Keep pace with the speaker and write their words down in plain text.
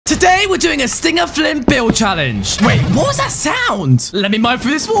Today we're doing a Stinger Flynn build challenge. Wait, what was that sound? Let me mine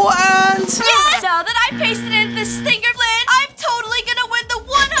through this wall and... Yes! Now that I pasted in this Stinger Flynn, I'm totally gonna win the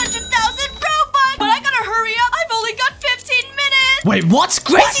 100,000 Robux! But I gotta hurry up. I've only got 15 minutes. Wait, what?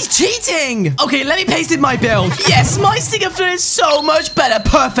 Gracie's cheating! Okay, let me paste in my build. Yes, my Stinger Flynn is so much better.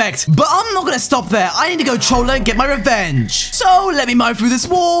 Perfect. But I'm not gonna stop there. I need to go troll her and get my revenge. So let me mine through this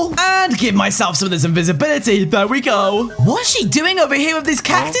wall and give myself some of this invisibility. There we go. What is she doing over here with these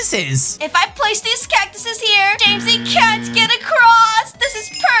cactuses? If I place these cactuses here, Jamesy can't get across. This is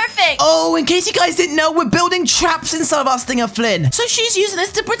perfect. Oh, in case you guys didn't know, we're building traps inside of our Stinger Flynn. So she's using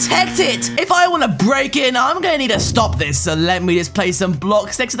this to protect it. If I want to break in, I'm gonna need to stop this. So let me just place some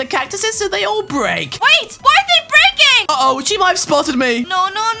blocks next to the cactuses so they all break. Wait, why are they breaking? Uh-oh, she might have spotted me. No.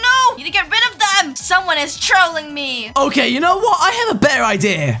 You need to get rid of them. Someone is trolling me. Okay, you know what? I have a better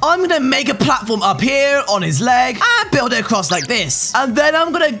idea. I'm gonna make a platform up here on his leg and build it across like this. And then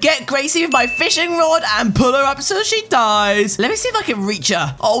I'm gonna get Gracie with my fishing rod and pull her up so she dies. Let me see if I can reach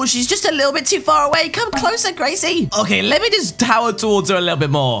her. Oh, she's just a little bit too far away. Come closer, Gracie. Okay, let me just tower towards her a little bit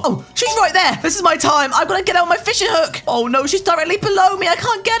more. Oh, she's right there. This is my time. I'm gonna get her on my fishing hook. Oh no, she's directly below me. I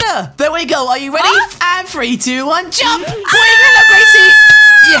can't get her. There we go. Are you ready? Huh? And 3, 2, 1, jump. Wait, hello, Gracie.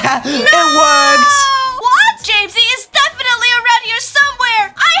 Yeah, it worked. What? Jamesy is definitely around here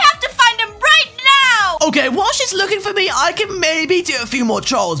somewhere. I have to find him right now. Okay, while she's looking for me, I can maybe do a few more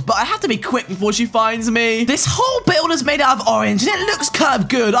trolls, but I have to be quick before she finds me. This whole build is made out of orange, and it looks kind of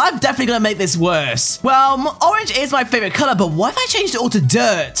good. I'm definitely going to make this worse. Well, orange is my favorite color, but what if I changed it all to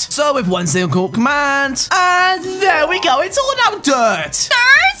dirt? So with one single command, and there we go. It's all now dirt.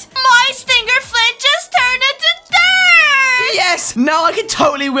 Dirt? My Stinger Flynn just turned into dirt. Yes, now I can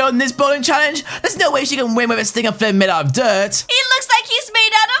totally win this building challenge. There's no way she can win with a Stinger Flynn made out of dirt. He looks like he's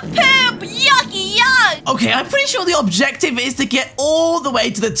made out of poop. Yucky yuck. Okay, I'm pretty sure the objective is to get all the way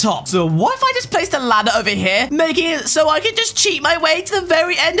to the top. So what if I just placed a ladder over here, making it so I can just cheat my way to the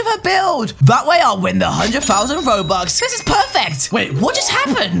very end of her build? That way I'll win the 100,000 Robux. This is perfect. Wait, what just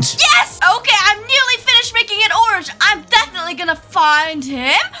happened? Yes. Okay, I'm nearly finished making it orange. I'm definitely gonna find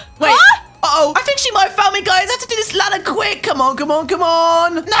him. Wait. Huh? Uh-oh, I think she might have found me, guys. I have to do this ladder quick. Come on.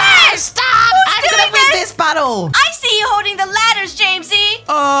 No, stop. I'm gonna win this battle. I see you holding the ladders, Jamesy.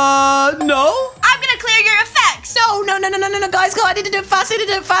 No. I'm gonna clear your effects. No, guys, I need to do it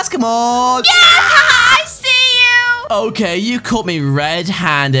fast. Come on. Yes, I see you. Okay, you caught me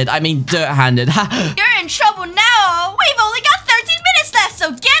red-handed. I mean, dirt-handed. You're in trouble now. We've only got 13 minutes left,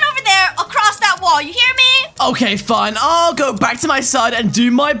 so get over there across that wall. You hear me? Okay, fine. I'll go back to my side and do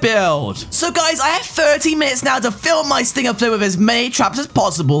my build. So, guys, I have 30 minutes now to fill my Stinger Flynn with as many traps as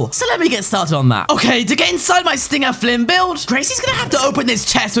possible. So let me get started on that. Okay, to get inside my Stinger Flynn build, Gracie's gonna have to open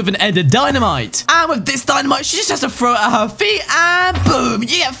this chest with an ended dynamite. And with this dynamite, she just has to throw it at her feet and boom,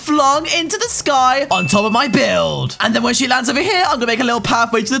 you get flung into the sky on top of my build. And then when she lands over here, I'm gonna make a little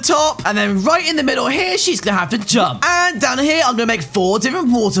pathway to the top. And then right in the middle here, she's gonna have to jump. And down here, I'm gonna make 4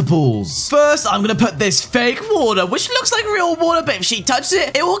 different water pools. First, I'm gonna put this fake water, which looks like real water, but if she touches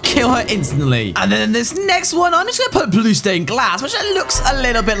it, it will kill her instantly. And then in this next one, I'm just gonna put blue stained glass, which looks a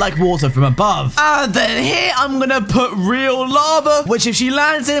little bit like water from above. And then here, I'm gonna put real lava, which if she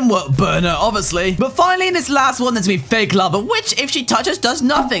lands in, will burn her, obviously. But finally, in this last one, there's gonna be fake lava, which if she touches, does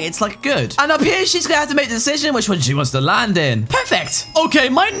nothing. It's like good. And up here, she's gonna have to make the decision which one she wants to land in. Perfect. Okay,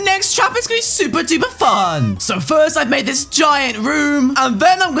 my next trap is gonna be super duper fun. So first, I've made this giant room, and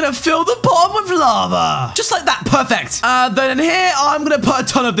then I'm gonna fill the bottom with lava. Just like that, perfect. And then in here, I'm gonna put a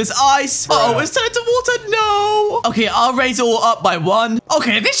ton of this ice. Uh-oh, it's turned into water, no. Okay, I'll raise it all up by 1.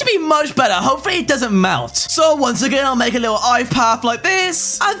 Okay, this should be much better. Hopefully it doesn't melt. So once again, I'll make a little ice path like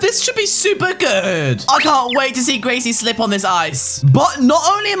this, and this should be super good. I can't wait to see Gracie slip on this ice. But not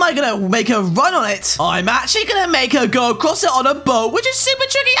only am I gonna make her run on it, I'm actually gonna make her go across it on a boat, which is super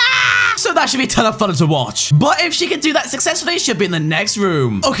tricky. Ah! So that should be a ton of fun to watch. But if she can do that successfully, she'll be in the next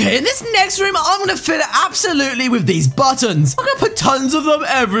room. Okay, in this next room, I'm gonna fill it absolutely with these buttons. I'm gonna put tons of them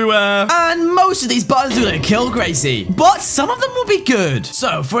everywhere. And most of these buttons are gonna kill Gracie. But some of them will be good.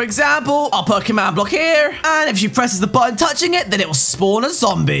 So, for example, I'll put a command block here. And if she presses the button touching it, then it will spawn a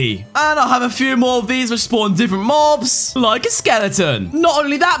zombie. And I'll have a few more of these which spawn different mobs, like a skeleton. Not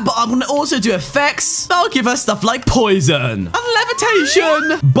only that, but I'm gonna also do effects that'll give her stuff like poison and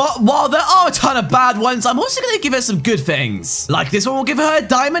levitation. But while there are a ton of bad ones, I'm also gonna give her some good things. Like this one will give her a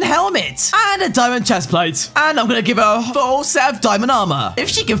diamond helmet and a diamond chestplate. Right. And I'm gonna give her a full set of diamond armor. If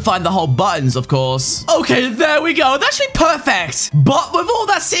she can find the whole buttons, of course. Okay, there we go. That should be perfect. But with all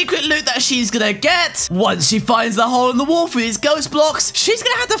that secret loot that she's gonna get, once she finds the hole in the wall for these ghost blocks, she's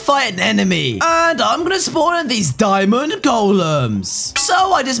gonna have to fight an enemy. And I'm gonna spawn in these diamond golems.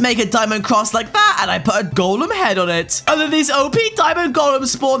 So I just make a diamond cross like that, and I put a golem head on it. And then these OP diamond golems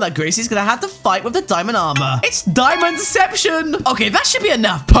spawn that Gracie's gonna have to fight with the diamond armor. It's diamond-ception. Okay, that should be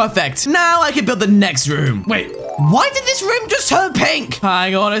enough. Perfect. Now I can build the next room. Wait, why did this room just turn pink?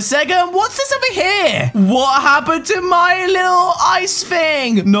 Hang on a second. What's this over here? What happened to my little ice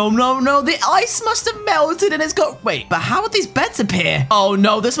thing? No. The ice must have melted and it's got... Wait, but how would these beds appear? Oh,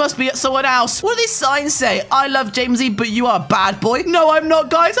 no. This must be someone else. What do these signs say? I love Jamesey, but you are a bad boy. No, I'm not,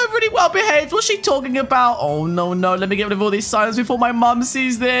 guys. I'm really well behaved. What's she talking about? Oh, no. Let me get rid of all these signs before my mum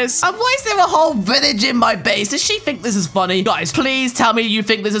sees this. And why is there a whole village in my base? Does she think this is funny? Guys, please tell me you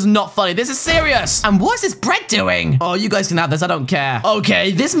think this is not funny. This is serious. And what is this bread doing? Oh, you guys can have this. I don't care.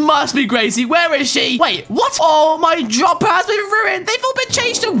 Okay, this must be Gracie. Where is she? Wait, what? Oh, my dropper has been ruined. They've all been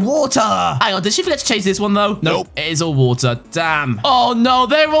changed to water. Hang on, did she forget to change this one, though? Nope. It is all water. Damn. Oh, no,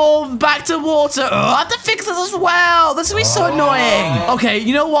 they're all back to water. Ugh, I have to fix this as well. This will be so annoying. Okay,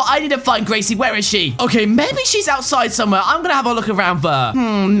 you know what? I need to find Gracie. Where is she? Okay, maybe she's outside somewhere. I'm gonna have a look around for her.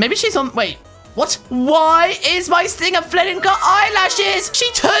 Maybe she's on... Wait. What? Why is my stinger Flynn got eyelashes?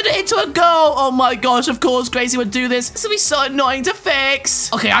 She turned it into a girl. Oh my gosh, of course Gracie would do this. This will be so annoying to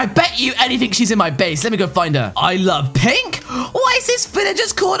fix. Okay, I bet you anything she's in my base. Let me go find her. I love pink? Why is this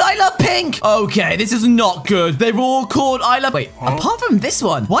villager's called I love pink? Okay, this is not good. They're all called I love... Wait, apart from this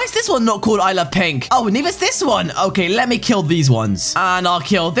one. Why is this one not called I love pink? Oh, neither's this one. Okay, let me kill these ones. And I'll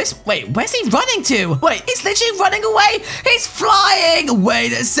kill this... Wait, where's he running to? Wait, he's literally running away. He's flying.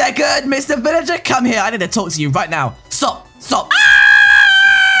 Wait a second, Mr. Villager. Come here. I need to talk to you right now. Stop.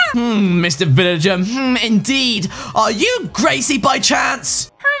 Mr. Villager. Indeed. Are you Gracie by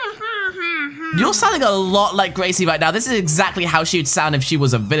chance? You're sounding a lot like Gracie right now. This is exactly how she would sound if she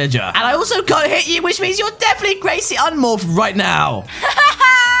was a villager. And I also can't hit you, which means you're definitely Gracie Unmorph right now.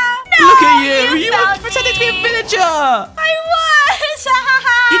 No, look at you. You were pretending to be a villager. I was.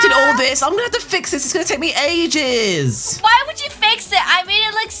 You did all this. I'm gonna have to fix this. It's gonna take me ages. Why would you fix it? I made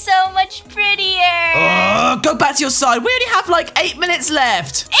it look so much prettier. Go back to your side. We only have like 8 minutes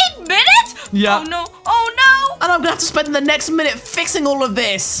left. 8 minutes? Yeah. Oh no. Oh no. And I'm gonna have to spend the next minute fixing all of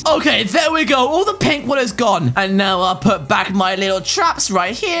this. Okay, there we go. All the pink one is gone. And now I'll put back my little traps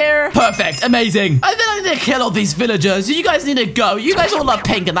right here. Perfect. Amazing. And then I need to kill all these villagers. You guys need to go. You guys all love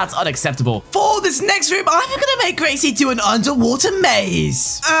pink and that's unacceptable. For this next room, I'm gonna make Gracie do an underwater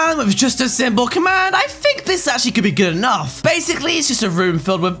maze. And with just a simple command, I think this actually could be good enough. Basically, it's just a room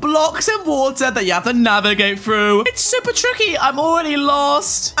filled with blocks and water that you have to navigate through. It's super tricky. I'm already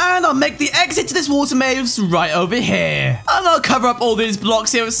lost. And I'll make the exit to this water maze right over here. And I'll cover up all these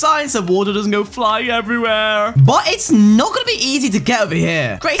blocks here with signs so water doesn't go flying everywhere. But it's not going to be easy to get over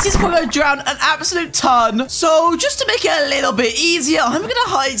here. Gracie's probably going to drown an absolute ton. So just to make it a little bit easier, I'm going to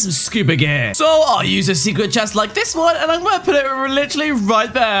hide some scuba gear. So I'll use a secret chest like this one and I'm going to put it literally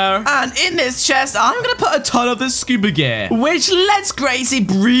right there. And in this chest, I'm going to put a ton of this scuba gear, which lets Gracie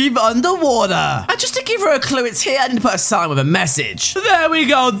breathe underwater. And just to give her a clue, it's here. I need to put a sign with a message. There we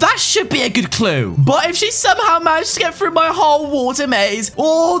go. That should be a good clue. But if she somehow managed to get through my whole water maze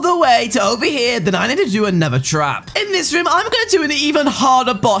all the way to over here, then I need to do another trap. In this room, I'm going to do an even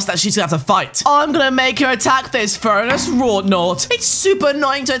harder boss that she's going to have to fight. I'm going to make her attack this furnace Rawtnaut. It's super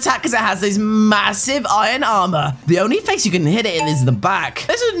annoying to attack because it has this massive iron armor. The only place you can hit it in is the back.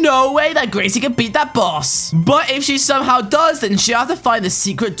 There's no way that Gracie can beat that boss. But if she somehow does, then she'll have to find the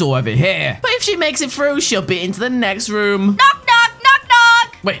secret door over here. But if she makes it through, she'll be into the next room. Knock, knock, knock,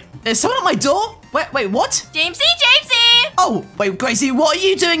 knock. Wait, is someone at my door? Wait, what? Jamesy. Oh, wait, Gracie, what are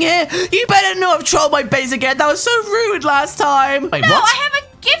you doing here? You better not have trolled my base again. That was so rude last time. Wait, no, what? I have a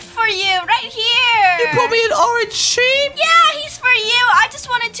gift for you right here. You brought me an orange sheep? Yeah, he's for you. I just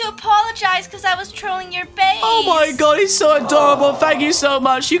wanted to apologize because I was trolling your base. Oh my god, he's so adorable. Thank you so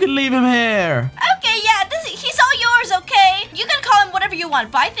much. You can leave him here. Okay, yeah, he's all yours, okay? You can call him whatever you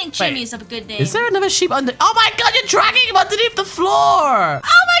want, but I think Jamey is a good name. Is there another sheep under... Oh my god, you're dragging him underneath the floor.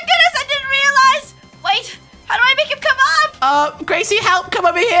 Oh my goodness, I didn't realize. Wait, how do I make him come up? Gracie, help, come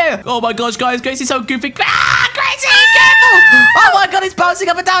over here. Oh my gosh, guys, Gracie's so goofy. Ah, Gracie, careful. Oh my god, he's bouncing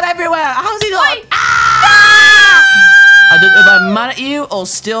up and down everywhere. How's he not? Ah! I don't know if I'm mad at you or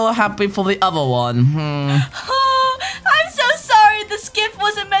still happy for the other one. Oh, I'm so sorry. This gift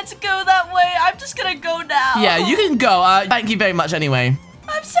wasn't meant to go that way. I'm just gonna go now. Yeah, you can go. Thank you very much anyway.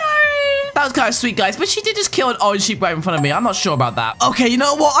 I'm sorry. That was kind of sweet, guys, but she did just kill an orange sheep right in front of me. I'm not sure about that. Okay, you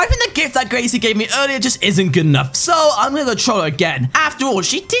know what? I think the gift that Gracie gave me earlier just isn't good enough, so I'm gonna go troll her again. After all,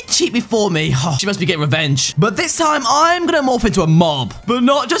 she did cheat before me. Oh, she must be getting revenge. But this time, I'm gonna morph into a mob. But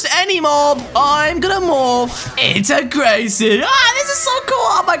not just any mob. I'm gonna morph into Gracie. Ah, this is so cool.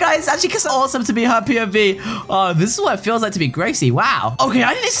 Oh my god, it's actually so awesome to be her POV. Oh, this is what it feels like to be Gracie. Wow. Okay,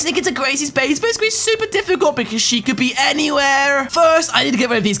 I need to sneak into Gracie's base, but it's gonna be super difficult because she could be anywhere. First, I need to get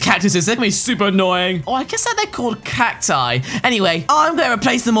rid of these cactuses. They're gonna be super annoying. Oh, I guess that they're called cacti. Anyway, I'm gonna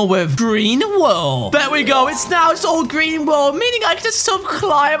replace them all with green wool. There we go. It's now just all green wool, meaning I can just sort of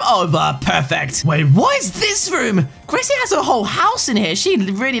climb over. Perfect. Wait, what is this room? Gracie has a whole house in here. She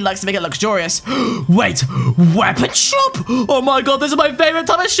really likes to make it luxurious. Wait, weapon shop? Oh my god, this is my favorite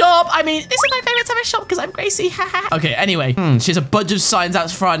type of shop. I mean, this is my favorite type of shop because I'm Gracie. Okay, anyway, she has a bunch of signs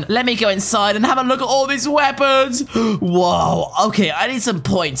out front. Let me go inside and have a look at all these weapons. Whoa, okay, I need some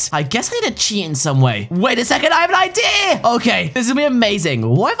points. I guess I need to cheat in some way. Wait a second, I have an idea. Okay, this is gonna be amazing.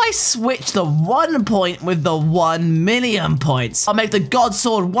 What if I switch the 1 point with the 1,000,000 points? I'll make the god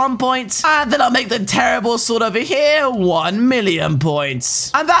sword 1 point, and then I'll make the terrible sword over here 1,000,000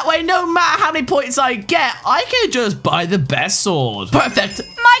 points. And that way, no matter how many points I get, I can just buy the best sword. Perfect.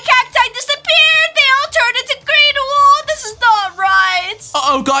 My cacti disappeared. They all turned into green wool. This is not right.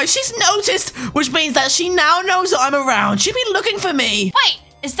 Uh-oh, guys, she's noticed, which means that she now knows that I'm around. She'll be looking for me. Wait,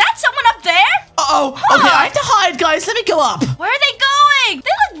 is that someone up there? Uh-oh. Okay, I have to hide, guys. Let me go up. Where are they going?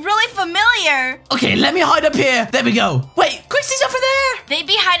 They look really familiar. Okay, let me hide up here. There we go. Wait, Gracie's over there. They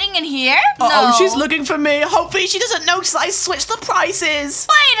be hiding in here? Uh-oh, No. she's looking for me. Hopefully she doesn't notice that I switched the prices.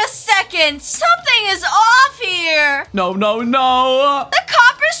 Wait a second. Something is off here. No. The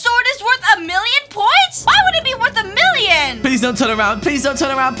copper sword is worth 1,000,000 points? Why would it be worth 1,000,000? Please don't turn around. Please don't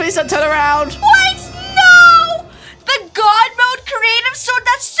turn around. Please don't turn around. What? No! The God mode creative sword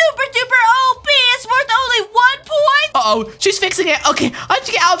that's super duper OP is worth only 1 point? Uh-oh, she's fixing it. Okay, I have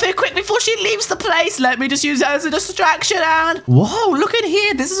to get out of here quick before she leaves the place. Let me just use that as a distraction and... Whoa, look in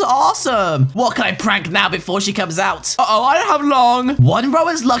here. This is awesome. What can I prank now before she comes out? Uh-oh, I don't have long. 1 row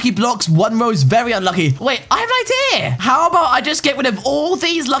is lucky blocks, 1 row is very unlucky. Wait, I have an idea. How about I just get rid of all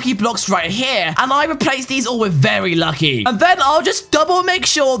these lucky blocks right here and I replace these all with very lucky. And then I'll just double make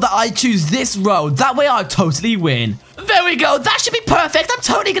sure that I choose this row. That way I totally win. There we go. That should be perfect. I'm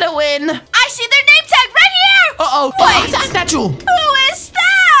totally gonna win. I see their name tag right here. Uh-oh. Wait. That's natural. Who is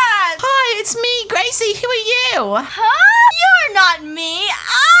that? Hi, it's me, Gracie. Who are you? Huh? You're not me.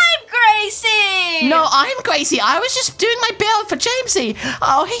 I'm Gracie. No, I'm Gracie. I was just doing my build for Jamesy.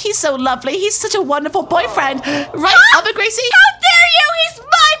 Oh, he's so lovely. He's such a wonderful boyfriend. Right, other Gracie? How dare you? He's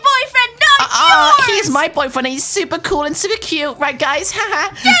my boyfriend, not yours. He's my boyfriend. He's super cool and super cute. Right, guys?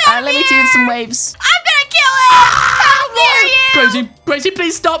 Haha. Get Let me do some waves. I'm gonna kill him. How dare you? Gracie,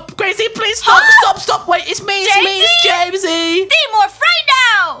 please stop. Gracie, please stop. Stop. Wait, it's me. It's Jamesy. Demorph right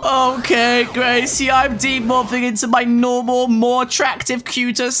now. Okay, Gracie, I'm demorphing into my normal, more attractive,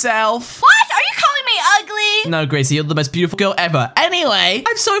 cuter self. What? Are you calling me ugly? No, Gracie, you're the most beautiful girl ever. Anyway,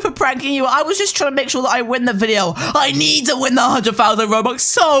 I'm sorry for pranking you. I was just trying to make sure that I win the video. I need to win the 100,000 Robux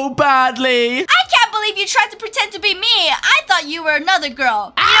so badly. I can't believe you tried to pretend to be me. I thought you were another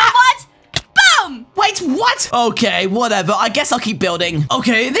girl. You know what? Boom! Wait, what? Okay, whatever. I guess I'll keep building.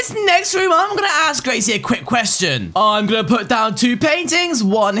 Okay, this next room, I'm gonna ask Gracie a quick question. I'm gonna put down 2 paintings,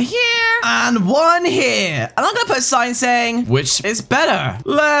 1 here and 1 here. And I'm gonna put a sign saying, which is better,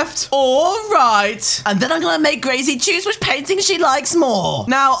 left or right? And then I'm gonna make Gracie choose which painting she likes more.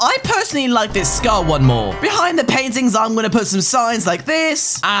 Now, I personally like this skull one more. Behind the paintings, I'm gonna put some signs like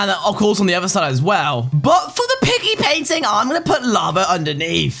this, and of course on the other side as well. But for the piggy painting, I'm gonna put lava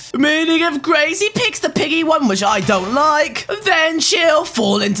underneath. Meaning if Gracie picks the piggy one, which I don't like, then she'll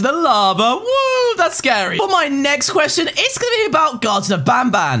fall into the lava. Woo, that's scary. For my next question, it's gonna be about Garden of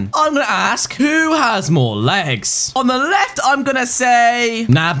BanBan. I'm gonna ask, who has more legs? On the left, I'm gonna say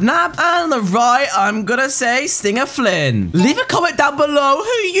Nab, and on the right, I'm gonna say Stinger Flynn. Leave a comment down below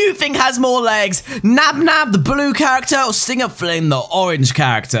who you think has more legs, Nab, the blue character, or Stinger Flynn, the orange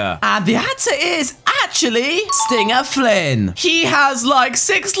character. And the answer is actually Stinger Flynn. He has like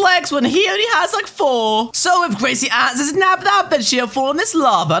 6 legs when he only has like 4. So if Gracie answers Nab, then she'll fall in this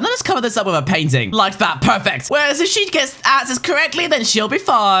lava. Now let's cover this up with a painting. Like that, perfect. Whereas if she gets answers correctly, then she'll be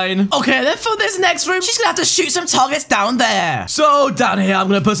fine. Okay, then for this next room, she's gonna have to shoot some targets down there. So down here, I'm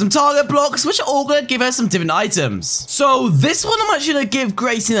gonna put some target blocks, which are all gonna give her some different items. So this one, I'm actually gonna give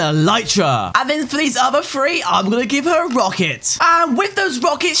Gracie an elytra. And then for these other 3, I'm gonna give her a rocket. And with those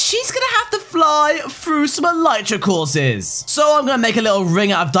rockets, she's gonna have to fly through some elytra courses. So I'm gonna make a little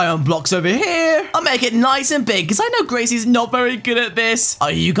ring out of diamond blocks over here. here. I'll make it nice and big because I know Gracie's not very good at this.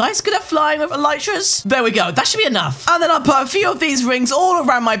 Are you guys good at flying with elytras? There we go. That should be enough. And then I'll put a few of these rings all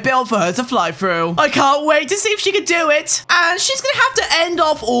around my build for her to fly through. I can't wait to see if she can do it. And she's going to have to end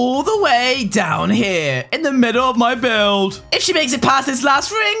off all the way down here in the middle of my build. If she makes it past this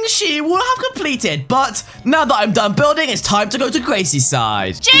last ring, she will have completed. But now that I'm done building, it's time to go to Gracie's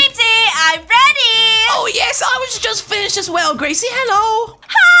side. Jamesy, I'm ready. Oh, yes, I was just finished as well, Gracie. Hello.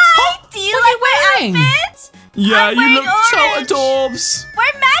 Hi. Do you like my outfit? Yeah, I'm you look wearing so adorbs.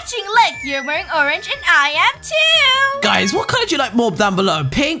 We're matching. Look, you're wearing orange and I am too. Guys, what color do you like more down below?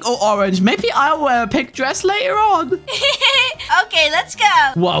 Pink or orange? Maybe I'll wear a pink dress later on. Okay, let's go.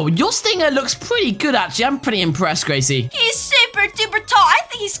 Whoa, your stinger looks pretty good, actually. I'm pretty impressed, Gracie. He's super duper tall. I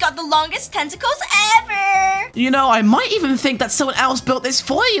think he's got the longest tentacles ever. You know, I might even think that someone else built this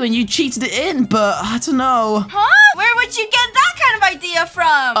for you and you cheated it in, but I don't know. Huh? Where would you get that kind of idea from?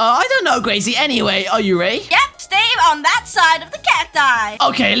 I don't know, Gracie. Anyway, are you ready? Yep, stay on that side of the cacti.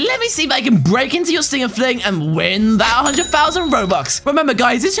 Okay, let me see if I can break into your stinger fling and win that 100,000 Robux. Remember,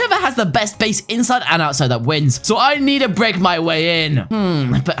 guys, it's whoever has the best base inside and outside that wins. So I need to break my way in.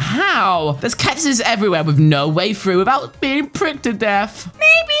 But how? There's cactuses everywhere with no way through without being pricked to death.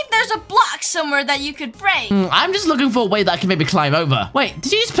 Maybe there's a block somewhere that you could break. I'm just looking for a way that I can maybe climb over. Wait,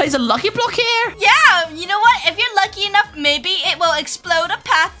 did you just place a lucky block here? Yeah, you know what? If you're lucky enough, maybe it will explode a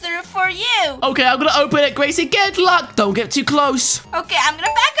path through for you. Okay, I'm gonna open it, Gracie. Good luck. Don't get too close. Okay, I'm gonna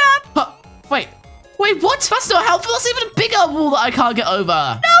back up. Wait, what? That's not helpful. That's even a bigger wall that I can't get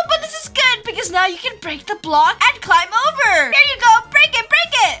over. No, but this is good because now you can break the block and climb over. There you go. Break it,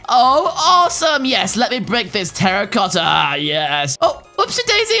 break it. Oh, awesome. Yes, let me break this terracotta. Yes. Oh, oopsie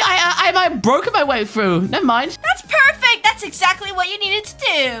daisy. I might broken my way through. Never mind. That's perfect. That's exactly what you needed to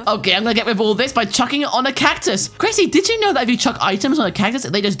do. Okay, I'm gonna get rid of all this by chucking it on a cactus. Gracie, did you know that if you chuck items on a cactus,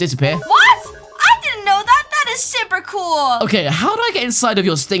 they just disappear? What? I didn't know that. That is super cool. Okay, how do I get inside of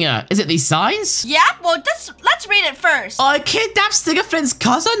your stinger? Is it these signs? Yeah, well, let's read it first. I kidnapped Stinger Flynn's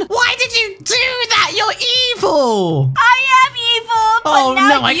cousin? Why did you do that? You're evil. I am evil, but Oh, now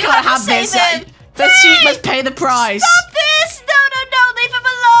no, I you can't have to this. save him. The sheep must pay the price. Stop this. No, leave him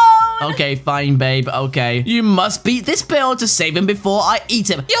alone. Okay, fine, babe. Okay. You must beat this build to save him before I eat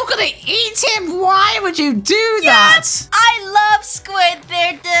him. You're gonna eat him? Why would you do that? I love squid.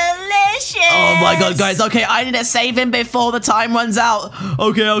 They're delicious. Oh my god, guys. Okay, I need to save him before the time runs out.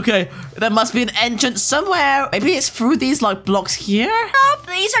 Okay. There must be an entrance somewhere. Maybe it's through these, like, blocks here? Nope,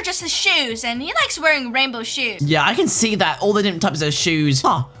 these are just his shoes, and he likes wearing rainbow shoes. Yeah, I can see that. All the different types of shoes.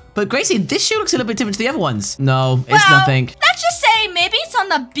 Huh. But Gracie, this shoe looks a little bit different to the other ones. No, it's nothing. Let's just say maybe it's on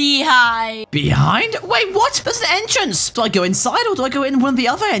the beehive. Behind? Wait, what? There's an entrance. Do I go inside or do I go in one of the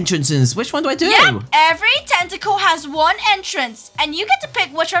other entrances? Which one do I do? Yep, every tentacle has one entrance, and you get to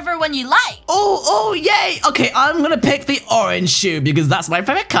pick whichever one you like. Oh, yay. Okay, I'm gonna pick the orange shoe because that's my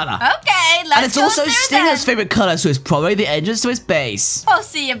favorite color. Okay, let's And it's go also through Stinger's them. favorite color, so it's probably the entrance to his base. We'll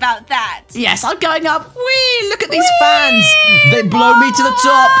see about that. Yes, I'm going up. Whee! Look at these fans. They blow me to the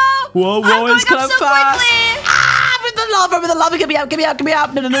top. Whoa, I'm it's going kind up of so fast. quickly. With the lava, get me out.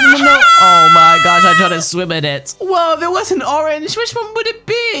 No. Oh my gosh, I tried to swim in it. Whoa, there was an orange. Which one would it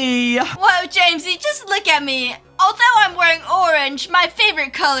be? Whoa, Jamesy, just look at me. Although I'm wearing orange, my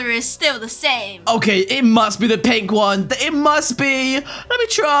favorite color is still the same. Okay, it must be the pink one. It must be. Let me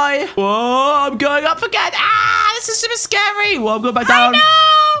try. Whoa, I'm going up again. This is super scary. Whoa, I'm going back down. I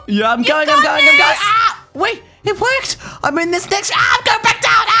know. Yeah, I'm going. Wait, it worked. I'm in this next. I'm going back down.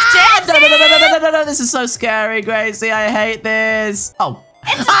 No. This is so scary, Gracie. I hate this. Oh.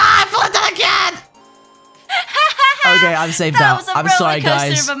 I fell down again. Okay, I'm safe now. I'm sorry, guys. That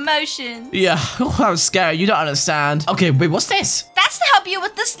was a roller coaster of emotions. Yeah, that was scary. You don't understand. Okay, wait, what's this? That's to help you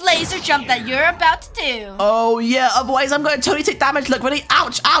with this laser jump that you're about to do. Oh, yeah. Otherwise, I'm going to totally take damage. Look, ready?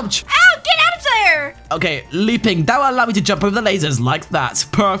 Ouch. Ow, get out of there. Okay, leaping. That will allow me to jump over the lasers like that.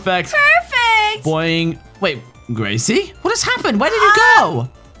 Perfect. Boing. Wait, Gracie? What has happened? Where did you go?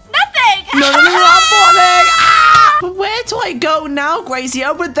 Nothing. No, I'm falling. But where do I go now, Gracie?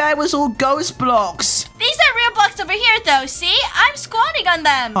 Over there was all ghost blocks. These are real blocks over here, though. See? I'm squatting on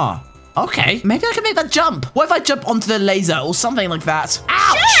them. Oh, okay. Maybe I can make that jump. What if I jump onto the laser or something like that?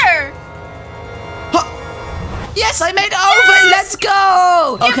 Ouch! Sure. Yes, I made it over. Let's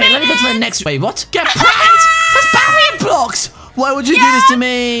go. Okay, let me go to the next. Wait, what? Get pranked. That's barrier blocks. Why would you do this to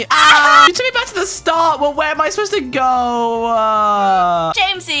me? You took me back to the start. Well, where am I supposed to go?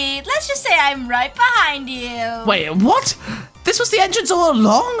 Jamesy, let's just say I'm right behind you. Wait, what? This was the entrance all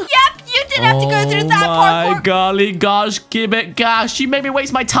along? Yep, you didn't have to go through that parkour. Oh my golly gosh, give it gosh. You made me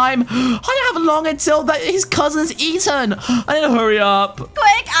waste my time. I don't have long until his cousin's eaten. I need to hurry up.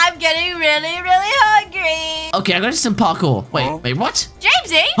 Quick, I'm getting really, really hungry. Okay, I'm gonna do some parkour. Wait, what?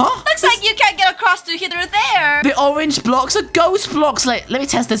 Jamesy, looks like you can't get across through there. The orange blocks are ghost blocks. Let me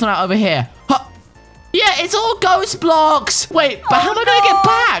test this one out over here. Huh. Yeah, it's all ghost blocks. Wait, but how am I gonna get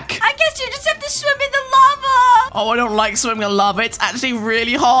back? I guess you just have to swim in the lava. Oh, I don't like swimming in lava. It's actually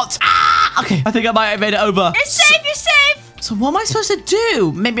really hot. Ah! Okay, I think I might have made it over. You're safe, you're safe. So what am I supposed to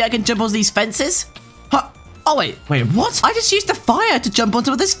do? Maybe I can jump on these fences? Huh. Oh, wait, what? I just used the fire to jump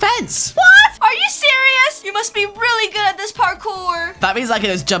onto this fence. What? Are you serious? You must be really good at this parkour. That means I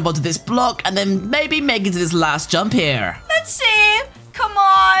can just jump onto this block and then maybe make it to this last jump here. Let's see. Come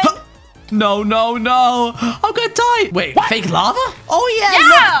on. Huh. No. I'm gonna die. Wait, what? Fake lava? Oh,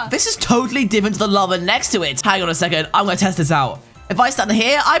 yeah. Look, this is totally different to the lava next to it. Hang on a second. I'm gonna test this out. If I stand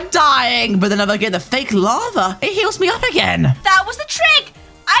here, I'm dying. But then if I get the fake lava, it heals me up again. That was the trick.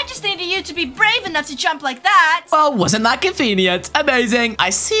 I just needed you to be brave enough to jump like that. Well, wasn't that convenient? Amazing. I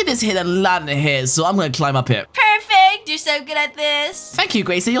see this hidden ladder here, so I'm gonna climb up it. Perfect. You're so good at this. Thank you,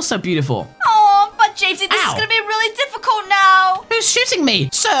 Gracie. You're so beautiful. Oh, but Jamesy, this is gonna be really difficult now. Who's shooting me?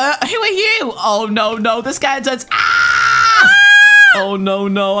 Sir, who are you? Oh, no. The skeletons. Ah! Oh, no.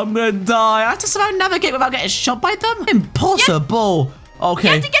 I'm gonna die. I have to somehow navigate without getting shot by them? Impossible. Yep. Okay.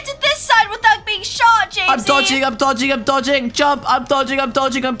 You have to get to this side without being shot, Jamesy. I'm dodging. Jump. I'm dodging. Whoa,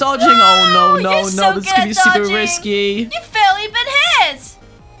 Oh, no. So this could be super risky. You've barely been hit.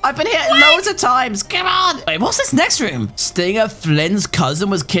 I've been hit loads of times. Come on. Wait, what's this next room? Stinger Flynn's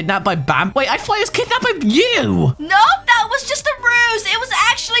cousin was kidnapped by Bam. Wait, I thought he was kidnapped by you. Nope, that was just a ruse. It was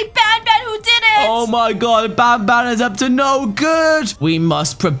actually BanBan who did it. Oh my god, BanBan is up to no good. We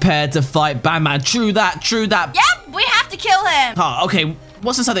must prepare to fight BanBan. True that. Yep, we have to kill him. Oh, okay.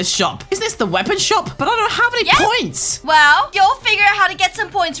 What's inside this shop? Is this the weapon shop? But I don't have any points. Well, you'll figure out how to get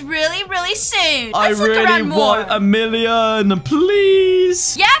some points really, really soon. Let's look around really more. want $1 million,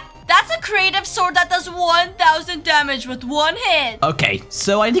 please. Yep, that's a creative sword that does 1,000 damage with one hit. Okay,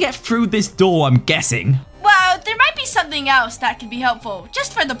 so I need to get through this door, I'm guessing. Well, there might be something else that could be helpful,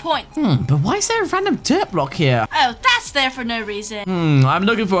 just for the point. But why is there a random dirt block here? Oh, that's there for no reason. I'm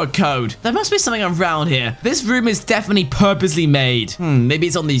looking for a code. There must be something around here. This room is definitely purposely made. Maybe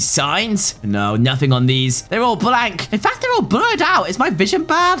it's on these signs? No, nothing on these. They're all blank. In fact, they're all blurred out. Is my vision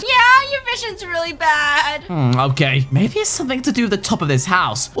bad? Yeah, your vision's really bad. Okay. Maybe it's something to do with the top of this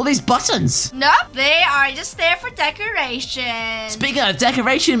house. All these buttons. Nope, they are just there for decoration. Speaking of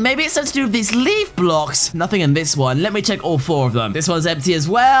decoration, maybe it's something to do with these leaf blocks. Nothing in this one. Let me check all 4 of them. This one's empty as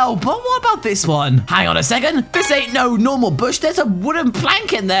well. But what about this one? Hang on a second. This ain't no normal bush. There's a wooden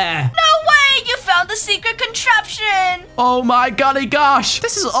plank in there. No way! You found the secret contraption. Oh my golly gosh.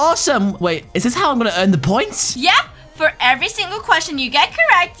 This is awesome. Wait, is this how I'm gonna earn the points? Yep. For every single question you get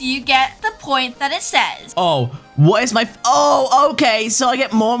correct, you get the point that it says. Oh, what is my... Oh, okay. So I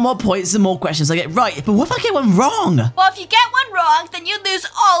get more and more points the more questions I get right. But what if I get one wrong? Well, if you get one wrong, then you lose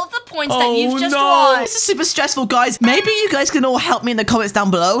all of the points that you've just won. This is super stressful, guys. Maybe you guys can all help me in the comments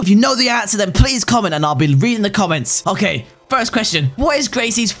down below. If you know the answer, then please comment and I'll be reading the comments. Okay. First question, what is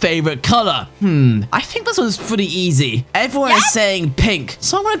Gracie's favorite color? I think this one's pretty easy. Everyone is saying pink,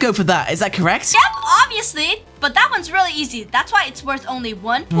 so I'm gonna go for that. Is that correct? Yep, obviously. But that one's really easy. That's why it's worth only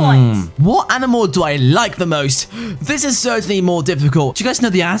 1 point. What animal do I like the most? This is certainly more difficult. Do you guys know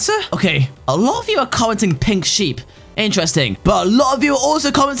the answer? Okay, a lot of you are commenting pink sheep. Interesting. But a lot of you are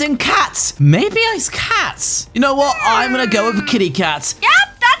also commenting cats. Maybe it's cats. You know what? I'm gonna go with kitty cats.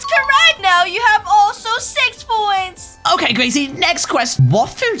 Yep, that's correct. Now you have also 6 points. Okay, Gracie, next question. What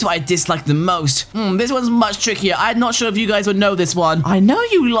food do I dislike the most? This one's much trickier. I'm not sure if you guys would know this one. I know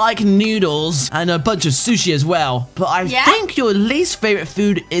you like noodles and a bunch of sushi as well, but I think your least favorite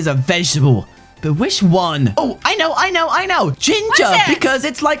food is a vegetable. But which one? Oh, I know. Ginger, because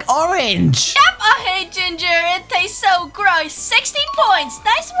it's like orange. Yep, I hate ginger. It tastes so gross. 16 points.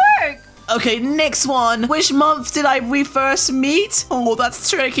 Nice work. Okay, next one. Which month did we first meet? Oh, that's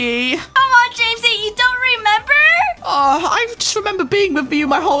tricky. Come on, Jamesy, you don't remember? Oh, I just remember being with you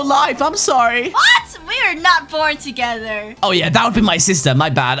my whole life. I'm sorry. What? We are not born together. Oh, yeah, that would be my sister. My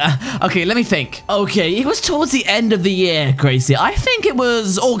bad. Okay, let me think. Okay, it was towards the end of the year, Gracie. I think it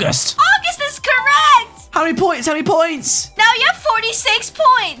was August. August is correct. How many points? Now you have 46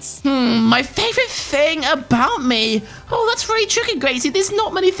 points. My favorite thing about me. Oh, that's really tricky, Gracie. There's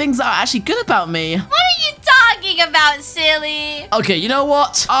not many things that are actually good about me. What are you talking about, silly? Okay, you know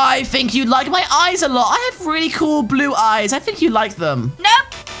what? I think you like my eyes a lot. I have really cool blue eyes. I think you like them.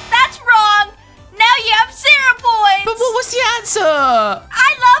 Nope, that's wrong. Now you have 0 points. But what was the answer?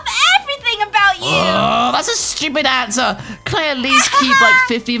 I love everything about you. Oh, that's a stupid answer. Can I at least keep like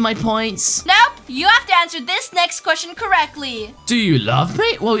 50 of my points? Nope, You have to answer this next question correctly. Do you love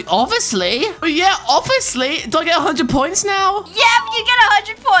me? Well, obviously. Yeah, obviously. Do I get 100 points now? Yep, you get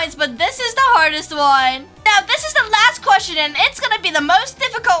 100 points, but this is the hardest one. Now, this is the last question, and it's gonna be the most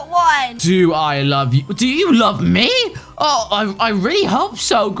difficult one. Do I love you? Do you love me? Oh, I really hope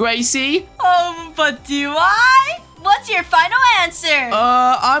so, Gracie. But do I? What's your final answer?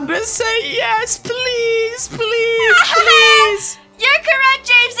 I'm gonna say yes, please, please, please. You're correct,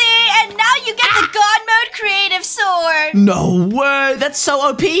 Jamesy, and now you get the God Mode Creative Sword. No way, that's so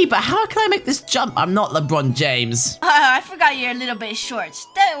OP, but how can I make this jump? I'm not LeBron James. I forgot you're a little bit short.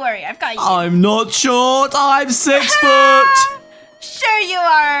 Don't worry, I've got you. I'm not short, I'm 6 foot. Sure you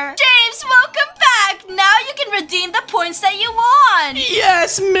are. James, welcome back. Now you can redeem the points that you want.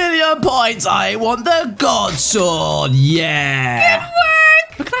 Yes, 1,000,000 points. I want the God Sword. Yeah. Good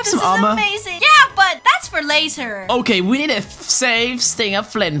work. But can I have some armor? Amazing. Yeah, but that's for later. Okay, we need to save Stinger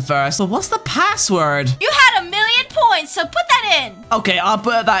Flynn first. So what's the password? You had 1,000,000 points, so put that in. Okay, I'll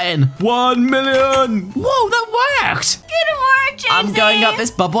put that in. 1,000,000. Whoa, that worked. Good work, Jamesy. I'm going up this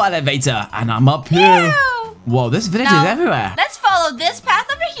bubble elevator, and I'm up here. Ew. Whoa, this village is everywhere. Let's follow this path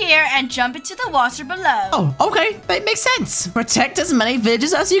over here and jump into the water below. Oh, okay. That makes sense. Protect as many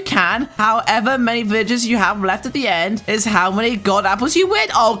villages as you can. However many villages you have left at the end is how many God apples you win.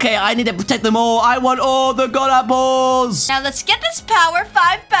 Okay, I need to protect them all. I want all the God apples. Now let's get this power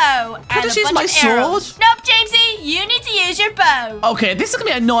 5 bow. Can I just use my sword? Nope, Jamesy. You need to use your bow. Okay, this is going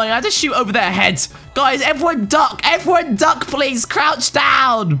to be annoying. I have to shoot over their heads. Guys, everyone duck. Everyone duck, please. Crouch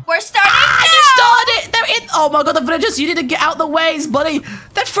down. We're starting now. You started. They're in. Oh, my God, the villagers. You need to get out the ways, buddy.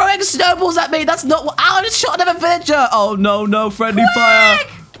 They're throwing snowballs at me. That's not what... Ow, I just shot another villager. Oh, no, no. Friendly fire.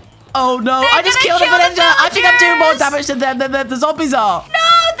 Oh, no. I just killed a villager. I think I'm doing more damage to them than the zombies are.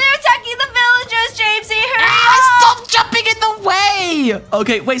 No, they're attacking the villagers, Jamesy. Hurry up. Stop jumping in the way.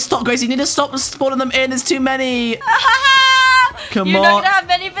 Okay, wait, stop, Gracie. You need to stop spawning them in. There's too many. Come You're on. not gonna have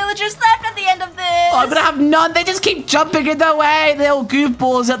many villagers left at the end of this. Oh, I'm gonna have none. They just keep jumping in the way. The little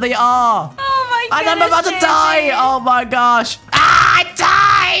goofballs that they are. Oh my goodness, And I'm about to Jamesy. die. Oh my gosh. I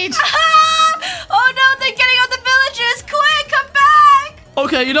died. Oh no, they're getting on the villagers. Quick, come back.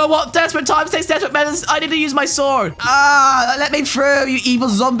 Okay, you know what? Desperate times takes desperate measures. I need to use my sword. Let me through, you evil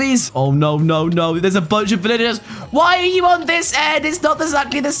zombies. Oh, no, no, no. There's a bunch of villagers. Why are you on this end? It's not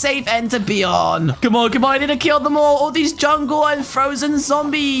exactly the safe end to be on. Come on, come on. I need to kill them all these jungle and frozen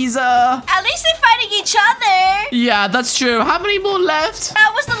zombies. At least they're fighting each other. Yeah, that's true. How many more left?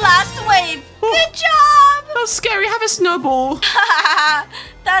 That was the last wave. Oh. Good job. That was scary. Have a snowball.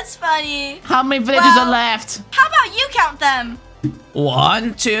 That's funny. How many villagers are left? How about you count them?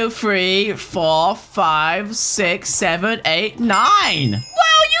 1, 2, 3, 4, 5, 6, 7, 8, 9. Whoa,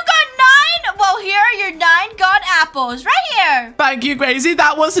 you got 9? Well, here are your 9 God apples right here. Thank you, Gracie.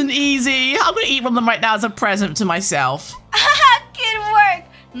 That wasn't easy. I'm going to eat one of them right now as a present to myself. Good work.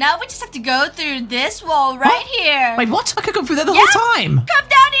 Now we just have to go through this wall right here. Wait, what? I could go through there the whole time. Come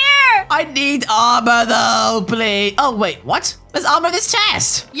down here. I need armor, though, please. Oh, wait, what? There's armor in this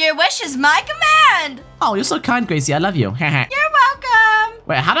chest. Your wish is my command. Oh, you're so kind, Gracie. I love you. You're welcome.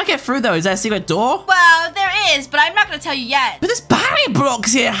 Wait, how do I get through, though? Is there a secret door? Well, there is, but I'm not going to tell you yet. But there's barrier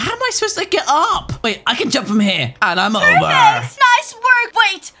blocks here. How am I supposed to get up? Wait, I can jump from here. And I'm over. Perfect. Nice work.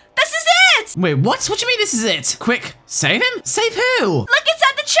 Wait, this is it. Wait, what? What do you mean this is it? Quick, save him? Save who? Look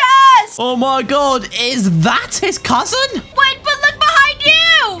inside the chest. Oh my God, is that his cousin? Wait, but look behind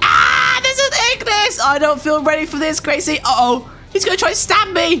you. Ah, there's an Ignis. I don't feel ready for this, Gracie. Uh-oh, he's gonna try to stab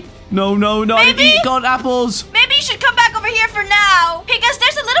me. No, no, no, I didn't eat God apples. Maybe you should come back over here for now, because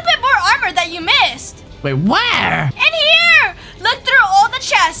there's a little bit more armor that you missed. Wait, where? In here. Look through all the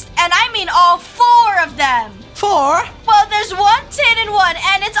chests, and I mean all 4 of them. 4? Well, there's 1 tin and 1,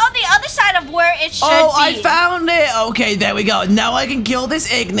 and it's on the other side of where it should be. Oh, I found it. Okay, there we go. Now I can kill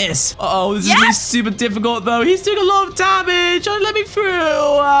this Ignis. Uh-oh, this is gonna be super difficult, though. He's doing a lot of damage. Don't let me through.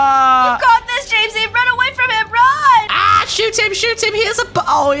 You got this, Jamesy. Run away from him. Run. Ah, shoot him, shoot him. He has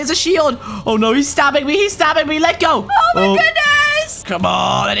a shield. Oh, no, he's stabbing me. He's stabbing me. Let go. Oh, my goodness. Come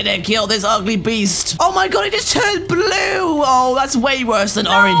on, I need to kill this ugly beast. Oh, my God, he just turned blue. Oh, that's way worse than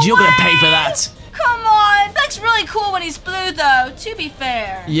orange. You're gonna pay for that. Come on. Looks really cool when he's blue, though, to be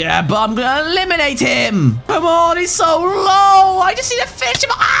fair. Yeah, but I'm gonna eliminate him. Come on, he's so low. I just need to finish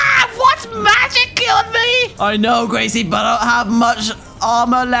him. Ah, what? Magic killed me. I know, Gracie, but I don't have much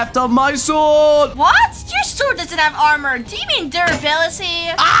armor left on my sword. What? Your sword doesn't have armor. Do you mean durability?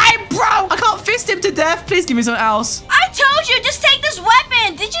 I'm broke. I can't fist him to death. Please give me something else. I told you, just take this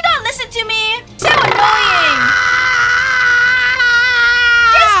weapon. Did you not listen to me? So annoying.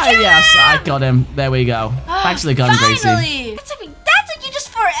 Yes, I got him. There we go. Thanks for the gun, Gracie. Finally! That took you just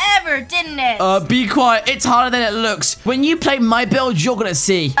forever, didn't isn't it? Be quiet. It's harder than it looks. When you play my build, you're gonna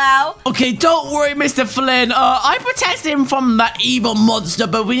see. Wow. Okay, don't worry, Mr. Flynn. I protected him from that evil monster,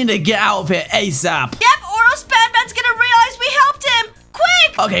 but we need to get out of here ASAP. Yep, or else BanBan's gonna realize we helped him.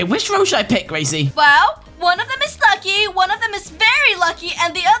 Quick! Okay, which row should I pick, Gracie? Well, one of them is lucky, one of them is very lucky,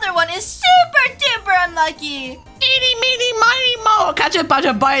 and the other one is super duper unlucky. Eeny, meeny, miny, mo. Catch a bunch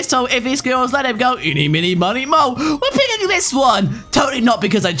of bites, so if he squirrels, let him go. Eeny, meeny, miny, mo. We're picking this one. Totally not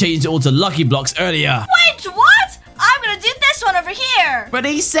because I changed it all to lucky blocks earlier. Wait, what? I'm gonna do this one over here.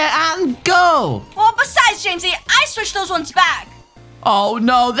 Ready, set, and go. Well, besides, Jamesy, I switched those ones back. Oh,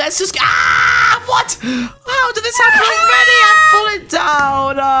 no, that's just... Ah, what? How did this happen already? I'm falling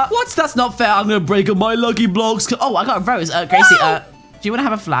down. What? That's not fair. I'm gonna break up my lucky blocks. Oh, I got a rose. Gracie, do you want to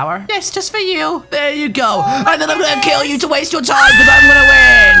have a flower? Yes, just for you. There you go. And then I'm going to kill you to waste your time because I'm going to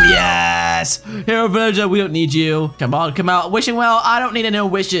win. Yes. Hero villager, we don't need you. Come on, come out. Wishing well. I don't need any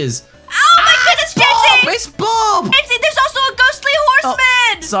wishes. Oh, my goodness, Jamesy. It's Bob. Jamesy, there's also a ghostly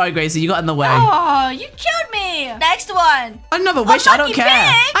horseman. Sorry, Gracie. You got in the way. Oh, you killed me. Next one. Another wish. I don't care.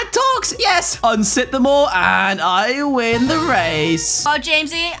 Pig. And dogs. Yes. Unsit them all and I win the race. Oh,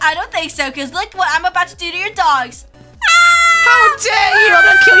 Jamesy, I don't think so because look what I'm about to do to your dogs. How dare you! I'm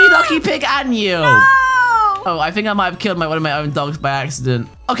gonna kill you, lucky pig, and you! No! Oh, I think I might have killed one of my own dogs by accident.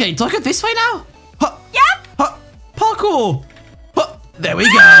 Okay, do I go this way now? Huh. Yep! Huh. Parkour! Huh. There we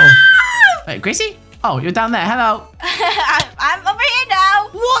go! Wait, Gracie? Oh, you're down there. Hello. I'm over here now.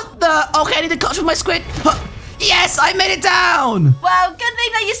 What the? Okay, I need to catch with my squid. Huh. Yes, I made it down! Well, good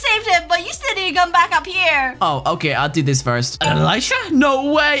thing that you saved him, but you still need to come back up here. Oh, okay, I'll do this first. An Elisha?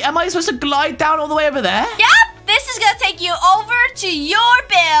 No way! Am I supposed to glide down all the way over there? Yep! This is gonna take you over to your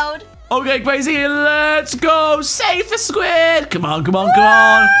build. Okay, Gracie, let's go! Save the squid! Come on, come on, come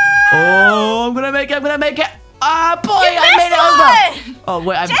on! Oh, I'm gonna make it, I'm gonna make it! Ah, boy, I made it over! Oh,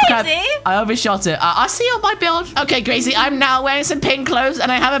 wait, I overshot it. I'll see you on my build. Okay, Gracie, I'm now wearing some pink clothes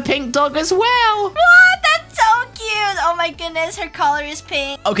and I have a pink dog as well. What? That's so cute. Oh my goodness, her collar is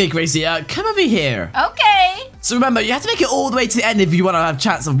pink. Okay, Gracie, come over here. Okay. So remember, you have to make it all the way to the end if you want to have a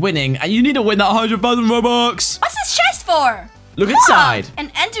chance of winning, and you need to win that 100,000 Robux. What's this chest for? Look inside. An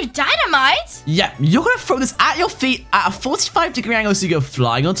ender dynamite? Yeah, you're going to throw this at your feet at a 45-degree angle so you go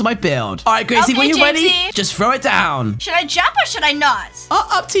flying onto my build. All right, Gracie, Okay, when you're Jamesy. ready, just throw it down. Should I jump or should I not?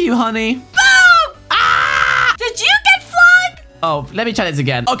 Up to you, honey. Boom! Ah! Did you get flung? Oh, let me try this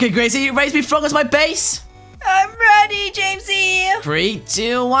again. Okay, Gracie, you ready to be flung as my base? I'm ready, Jamesy. 3,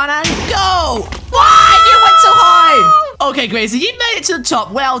 2, 1, and go! Why? You went so high! Okay, Gracie, you made it to the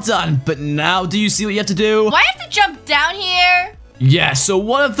top. Well done. But now, do you see what you have to do? Do I have to jump down here? Yeah, so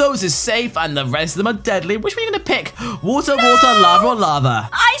one of those is safe and the rest of them are deadly. Which one are you going to pick? Water, water, lava, or lava?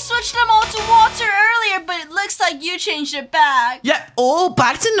 I switched them all to water earlier, but it looks like you changed it back. Yep, all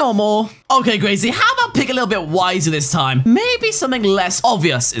back to normal. Okay, Gracie, how about pick a little bit wiser this time? Maybe something less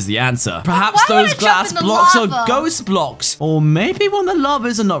obvious is the answer. Perhaps Why would those I glass jump in the blocks lava? are ghost blocks. Or maybe one of the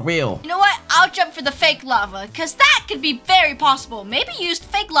lavas are not real. You know what? I'll jump for the fake lava, because that could be very possible. Maybe use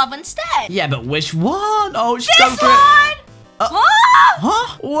fake lava instead. Yeah, but which one? Oh, she's going This for it. one!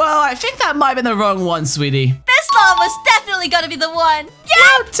 Huh? Well, I think that might have been the wrong one, sweetie. This lava's definitely gonna be the one. Yeah!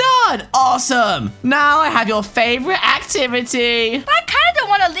 Well done! Awesome! Now I have your favorite activity. But I kind of don't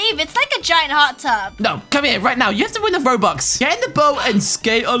want to leave. It's like a giant hot tub. No, come here right now. You have to win the Robux. Get in the boat and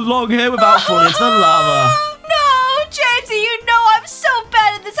skate along here without falling into the lava. No, Jamesy, you know I'm so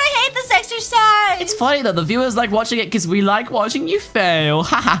bad at this. I hate this exercise. It's funny though. The viewers like watching it because we like watching you fail.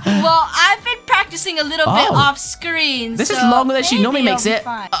 Well, I've been practicing a little bit off screen. This is longer than she normally makes it.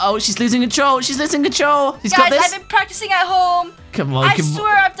 Uh-oh, she's losing control. She's losing control. She's got Guys, this. I've been practicing at home. Come on, I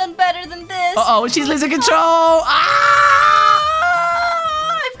swear I've done better than this. Uh-oh, she's losing control. Ah!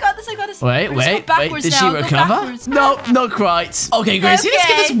 I got this. Wait. Did she recover? No, not quite. Okay, Gracie, let's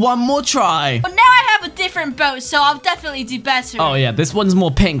give this one more try. Well, now I have a different boat, so I'll definitely do better. Oh, yeah, this one's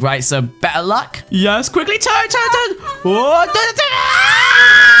more pink, right? So, better luck. Yes, quickly turn. Oh,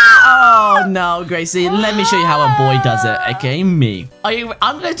 oh, no, Gracie. Let me show you how a boy does it. Okay, me.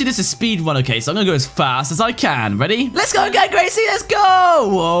 I'm going to do this as speed run, okay? So, I'm going to go as fast as I can. Ready? Let's go again, Gracie. Let's go.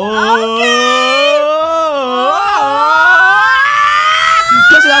 Whoa. Okay.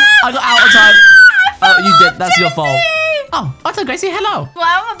 Close enough. I got out of time. Oh, you did. That's your fault. Oh, okay, Gracie. Hello. Well,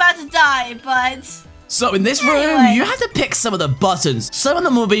 I'm about to die, but... So in this room, you have to pick some of the buttons. Some of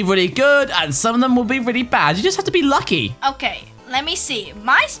them will be really good, and some of them will be really bad. You just have to be lucky. Okay, let me see.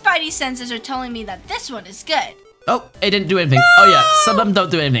 My spidey senses are telling me that this one is good. Oh, it didn't do anything. No! Oh, yeah, some of them don't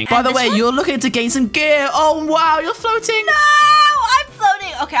do anything. By the way, you're looking to gain some gear. Oh, wow, you're floating. No, I'm floating.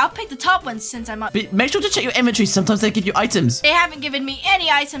 Okay, I'll pick the top ones since I'm up. Make sure to check your inventory. Sometimes they give you items. They haven't given me any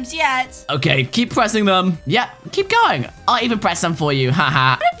items yet. Okay, keep pressing them. Yep, keep going. I'll even press them for you.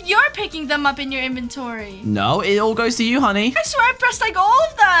 Haha. What if you're picking them up in your inventory? No, it all goes to you, honey. I swear I pressed like all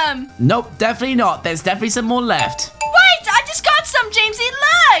of them. Nope, definitely not. There's definitely some more left. Wait, I just got some, Jamesy.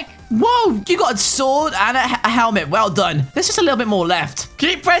 Look. Whoa, you got a sword and a helmet. Well done. There's just a little bit more left.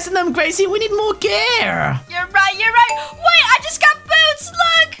 Keep pressing them, Gracie. We need more gear. You're right. Wait, I just got boots.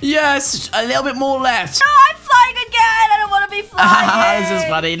 Look. Yes, a little bit more left. No, I'm flying again. I don't want to be flying. This is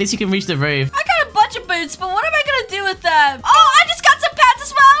funny. At least you can reach the roof. I got a bunch of boots, but what am I going to do with them? Oh, I just got some pants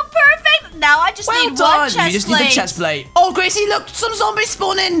as well. Perfect. Now I just need one chest plate. You just need the chest plate. Oh, Gracie, look. Some zombies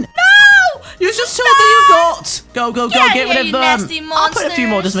spawning. No. You just saw that you got. Go. Get rid of them. Nasty I'll put a few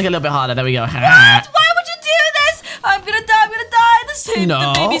more just to make it a little bit harder. There we go. What? Why would you do this? I'm gonna die.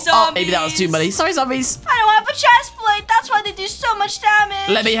 The baby zombies. Oh, maybe that was too many. Sorry, zombies. I don't have a chest plate. That's why they do so much damage.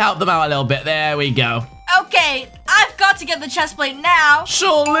 Let me help them out a little bit. There we go. Okay, I've got to get the chest plate now.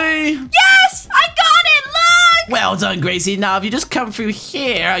 Surely. Yes, I got it. Look. Well done, Gracie. Now, if you just come through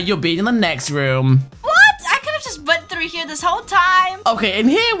here, you'll be in the next room. What? I could have just went through here this whole time. Okay, in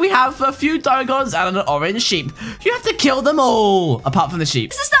here we have a few dragons and an orange sheep. You have to kill them all, apart from the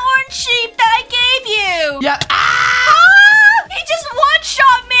sheep. This is the orange sheep that I gave you. Yeah. He just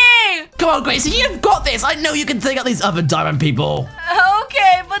one-shot me. Come on, Gracie, you've got this. I know you can take out these other diamond people.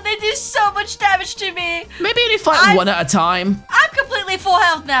 Okay, but they do so much damage to me. Maybe only fight one at a time. I'm completely full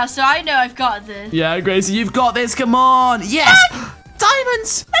health now, so I know I've got this. Yeah, Gracie, you've got this. Come on. Yes.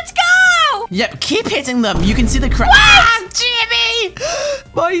 Diamonds. Let's go. Yep, keep hitting them. You can see the crack. Jimmy!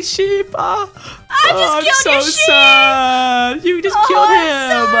 My sheep. I just killed your sheep. Sad. You just killed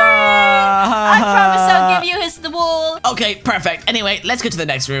him. I promise I'll give you the wool. Okay, perfect. Anyway, let's go to the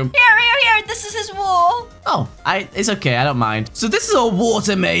next room. Here. This is his wool. Oh, it's okay. I don't mind. So this is a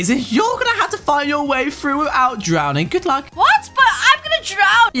water maze. You're going to have to find your way through without drowning. Good luck. What? But I'm going to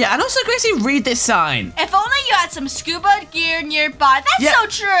drown. Yeah, and also, Gracie, read this sign. If only you had some scuba gear nearby. That's so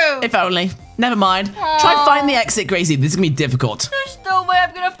true. If only. Never mind. Try and find the exit, Gracie. This is going to be difficult. There's no way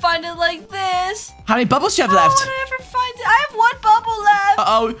I'm going to find it like this. How many bubbles do you have left? How would I ever find it? I have one bubble left.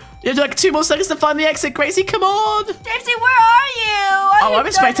 Uh-oh. You have like 2 more seconds to find the exit, Gracie. Come on. Jamesy, where are you? I'm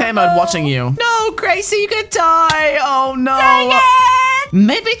in spectator mode watching you. No, Gracie, you're going to die. Oh, no. Dang it.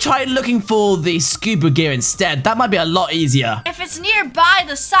 Maybe try looking for the scuba gear instead. That might be a lot easier. If it's nearby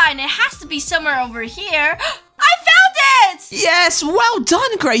the sign, it has to be somewhere over here. I found it! Yes, well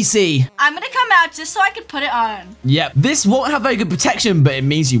done, Gracie. I'm gonna come out just so I can put it on. Yep, this won't have very good protection, but it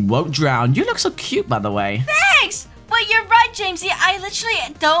means you won't drown. You look so cute, by the way. Thanks! But you're right, Jamesy. I literally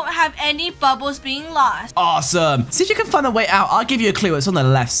don't have any bubbles being lost. Awesome. See if you can find a way out. I'll give you a clue. It's on the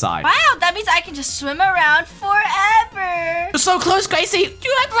left side. Wow, that means I can just swim around forever. You're so close, Gracie. You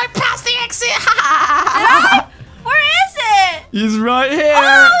went right past the exit. Did I? Where is it? He's right here.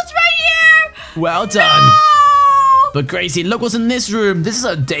 Oh, it's right here. Well done. No! But Gracie, look what's in this room. This is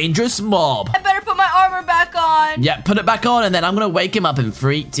a dangerous mob. I better put my armor back on. Yeah, put it back on, and then I'm going to wake him up in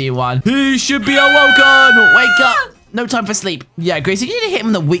 3, 2, 1. He should be awoken. Wake up. No time for sleep. Yeah, Gracie, you need to hit him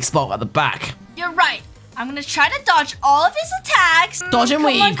in the weak spot at the back. You're right. I'm going to try to dodge all of his attacks. Dodge and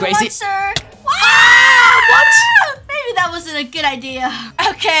weave, Gracie. Come on, sir. What? Maybe that wasn't a good idea.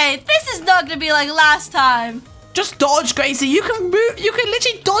 Okay, this is not going to be like last time. Just dodge, Gracie. You can move. You can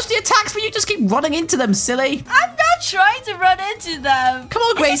literally dodge the attacks, but you just keep running into them, silly. I'm not trying to run into them. Come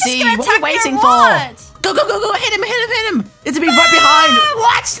on, Gracie. What are you waiting for? What? Go. Hit him. It's to be right behind.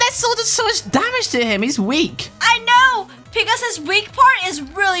 What? That sword did so much damage to him. He's weak. I know. Because his weak part is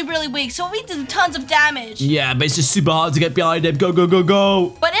really, really weak, so we do tons of damage. Yeah, but it's just super hard to get behind him. Go.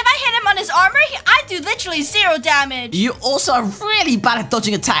 But if I hit him on his armor, I do literally 0 damage. You also are really bad at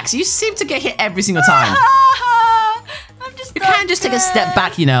dodging attacks. You seem to get hit every single time. You can just take a step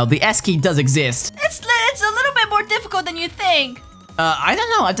back, you know. The S key does exist. It's a little bit more difficult than you think. I don't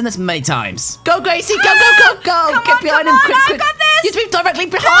know. I've done this many times. Go, Gracie. Go. Get behind him quick. I got this. You have to be directly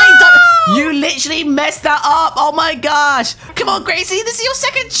behind. No! You literally messed that up. Oh, my gosh. Come on, Gracie. This is your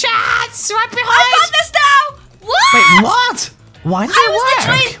second chance. Right behind. I got this now. What? Wait, what? Why did it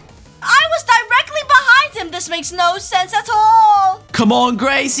work? I was directly behind him. This makes no sense at all. Come on,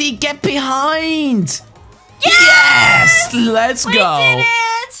 Gracie. Get behind. Yes! Let's go. We did it.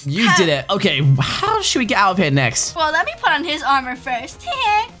 You did it. Okay, how should we get out of here next? Well, let me put on his armor first.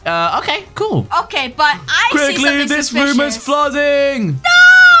 Okay, cool. Okay, but I see something Quickly, this room is flooding. No!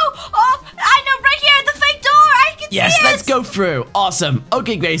 Oh, I know, right here, the fake door. I can see it. Yes, let's go through. Awesome.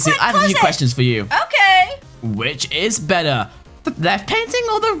 Okay, Gracie, I have a few questions for you. Okay. Which is better? The left painting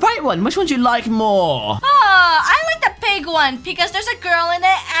or the right one? Which one do you like more? I like the pig one because there's a girl in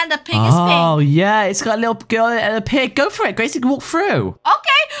it and the pig is pink. Oh, yeah. It's got a little girl and a pig. Go for it. Gracie can walk through.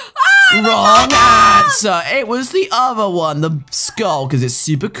 Okay. Wrong answer. It was the other one, the skull, because it's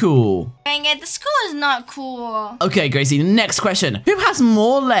super cool. Dang it, the skull is not cool. Okay, Gracie, next question. Who has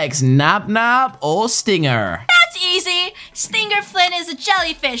more legs, Nab or Stinger? That's easy. Stinger Flynn is a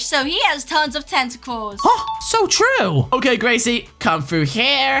jellyfish, so he has tons of tentacles. Oh, so true. Okay, Gracie, come through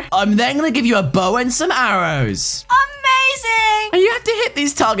here. I'm then going to give you a bow and some arrows. Amazing. And you have to hit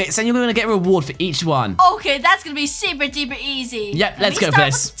these targets, and you're going to get a reward for each one. Okay, that's going to be super duper easy. Yep, let's go for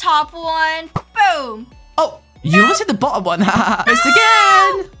this. With the top one. Boom. Oh, you almost hit the bottom one. Missed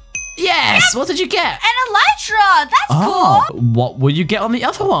again. Yes, what did you get? An elytra. That's cool. What will you get on the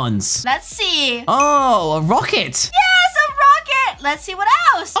other ones? Let's see. Oh, a rocket. Yes, a rocket. Let's see what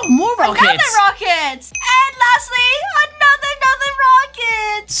else. Oh, more rockets. Another rocket. And lastly, another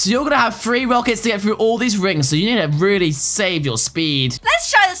rocket. So you're going to have 3 rockets to get through all these rings, so you need to really save your speed. Let's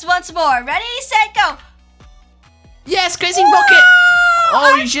try this once more. Ready, set, go. Yes, Gracie, rocket.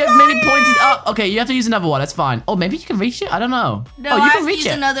 Oh, you should have maybe pointed up. Okay, you have to use another one. That's fine. Oh, maybe you can reach it? I don't know. No, you I can have to reach use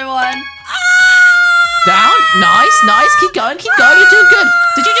it. another one. Down. Nice. Keep going. You're doing good.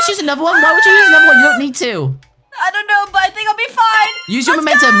 Did you just use another one? Why would you use another one? You don't need to. I don't know, but I think I'll be fine. Use your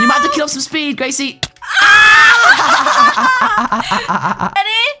momentum. You might have to kill off some speed, Gracie.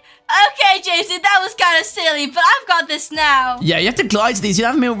 Ready? Okay, Jamesy, that was kind of silly, but I've got this now. Yeah, you have to glide to these. You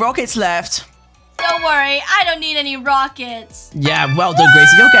don't have any rockets left. Don't worry, I don't need any rockets. Yeah, well done,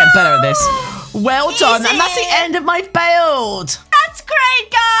 Gracie. You're getting better at this. Well done, and that's the end of my build. That's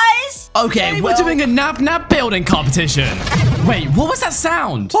great, guys. Okay, we're doing a nab building competition. Wait, what was that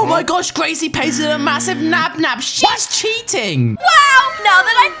sound? Oh my gosh, Gracie pasted a massive nab. She's cheating. Wow, now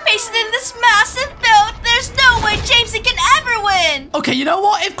that I've pasted in this massive build, there's no way Jamesy can ever win. Okay, you know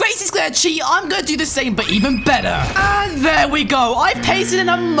what? If Gracie's gonna cheat, I'm gonna do the same, but even better. And there we go. I pasted in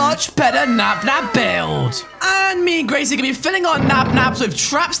a much better nab build. And me and Gracie are gonna be filling our nabs with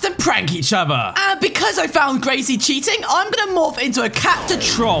traps to prank each other. And because I found Gracie cheating, I'm gonna morph into a cat to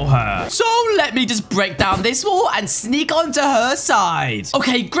troll her. So let me just break down this wall and sneak onto her side.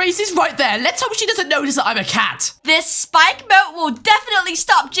 Okay, Gracie's right there. Let's hope she doesn't notice that I'm a cat. This spike moat will definitely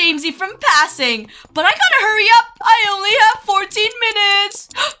stop Jamesy from passing. But I gotta hurry up. I only have 14 minutes.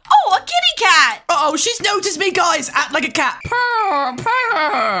 Oh, a kitty cat. Uh-oh, she's noticed me, guys. Act like a cat. Purr,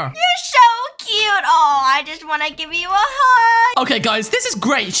 purr. You're so cute. Oh, I just want to give you a hug. Okay, guys, this is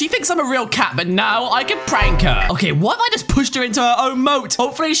great. She thinks I'm a real cat, but now I can prank her. Okay, what if I just pushed her into her own moat?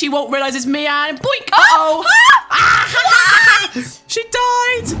 Hopefully she won't realize it's me and boink. Uh-oh. She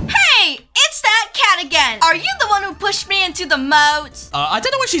died. Hey, it's that cat again. Are you the one who pushed me into the moat? I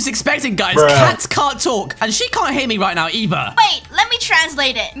don't know what she's expecting, guys. Bruh. Cats can't talk, and she can't hear me right now either. Wait, let me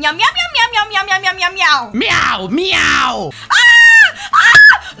translate it. Yum, yum, yum, yum, yum, yum, yum, yum, yum, meow. Meow, meow.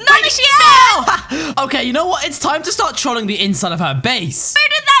 Not again. Okay, you know what? It's time to start trolling the inside of her base. Where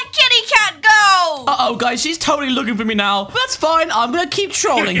did that kitty cat go? Uh-oh, guys, she's totally looking for me now. But that's fine. I'm gonna keep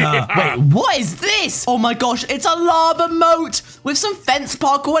trolling her. Wait, what is this? Oh my gosh, it's a lava moat with some fence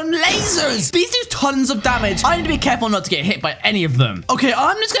parkour and lasers. These do tons of damage. I need to be careful not to get hit by any of them. Okay,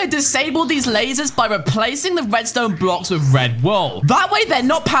 I'm just gonna disable these lasers by replacing the redstone blocks with red wool. That way they're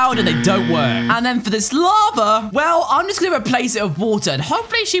not powered and they don't work. And then for this lava, well, I'm just gonna replace it with water and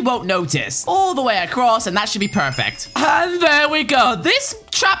hopefully she won't notice. All the way across, and that should be perfect. And there we go. This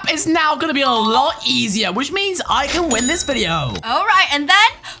trap is now gonna be a lot easier, which means I can win this video. All right, and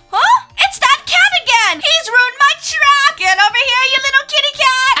then, huh? It's that cat again. He's ruined my trap. Get over here, you little kitty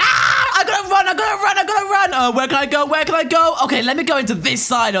cat. Ah, I gotta run. Where can I go? Okay, let me go into this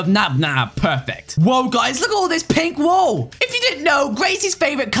side of Nab. Perfect. Whoa, guys, look at all this pink wool. If you didn't know, Gracie's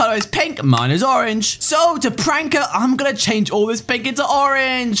favorite color is pink. Mine is orange. So to prank her, I'm gonna change all this pink into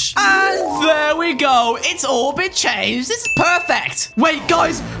orange. And there we go. It's all been changed. This is perfect. Wait,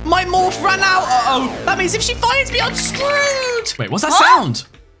 guys, my morph ran out. Uh-oh. That means if she finds me, I'm screwed. Wait, what's that sound?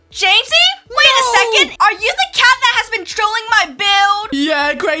 Jamesy? Wait a second. Are you the cat that has been trolling my build?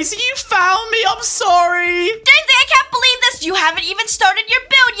 Yeah, Gracie, you found me. I'm sorry. Jamesy, I can't believe this. You haven't even started your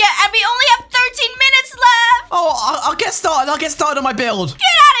build yet, and we only have 13 minutes left. Oh, I'll get started. I'll get started on my build.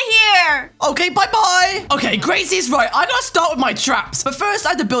 Get out of here. Okay, bye-bye. Okay, Gracie's right. I gotta start with my traps. But first, I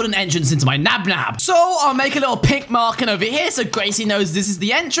have to build an entrance into my nab. So I'll make a little pink marking over here so Gracie knows this is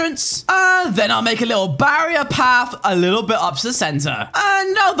the entrance. And then I'll make a little barrier path a little bit up to the center.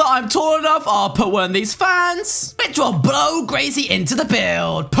 And now that I'm tall enough, I'll put one of these fans, which will blow Gracie into the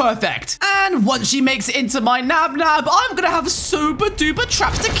build. Perfect. And once she makes it into my nab, I'm gonna have super duper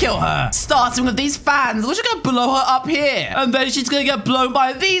traps to kill her. Starting with these fans, which are gonna blow her up here. And then she's gonna get blown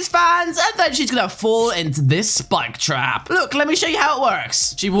by these fans. fans, and then she's gonna fall into this spike trap. Look, let me show you how it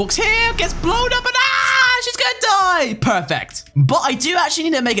works. She walks here, gets blown up, and she's gonna die. Perfect. But I do actually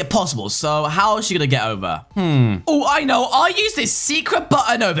need to make it possible, so how is she gonna get over? Oh, I know. I'll use this secret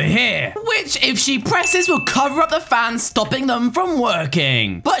button over here, which if she presses will cover up the fans, stopping them from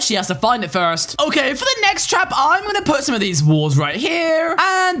working. But she has to find it first. Okay, for the next trap, I'm gonna put some of these walls right here,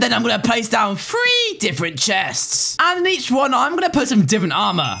 and then I'm gonna place down 3 different chests. And in each one, I'm gonna put some different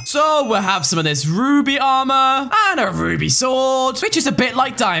armor. So we'll have some of this ruby armor, and a ruby sword, which is a bit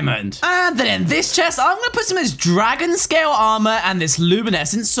like diamond. And then in this chest, I'm gonna put some of this dragon scale armor and this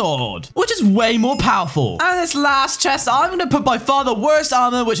luminescent sword, which is way more powerful. And this last chest, I'm gonna put by far the worst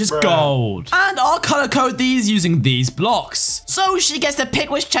armor, which is gold. And I'll color code these using these blocks. So she gets to pick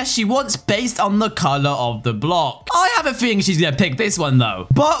which chest she wants based on the color of the block. I have a feeling she's gonna pick this one though.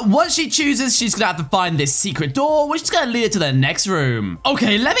 But once she chooses, she's gonna have to find this secret door, which is gonna lead her to the next room.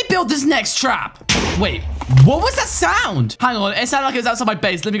 Okay, let me build this next trap. Wait, what was that sound? Hang on, it sounded like it was outside my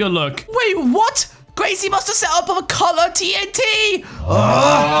base. Let me go look. Wait, what? Gracie must have set up a color TNT.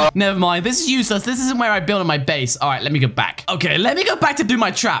 Never mind, this is useless. This isn't where I build my base. All right, let me go back. Okay, let me go back to do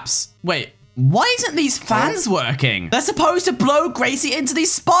my traps. Wait. Why isn't these fans working? They're supposed to blow Gracie into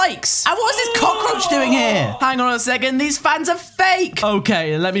these spikes. And what is this cockroach doing here? Hang on a second. These fans are fake.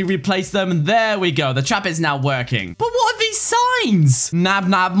 Okay, let me replace them. There we go. The trap is now working. But what are these signs? Nab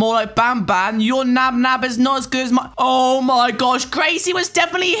nab, more like BanBan. Your nab nab is not as good as my... Oh my gosh. Gracie was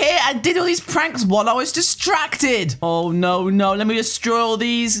definitely here and did all these pranks while I was distracted. Oh no, no. Let me destroy all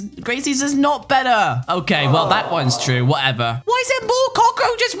these. Gracie's is not better. Okay, well, that one's true. Whatever. Why is there more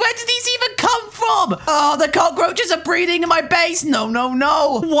cockroaches? Where did these even come from? Oh, the cockroaches are breeding in my base. No, no,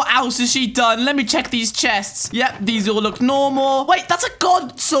 no. What else has she done? Let me check these chests. Yep, these all look normal. Wait, that's a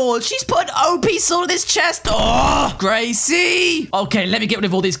god sword. She's put an OP sword in this chest. Oh, Gracie. Okay, let me get rid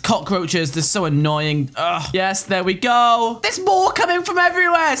of all these cockroaches. They're so annoying. Ugh. Yes, there we go. There's more coming from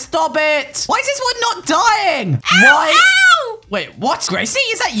everywhere. Stop it. Why is this one not dying? Ow, why? Ow! Wait, what? Gracie,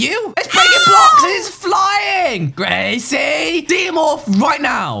 is that you? It's breaking blocks. It's flying. Gracie, demorph right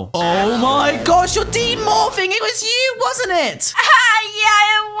now. Oh my gosh, you're demorphing. It was you, wasn't it?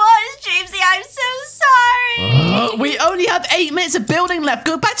 Yeah, it was, Jamesy. I'm so sorry. We only have 8 minutes of building left.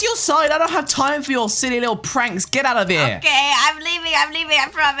 Go back to your side. I don't have time for your silly little pranks. Get out of here. Okay, I'm leaving, I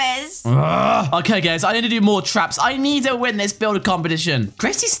promise. Okay, guys, I need to do more traps. I need to win this build competition.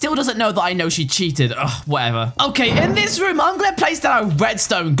 Gracie still doesn't know that I know she cheated. Ugh, whatever. Okay, in this room, I'm going to place down a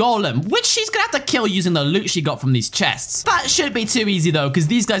redstone golem, which she's going to have to kill using the loot she got from these chests. That shouldn't be too easy, though, because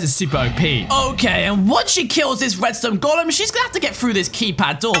these guys are super OP. Okay, and once she kills this redstone golem, she's going to have to get through this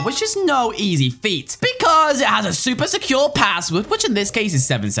keypad door, which is no easy feat, because it has a super secure password, which in this case is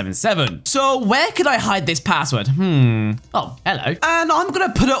 777. So where could I hide this password? Oh, hello. And I'm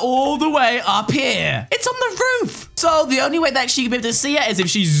going to put it all the way up here. It's on the roof. So the only way that she can be able to see it is if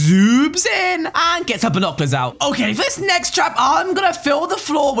she zooms in and gets her binoculars out. Okay, for this next trap, I'm going to fill the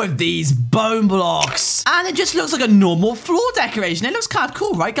floor with these bone blocks. And it just looks like a normal floor decoration. It looks kind of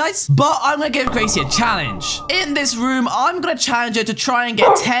cool, right, guys? But I'm going to give Gracie a challenge. In this room, I'm going to challenge her to try and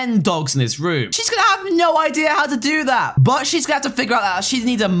get 10 dogs in this room. She's going to have no idea how to do that. But she's going to have to figure out that she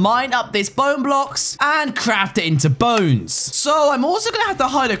needs to mine up these bone blocks and craft it into bones. So I'm also going to have to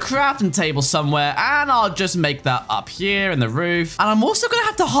hide a crafting table somewhere, and I'll just make that up here in the roof. And I'm also going to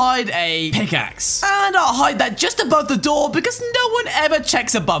have to hide a pickaxe. And I'll hide that just above the door because no one ever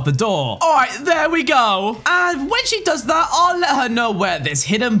checks above the door. All right, there we go. And when she does that, I'll let her know where this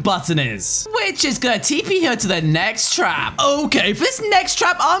hidden button is, which is going to TP her to the next trap. Okay, for this next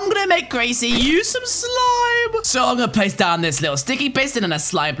trap, I'm going to make Gracie use some slime. So I'm going to place down this little sticky piston and a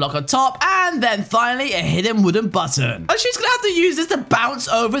slime block on top, and then finally a hidden wooden button. And she's going to have to use this to bounce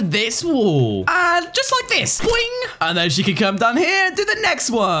over this wall. And just like this, boing. And then she can come down here and do the next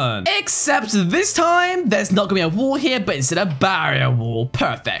one. Except this time, there's not going to be a wall here, but instead a barrier wall.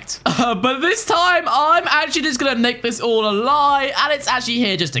 Perfect. But this time, I'm actually just going to make this all a lie, and it's actually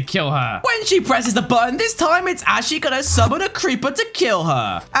here just to kill her. When she presses the button, this time it's actually going to summon a creeper to kill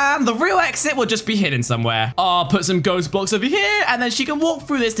her. And the real exit will just be hidden somewhere. I'll put some ghost blocks over here, and then she can walk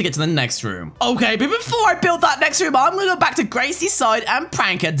through this to get to the next room. Okay, but before I build that next room, I'm going to go back to Gracie's side and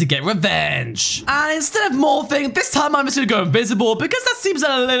prank her to get revenge. And instead of morphing, this time I'm just going to go invisible because that seems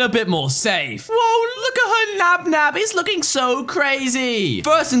a little bit more safe. Whoa, look at her nab nab. He's looking so crazy.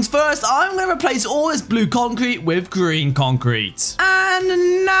 First things first, I'm going to replace all this blue concrete with green concrete.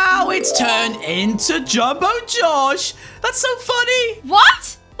 And now it's turned into Jumbo Josh. That's so funny.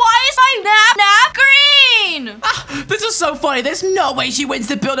 What? Why is my nab green? This is so funny. There's no way she wins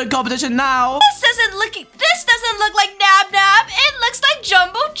the building competition now. This doesn't look like nab. It looks like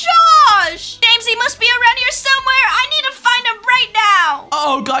Jumbo Josh.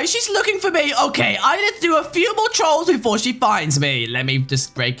 for me. Okay, I need to do a few more trolls before she finds me. Let me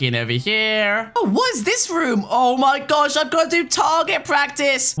just break in over here. Oh, what is this room? Oh my gosh, I've got to do target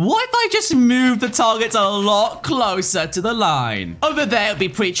practice. What if I just move the targets a lot closer to the line? Over there, it'll be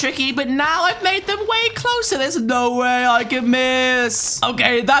pretty tricky, but now I've made them way closer. There's no way I can miss.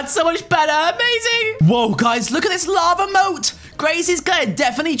 Okay, that's so much better. Amazing. Whoa, guys, look at this lava moat. Gracie's gonna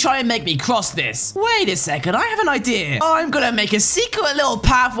definitely try and make me cross this. Wait a second, I have an idea. I'm gonna make a secret little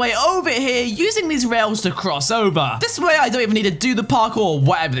pathway over here using these rails to cross over. This way I don't even need to do the parkour or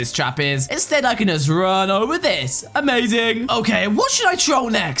whatever this trap is. Instead, I can just run over this. Amazing. Okay, what should I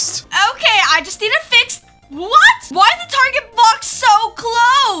troll next? Okay, I just need to fix... What? Why is the target box so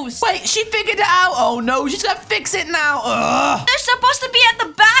close? Wait, she figured it out. Oh no, she's gonna fix it now. Ugh. They're supposed to be at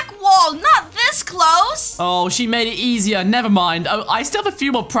the back wall, not this close. Oh, she made it easier. Never mind. Oh, I still have a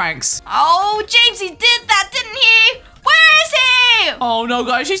few more pranks. Oh, Jamesy did that, didn't he? Where is he? Oh no,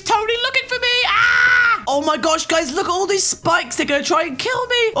 guys, she's totally looking for me. Ah! Oh my gosh, guys, look at all these spikes. They're gonna try and kill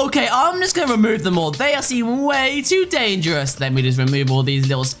me. Okay, I'm just gonna remove them all. They seem way too dangerous. Let me just remove all these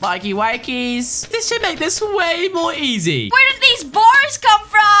little spiky wikies. This should make this way more easy. Where did these bars come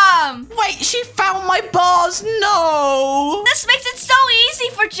from? Wait, she found my bars. No. This makes it so easy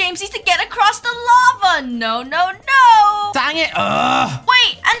for Jamesy to get across the lava. No, no, no. Dang it. Ugh.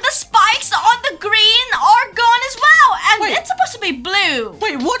 Wait, and the spikes on the green are gone as well. And Wait. it's supposed to be blue.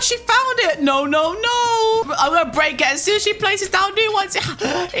 Wait, what? She found it. No, no, no. I'm gonna break it as soon as she places down new ones. Yes!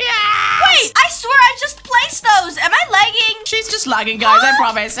 Wait, I swear I just placed those. Am I lagging? She's just lagging, guys. I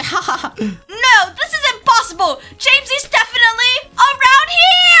promise. No, this is impossible. Jamesy's definitely around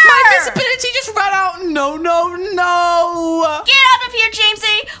here. My visibility just ran out. No, no, no. Get out of here,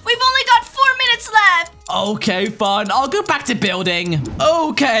 Jamesy. We've only got 4 minutes left. Okay, fine. I'll go back to building.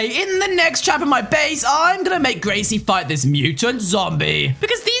 Okay, in the next trap in my base, I'm gonna make Gracie fight this mutant zombie.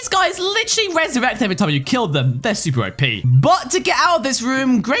 Because these guys literally resurrect every time you kill them. They're super OP. But to get out of this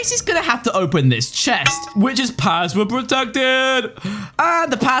room, Gracie's gonna have to open this chest, which is password protected.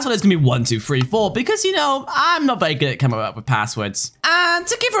 And the password is gonna be 1, 2, 3, 4, because, you know, I'm not very good at coming up with passwords. And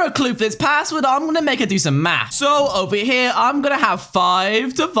to give her a clue for this password, I'm gonna make her do some math. So over here, I'm gonna have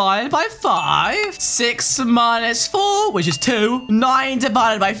 5 divided by 5, 6 minus 4, which is 2, 9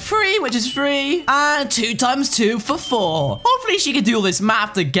 divided by 3, which is 3, and 2 times 2 for 4. Hopefully she can do all this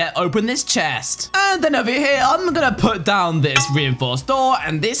math to get open this chest. And then over here, I'm gonna put down this reinforced door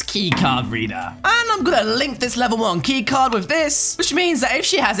and this key card reader. And I'm gonna link this level 1 key card with this, which means that if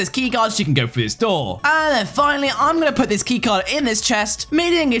she has this key card, she can go through this door. And then finally, I'm gonna put this key card in this chest,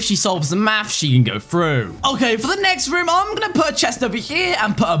 meaning if she solves the math, she can go through. Okay, for the next room, I'm gonna put a chest over here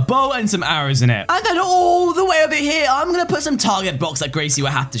and put a bow and some arrows in it. And then all the way over here, I'm gonna put some target blocks that Gracie will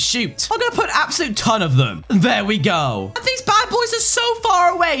have to shoot. I'm gonna put an absolute ton of them. There we go. And these bad boys are so far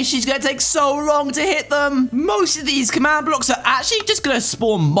away, she's gonna take so long to hit them. Most of these command blocks are actually just gonna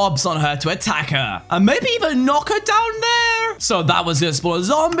spawn mobs on her to attack her. And maybe even knock her down there. So that one's gonna spawn a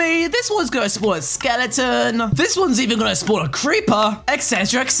zombie. This one's gonna spawn a skeleton. This one's even gonna spawn a creeper,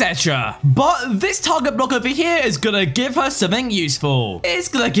 etc, etc. But this target block over here is gonna give her something useful. It's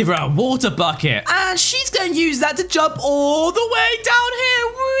gonna give her a water bucket. And she's gonna use that to jump all the way down here.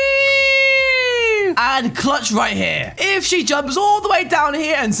 Whee! And clutch right here. If she jumps all the way down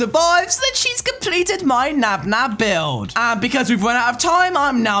here and survives, then she's completed my nab build. And because we've run out of time,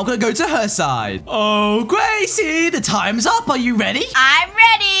 I'm now gonna go to her side. Oh, Gracie, the time's up. Are you ready? I'm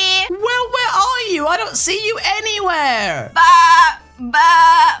ready. Well, where are you? I don't see you anywhere.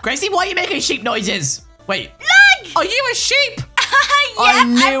 Bah. Gracie, why are you making sheep noises? Wait. Look! Are you a sheep? Yep,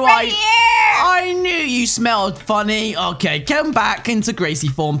 I'm right here. I knew you smelled funny. Okay, come back into Gracie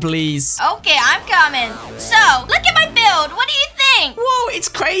form, please. Okay, I'm coming. So, look at my build. What do you think? Whoa, it's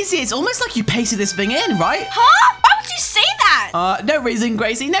crazy. It's almost like you pasted this thing in, right? Huh? Why would you say that? No reason,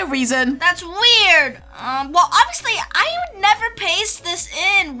 Gracie. No reason. That's weird. Well, obviously, I would never paste this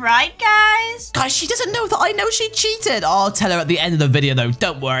in, right, guys? Guys, she doesn't know that I know she cheated. I'll tell her at the end of the video, though.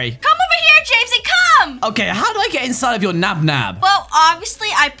 Don't worry. Come over here, Jamesy, come! Okay, how do I get inside of your nab? Well, obviously,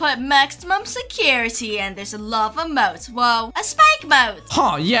 I put maximum security, and there's a lava moat. Whoa, a spike moat.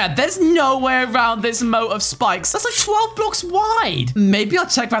 Huh, yeah, there's nowhere around this moat of spikes. That's like 12 blocks wide. Maybe I'll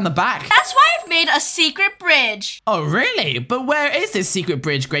check around the back. That's why I've made a secret bridge. Oh, really? But where is this secret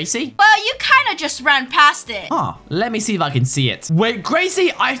bridge, Gracie? Well, you kind of just ran past it. Huh, let me see if I can see it. Wait,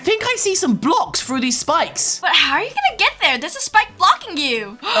 Gracie, I think I see some blocks through these spikes. But how are you gonna get there? There's a spike blocking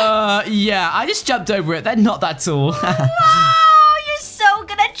you. Yeah, I just jumped over it. They're not that tall. Whoa, you're so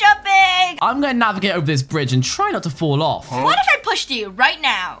good at jumping. going? I'm gonna navigate over this bridge and try not to fall off. What if I pushed you right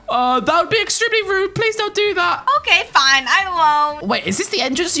now? That would be extremely rude. Please don't do that. Okay, fine. I won't. Wait, is this the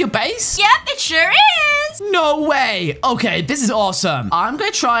entrance to your base? Yep, it sure is. No way. Okay, this is awesome. I'm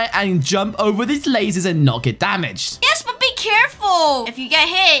gonna try and jump over these lasers and not get damaged. Yes, but be careful. If you get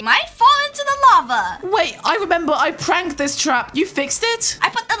hit, you might fall into the lava. Wait, I remember I pranked this trap. You fixed it? I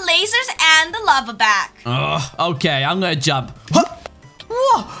put the lasers and the lava back. Okay, I'm gonna jump.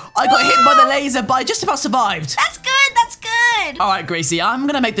 Whoa, I got hit by the laser, but I just about survived. That's good, that's good. All right, Gracie, I'm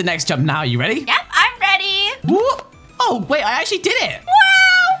gonna make the next jump now. You ready? Yep, I'm ready. Whoa. Oh, wait, I actually did it.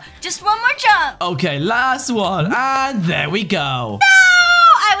 Wow, just one more jump. Okay, last one, and there we go. No,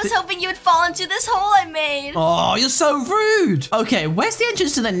 I was hoping you would fall into this hole I made. Oh, you're so rude. Okay, where's the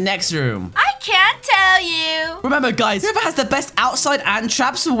entrance to the next room? I can't tell you. Remember, guys, whoever has the best outside and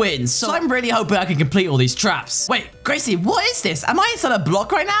traps wins. So I'm really hoping I can complete all these traps. Wait, Gracie, what is this? Am I inside a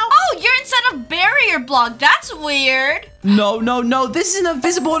block right now? Oh, you're inside a barrier block. That's weird. No, no, no. This is an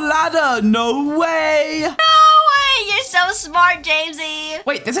invisible ladder. No way. No way. You're so smart, Jamesy.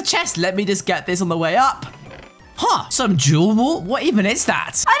 Wait, there's a chest. Let me just get this on the way up. Huh, some jewel wool? What even is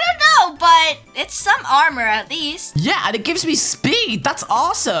that? I don't know, but it's some armor at least. Yeah, and it gives me speed. That's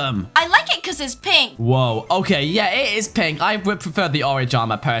awesome. I like it because it's pink. Whoa, okay, yeah, it is pink. I would prefer the orange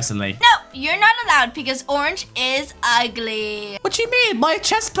armor personally. No, you're not allowed because orange is ugly. What do you mean? My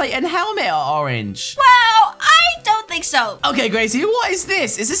chest plate and helmet are orange. Well, I don't think so. Okay, Gracie, what is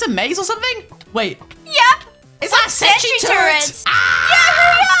this? Is this a maze or something? Wait. Yep. Is that sentry turrets? Ah! Yeah,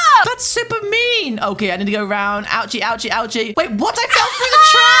 hurry up! That's super mean. Okay, I need to go around. Ouchie, ouchie, ouchie. Wait, what? I fell through the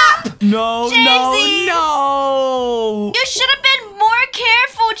trap. No, Jamesy. no. You should have been more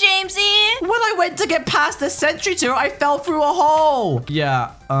careful, Jamesy. When I went to get past the sentry turret, I fell through a hole.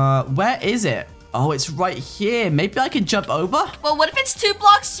 Yeah, where is it? Oh, it's right here. Maybe I can jump over? Well, what if it's 2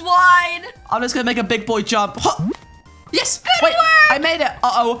 blocks wide? I'm just gonna make a big boy jump. Huh. Yes! Good Wait, work! I made it!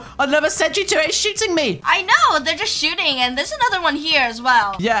 Uh-oh, another sentry turret is shooting me! I know, they're just shooting, and there's another one here as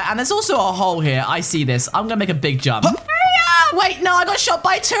well. Yeah, and there's also a hole here. I see this. I'm gonna make a big jump. Hurry up! Wait, no, I got shot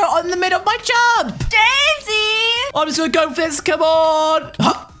by a turret on the middle of my jump! Daisy! I'm just gonna go for this, come on! Go, go, go!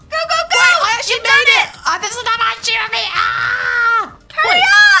 Wait, I actually you made did it! This is not much of me! Ah! Hurry Wait,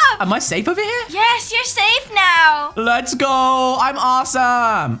 up! am I safe over here? Yes, you're safe now. Let's go! I'm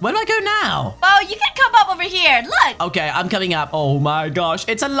awesome! Where do I go now? Well, you can come up over here. Look. Okay, I'm coming up. Oh my gosh,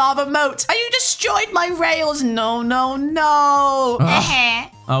 it's a lava moat! And you destroyed my rails! No, no, no!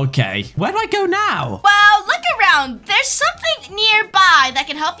 Okay, where do I go now? Well, look around. There's something nearby that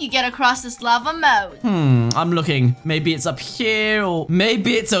can help you get across this lava moat. I'm looking. Maybe it's up here, or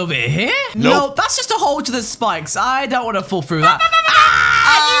maybe it's over here? Nope. No, that's just a hole to the spikes. I don't want to fall through that.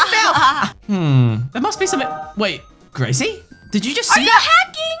 You fell! There must be something. Wait, Gracie? Did you just see Are you that?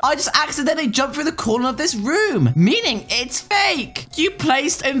 hacking? I just accidentally jumped through the corner of this room, meaning it's fake. You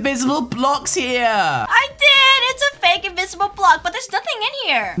placed invisible blocks here. I did. It's a fake invisible block, but there's nothing in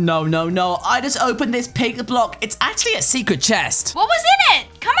here. No, no, no. I just opened this pink block. It's actually a secret chest. What was in it?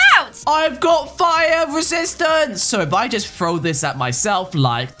 Come out. I've got fire resistance. So if I just throw this at myself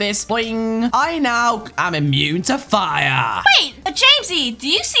like this, boing, I now am immune to fire. Wait, Jamesy, do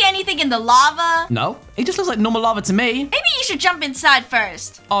you see anything in the lava? No, it just looks like normal lava to me. Maybe you should jump inside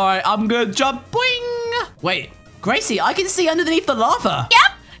first. All right, I'm gonna jump, boing. Wait, Gracie, I can see underneath the lava.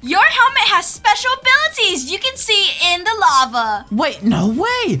 Yep. Your helmet has special abilities you can see in the lava. Wait, no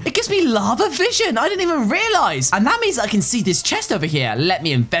way. It gives me lava vision. I didn't even realize. And that means I can see this chest over here. Let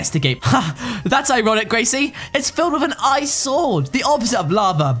me investigate. Ha, that's ironic, Gracie. It's filled with an ice sword, the opposite of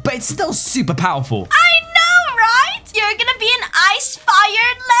lava, but it's still super powerful. I know, right? You're gonna be an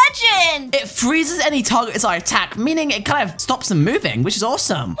ice-fired legend. It freezes any targets I attack, meaning it kind of stops them moving, which is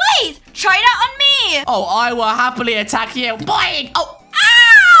awesome. Wait, try it out on me. Oh, I will happily attack you. Boing! Oh.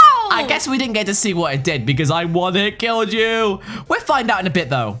 Ow! I guess we didn't get to see what it did because I one-hit killed you. We'll find out in a bit,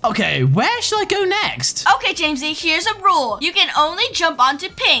 though. Okay, where should I go next? Okay, Jamesy, here's a rule. You can only jump onto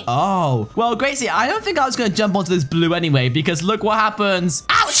pink. Oh, well, Gracie, I don't think I was going to jump onto this blue anyway because look what happens.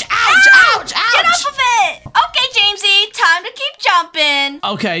 Ouch, ouch, ouch, ouch. Get off of it. Okay, Jamesy, time to keep jumping.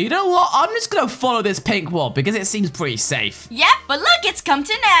 Okay, you know what? I'm just going to follow this pink wall because it seems pretty safe. Yep, but look, it's come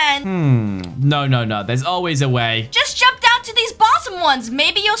to an end. No, no, no. There's always a way. Just jump down to these bottom ones.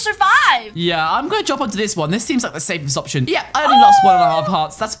 Maybe you'll survive. Yeah, I'm going to jump onto this one. This seems like the safest option. Yeah, I only lost 1.5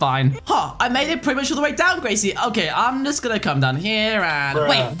 hearts. That's fine. Huh, I made it pretty much all the way down, Gracie. Okay, I'm just going to come down here and...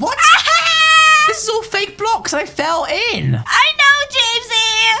 Wait, what? This is all fake blocks and I fell in. I know,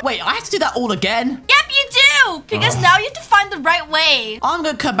 Jamesy. Wait, I have to do that all again? Yep, you do. Because now you have to find the right way. I'm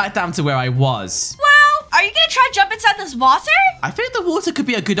going to come back down to where I was. Well, are you gonna try to jump inside this water? I think the water could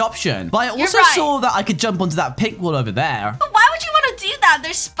be a good option. But I also saw that I could jump onto that pink wall over there. But why would you want to do that?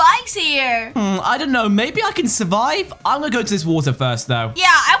 There's spikes here. I don't know. Maybe I can survive. I'm gonna go to this water first, though. Yeah,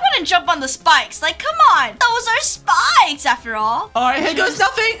 I wouldn't jump on the spikes. Like, come on. Those are spikes, after all. All right, here goes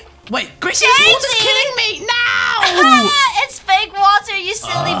nothing. Wait, Gracie, this water's killing me. No! It's fake water, you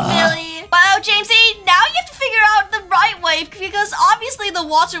silly Billy. Well, Jamesy, now you have to figure out the right way because obviously the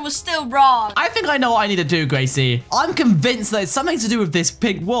water was still wrong. I think I know what I need to do, Gracie. I'm convinced that it's something to do with this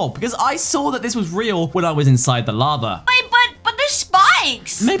pink wall because I saw that this was real when I was inside the lava. Wait, but there's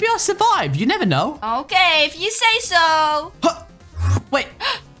spikes. Maybe I'll survive. You never know. Okay, if you say so. Huh. Wait.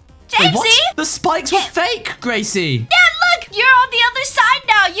 Jamesy? Wait, what? The spikes were fake, Gracie. Yeah, look, you're on the other side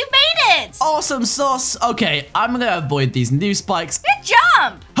now. You made it. Awesome sauce. Okay, I'm gonna avoid these new spikes. Good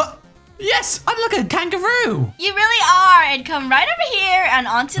jump. Huh. Yes, I'm like a kangaroo. You really are. And come right over here and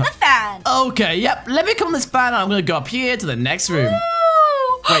onto the fan. Okay, yep. Let me come on this fan and I'm gonna go up here to the next room.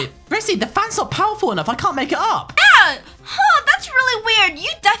 Ooh. Wait, Gracie, the fan's not powerful enough. I can't make it up. Yeah. Huh, that's really weird. You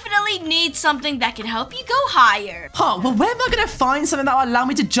definitely need something that can help you go higher. Huh, well, where am I gonna find something that will allow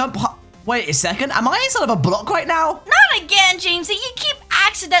me to jump Wait a second, am I inside of a block right now? Not again, Jamesy. You keep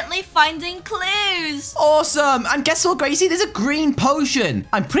accidentally finding clues. Awesome, and guess what, Gracie? There's a green potion.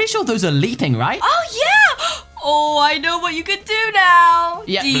 I'm pretty sure those are leaping, right? Oh, yeah. Oh, I know what you could do now.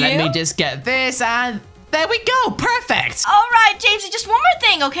 Yep, let me just get this and there we go, perfect. All right, Jamesy, just one more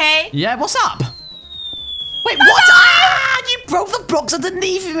thing, okay? Yeah, what's up? Wait, what? Ah, you broke the blocks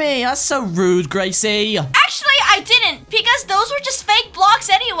underneath me. That's so rude, Gracie. Actually, I didn't, because those were just fake blocks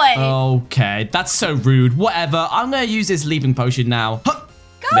anyway. Okay, that's so rude. Whatever, I'm gonna use this leaping potion now. Huh.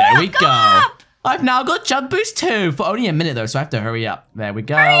 Go there up, we go go. up. I've now got jump boost 2 for only a minute though, so I have to hurry up. There we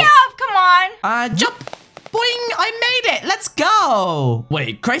go. Hurry up, come on. Jump. Boing, I made it. Let's go.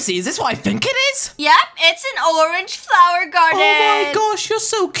 Wait, Gracie, is this what I think it is? Yep, it's an orange flower garden. Oh my gosh, you're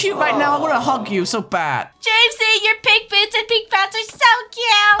so cute right now. I want to hug you so bad. Jamesy, your pink boots and pink pants are so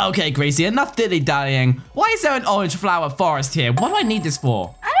cute. Okay, Gracie, enough dilly-dallying. Why is there an orange flower forest here? What do I need this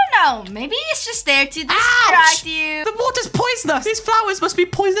for? I don't know. Maybe it's just there to distract you. The water's poisonous. These flowers must be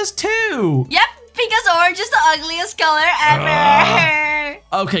poisonous too. Yep, because orange is the ugliest color ever.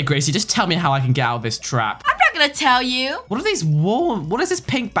 Okay, Gracie, just tell me how I can get out of this trap. I'm not gonna tell you. What are these what does this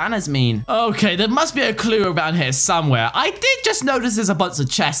pink banners mean? Okay, there must be a clue around here somewhere. I did just notice there's a bunch of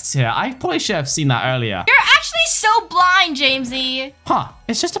chests here. I probably should have seen that earlier. You're actually so blind, Jamesy. Huh,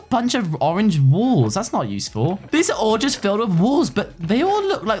 it's just a bunch of orange walls. That's not useful. These are all just filled with walls, but they all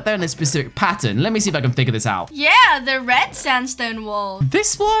look like they're in a specific pattern. Let me see if I can figure this out. Yeah, the red sandstone wall.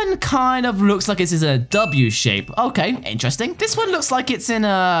 This one kind of looks like it's in a W shape. Okay, interesting. This one looks like it's in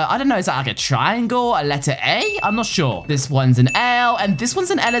a, I don't know, is that like a triangle, a letter A? I'm not sure. This one's an L, and this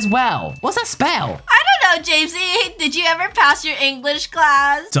one's an L as well. What's that spell? I don't know, Jamesy. Did you ever pass your English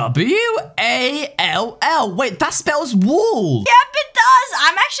class? W-A-L-L. Wait, that spells wall. Yep, it does.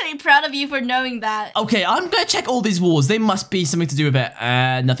 I'm actually proud of you for knowing that. Okay, I'm gonna check all these walls. They must be something to do with it.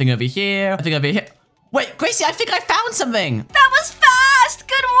 Nothing over here. Nothing over here. Wait, Gracie, I think I found something. That was fast.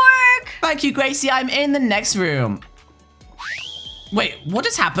 Good work. Thank you, Gracie. I'm in the next room. Wait, what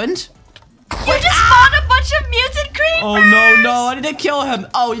just happened? You just spawned a bunch of mutant creepers. Oh, no. I need to kill him.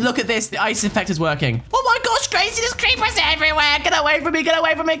 Oh, look at this. The ice effect is working. Oh, my gosh, Gracie. There's creepers everywhere. Get away from me. Get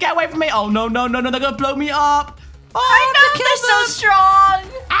away from me. Get away from me. Oh, no. They're going to blow me up. Oh, I know. They're so strong.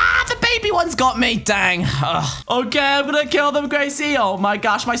 Ah, the baby one's got me. Dang. Ugh. Okay, I'm going to kill them, Gracie. Oh, my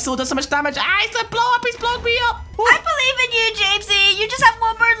gosh. My sword does so much damage. Ah, he's going to blow up. He's blowing me up. Ooh. I believe in you, Jamesy. You just have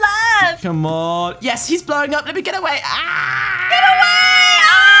one more left. Come on. Yes, he's blowing up. Let me get away. Ah! Get away.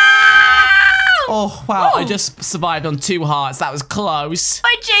 Oh, wow. Whoa. I just survived on 2 hearts. That was close.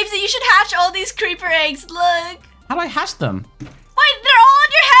 Wait, Jamesy, you should hatch all these creeper eggs. Look. How do I hatch them? Wait, they're all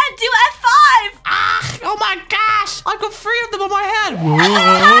on your head. Do F5. Ah! Oh my gosh! I've got 3 of them on my head.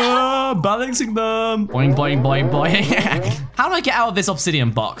 Whoa, balancing them. Boing, boing, boing, boing. How do I get out of this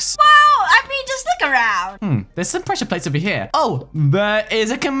obsidian box? Well, I mean, just look around. There's some pressure plates over here. Oh, there is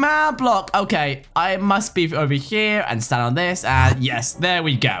a command block. Okay, I must be over here and stand on this. And yes, there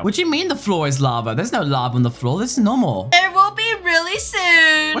we go. What do you mean the floor is lava? There's no lava on the floor. This is normal. There will be really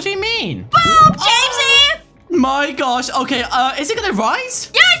soon. What do you mean? Boom, Jamesy! My gosh. Okay, is it gonna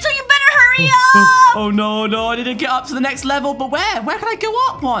rise? Yeah, so you better hurry up. Oh no, I need to get up to the next level, but where? Where can I go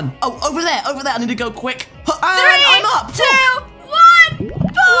up one? Oh, over there, I need to go quick. And 3, I'm up. 2, 1, boom.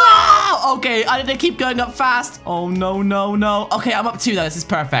 Wow, okay, I need to keep going up fast. Oh no. Okay, I'm up 2 though, this is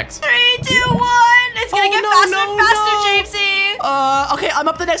perfect. 3, 2, 1. It's gonna get faster and faster, Jamesy. Okay, I'm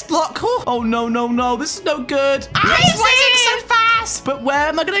up the next block. Oh no, this is no good. Jamesy! It's rising so fast. But where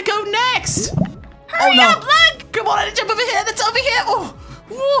am I gonna go next? Hurry Hurry up, look! Come on, I need to jump over here. That's over here. Oh,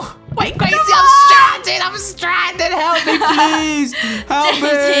 whoa. Wait, Gracie, I'm stranded. I'm stranded. Help me, please. Help me.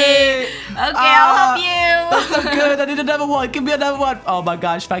 Okay, I'll help you. That's not good. I need another one. Give me another one. Oh my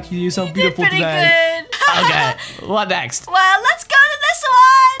gosh, thank you. You're so beautiful pretty today. good. Okay, what next? Well, let's go to this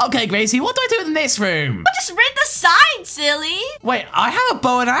one. Okay, Gracie, what do I do in this room? Well, just read the sign, silly. Wait, I have a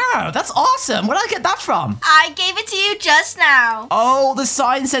bow and arrow. That's awesome. Where did I get that from? I gave it to you just now. Oh, the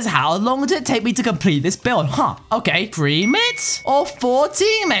sign says how long did it take me to complete this build? Huh. Okay, 3 minutes or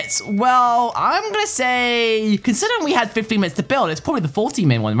 14 minutes? Well, I'm gonna say, considering we had 15 minutes to build, it's probably the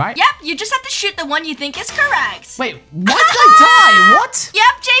 14-minute one, right? Yep, you just have to shoot the one you think is correct. Wait, why did I die? What?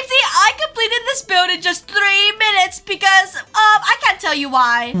 Yep, Jamesy, I completed this build in just 3 minutes because, I can't tell you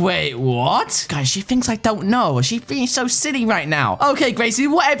why. Wait, what? Guys, she thinks I don't know. She's being so silly right now. Okay, Gracie,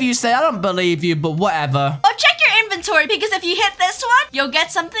 whatever you say, I don't believe you, but whatever. Oh, check your inventory because if you hit this one, you'll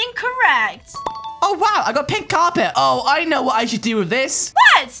get something correct. Oh, wow, I got pink carpet. Oh, I know what I should do with this.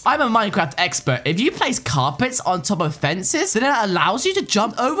 What? I'm a Minecraft expert. If you place carpets on top of fences, then it allows you to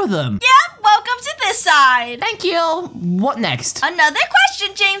jump over them. Yep, welcome to this side. Thank you. What next? Another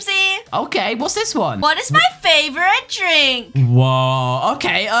question, Jamesy. Okay, what's this one? What is my favorite drink? Whoa,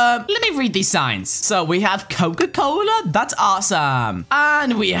 okay, let me read these signs. So we have Coca-Cola, that's awesome.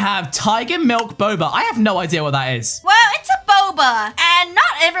 And we have Tiger Milk Boba. I have no idea what that is. Well, it's a boba, and not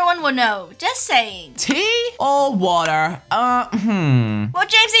everyone will know. Just saying. Tea or water? Well,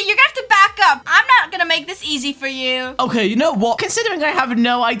 Jamesy, you're gonna have to back up. I'm not gonna make this easy for you. Okay, you know what? Considering I have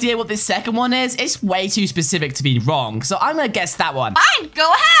no idea what this second one is, it's way too specific to be wrong. So I'm gonna guess that one. Fine, go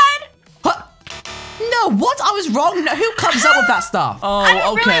ahead. Huh? No, what? I was wrong. No, who comes up with that stuff? Oh, I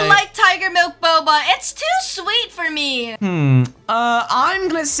don't okay. really like Tiger Milk Boba. It's too sweet for me. I'm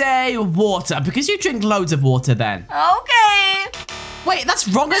gonna say water, because you drink loads of water then. Okay. Wait, that's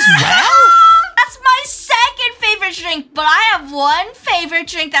wrong as well? That's my second favorite drink, but I have one favorite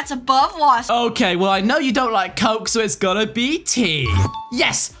drink that's above water. Okay, well, I know you don't like Coke, so it's gonna be tea.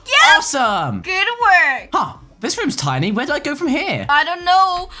 Yes! Yep. Awesome! Good work. Huh, this room's tiny. Where do I go from here? I don't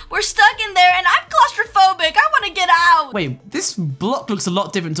know. We're stuck in there, and I'm claustrophobic. I want to get out. Wait, this block looks a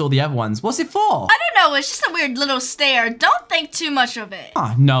lot different to all the other ones. What's it for? I don't know. It's just a weird little stair. Don't think too much of it.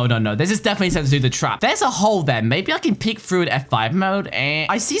 Oh, no. This is definitely something to do the trap. There's a hole there. Maybe I can peek through in F5 mode. And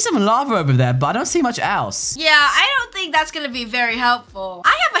I see some lava over there, but I don't see much else. Yeah, I don't think that's going to be very helpful.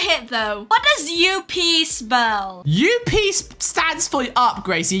 I have a hint, though. What does UP spell? UP stands for up,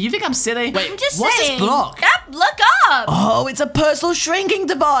 Gracie. You think I'm silly? Wait, I'm just what's saying. this block? Yep, look up. Oh, it's a personal shrinking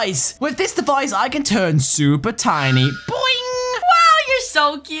device. With this device, I can turn super tiny. Boing! Wow, you're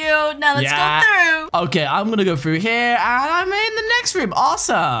so cute. Now let's go through. Okay, I'm gonna go through here, and I'm in the next room.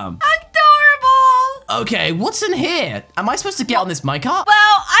 Awesome. Adorable. Okay, what's in here? Am I supposed to get on this minecart? Well,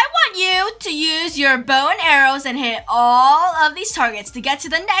 I want you to use your bow and arrows and hit all of these targets to get to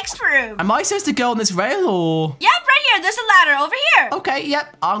the next room. Am I supposed to go on this rail, or? Yep, right here. There's a ladder over here. Okay,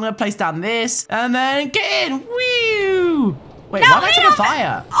 yep. I'm gonna place down this, and then get in. Woo! Wait, why am I taking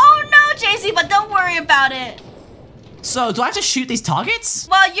fire? Oh no, JC, but don't worry about it. So, do I have to shoot these targets?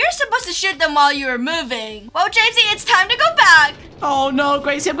 Well, you're supposed to shoot them while you were moving. Well, JC, it's time to go back. Oh no,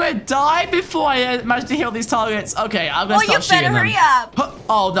 Gracie, I'm gonna die before I manage to hit all these targets. Okay, I'm gonna start shooting them. Well, you better hurry up.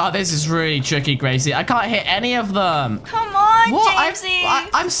 Oh no, this is really tricky, Gracie. I can't hit any of them. Come on, what? Jamesy.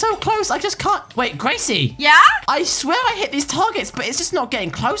 I'm so close. I just can't. Wait, Gracie. Yeah? I swear I hit these targets, but it's just not getting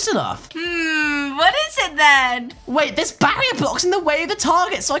close enough. What is it then? Wait, there's barrier blocks in the way of the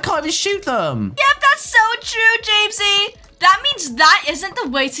targets, so I can't even shoot them. Yep, that's so true, Jamesy. That means that isn't the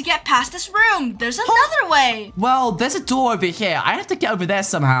way to get past this room. There's another way. Well, there's a door over here. I have to get over there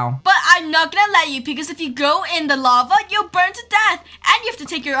somehow. But I'm not gonna let you because if you go in the lava, you'll burn to death. And you have to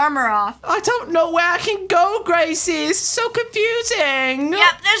take your armor off. I don't know where I can go, Gracie. It's so confusing.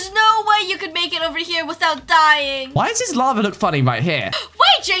 Yep, there's no way you could make it over here without dying. Why does this lava look funny right here?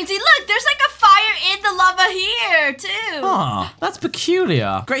 Wait, Jamesy, look. There's like a fire in the lava here, too. Oh, that's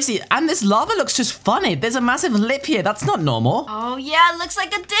peculiar. Gracie, and this lava looks just funny. There's a massive lip here. That's not normal. Oh, yeah, it looks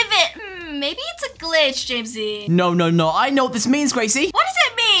like a divot. Maybe it's a glitch, Jamesy. No. I know what this means, Gracie. What does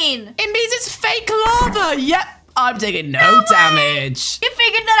it mean? It means it's fake lava. Yep, I'm taking no damage. You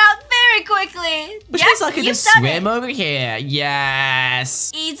figured that out very quickly. Which means I can just swim over here.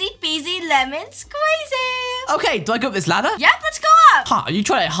 Yes. Easy peasy lemon squeezy. Okay, do I go up this ladder? Yep, let's go up. Huh, you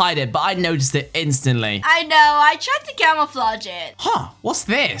try to hide it, but I noticed it instantly. I know, I tried to camouflage it. Huh, what's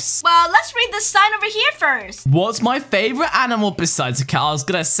this? Well, let's read the sign over here first. What's my favorite animal besides a cat? I was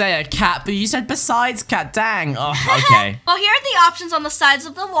gonna say a cat, but you said besides cat. Dang. Oh, okay. Well, here are the options on the sides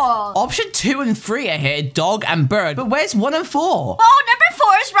of the wall. Option 2 and 3 are here, dog and bird. But where's 1 and 4? Oh, number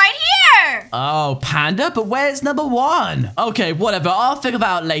 4 is right here. Oh, panda? But where's number 1? Okay, whatever. I'll figure that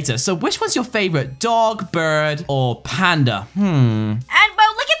out later. So which one's your favorite? Dog, bird, or panda? And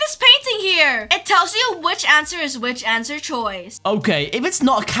well, look at this painting here. It tells you which answer is which answer choice. Okay, if it's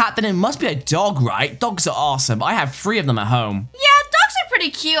not a cat, then it must be a dog, right? Dogs are awesome. I have 3 of them at home. Yeah, dogs are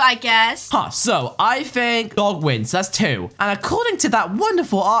pretty cute, I guess. Huh, so I think dog wins. That's 2. And according to that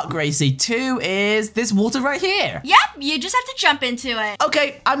wonderful art, Gracie, 2 is this water right here. Yep, you just have to jump into it.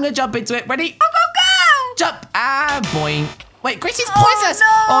 Okay, I'm gonna jump into it. Ready? Go, go, go! Jump. Ah, boink. Wait, Gracie's poisonous. No.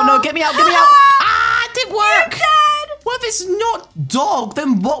 Oh, no, get me out, get me out. Ah, it didn't work. You're dead. Well, if it's not dog,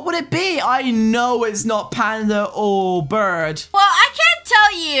 then what would it be? I know it's not panda or bird. Well, I can't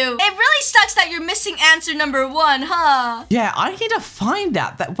tell you. It really sucks that you're missing answer number 1, huh? Yeah, I need to find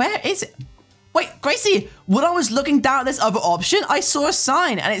that. Where is it? Wait, Gracie, when I was looking down at this other option, I saw a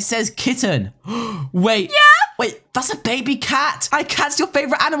sign and it says kitten. Wait. Yeah? Wait, that's a baby cat. A cat's your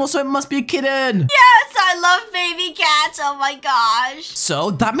favorite animal, so it must be a kitten. Yes, I love baby cats. Oh my gosh.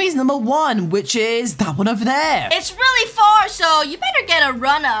 So that means number 1, which is that one over there. It's really far, so you better get a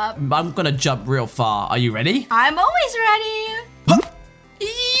run up. I'm gonna jump real far. Are you ready? I'm always ready.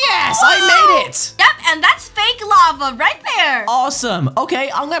 Yes, Whoa! I made it. Yep, and that's fake lava right there. Awesome.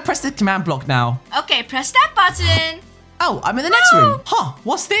 Okay, I'm gonna press the command block now. Okay, press that button. Oh, I'm in the next room. Huh,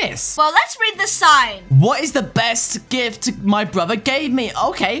 what's this? Well, let's read the sign. What is the best gift my brother gave me?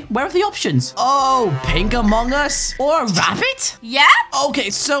 Okay, where are the options? Oh, pink Among Us or a rabbit? Yep.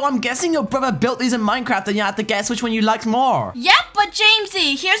 Okay, so I'm guessing your brother built these in Minecraft and you have to guess which one you liked more. Yep, but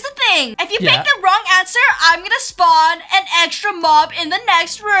Jamesy, here's the thing. If you Yeah. pick the wrong answer, I'm gonna spawn an extra mob in the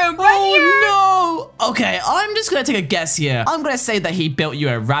next room right here. Oh, no. Okay, I'm just gonna take a guess here. I'm gonna say that he built you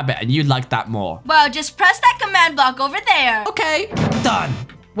a rabbit and you liked that more. Well, just press that command block over there. Okay, done.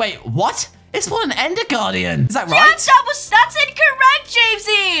 Wait, what? It's spawned an Ender Guardian. Is that Yeah, right? that's incorrect,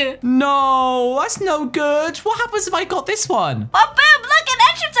 Jamesy. No, that's no good. What happens if I got this one? Oh, boom, look, an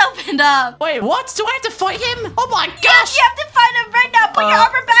entrance opened up. Wait, what? Do I have to fight him? Oh my Yes, gosh! you have to find him right now. Put your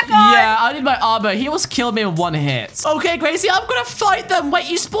armor back on. Yeah, I need my armor. He almost killed me in 1 hit. Okay, Gracie, I'm gonna fight them. Wait,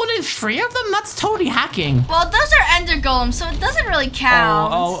 you spawned in 3 of them? That's totally hacking. Well, those are ender golems, so it doesn't really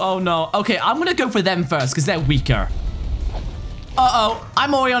count. Oh, no. Okay, I'm gonna go for them first because they're weaker. Uh-oh,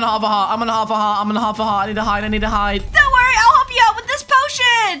 I'm already on half a heart. I'm on half a heart. I'm on half a heart. I need to hide. Don't worry, I'll help you out with this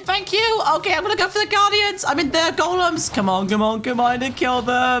potion. Thank you. Okay, I'm gonna go for the guardians. I mean, they're golems. Come on, I need to kill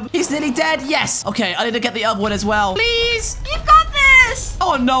them. He's nearly dead. Yes. Okay, I need to get the other one as well. Please. You've got this.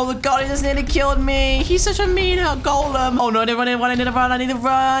 Oh no, the guardian has nearly killed me. He's such a mean golem. Oh no, I need to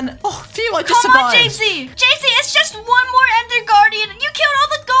run. Oh, phew, I just Come on, survived. Jamesy, it's just one more ender guardian. You killed all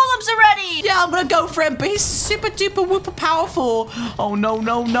the golems already. Yeah, I'm gonna go for him, but he's super duper whooper powerful. Oh no.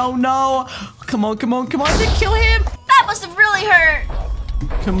 Come on, I need to kill him. That must have really hurt.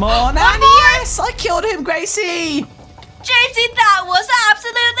 Come on, One and more. yes, I killed him, Gracie. Jamesy, that was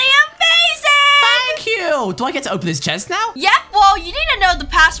absolutely amazing. Thank you. Do I get to open this chest now? Yep, well, you need to know the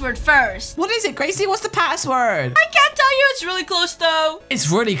password first. What is it, Gracie? What's the password? I can't tell you, it's really close though. It's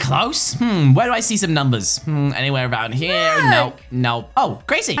really close. Where do I see some numbers? Anywhere around here? Look. No. Oh,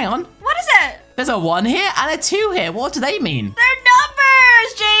 Gracie, hang on. What is it? There's a 1 here and a 2 here. What do they mean? They're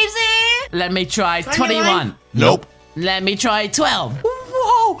numbers, Jamesy. Let me try 21. Nope. Let me try 12.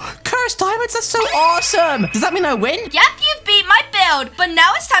 Whoa, cursed diamonds, that's so awesome. Does that mean I win? Yep, you've beat my build, but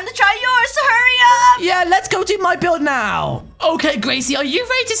now it's time to try yours, so hurry up. Yeah, let's go do my build now. Okay, Gracie, are you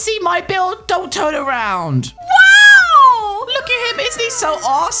ready to see my build? Don't turn around. Wow! Look at him, isn't he so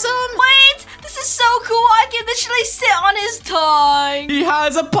awesome? Wait, this is so cool. I can literally sit on his tongue. He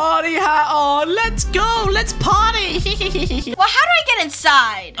has a party hat on. Let's go, let's party. Well, how do I get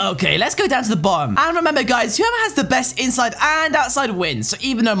inside? Okay, let's go down to the bottom. And remember, guys, whoever has the best inside and outside wins. So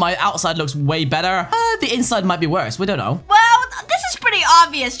even though my outside looks way better, the inside might be worse. We don't know. Well, this is pretty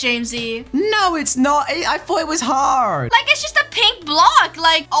obvious, Jamesy. No, it's not. I thought it was hard. Like, it's just a pink block.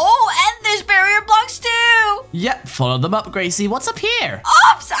 Like, oh, and there's barrier blocks too. Yep, follow them up, Gracie. What's up here?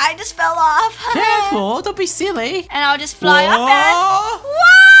 Oops, I just fell off. Careful, don't be silly. And I'll just fly up and... Whoa.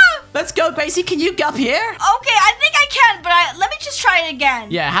 Whoa! Let's go, Gracie. Can you get up here? Okay, I think I can, but let me just try it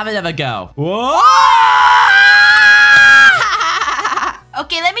again. Yeah, have another go. Whoa!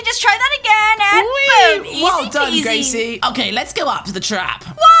 Okay, let me just try that again, and boom, easy Well done, peasy. Gracie. Okay, let's go up to the trap.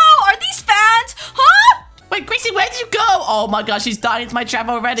 Whoa, are these fans? Huh? Wait, Gracie, where did you go? Oh my gosh, she's dying into my trap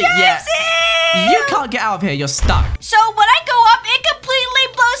already. Jamesy! Yeah. You can't get out of here. You're stuck. So when I go up, it completely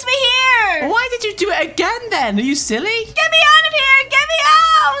blows me here. Why did you do it again then? Are you silly? Get me out of here. Get me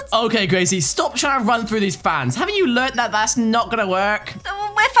out. Okay, Gracie, stop trying to run through these fans. Haven't you learned that that's not going to work?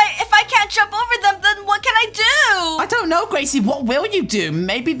 If I can't jump over them, then what can I do? I don't know, Gracie. What will you do?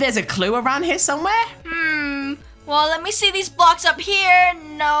 Maybe there's a clue around here somewhere? Well, let me see these blocks up here.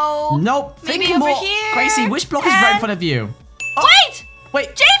 No. Nope. Maybe Think over more. here. Gracie, which block is right in front of you? Oh. Wait.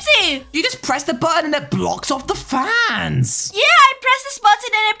 Jamesy! You just press the button and it blocks off the fans. Yeah, I pressed this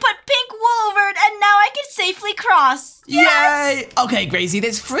button and it put pink wool over it, and now I can safely cross. Yes. Yay! Okay, Gracie,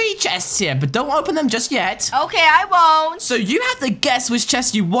 there's 3 chests here, but don't open them just yet. Okay, I won't. So you have to guess which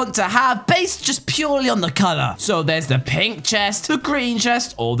chest you want to have based just purely on the color. So there's the pink chest, the green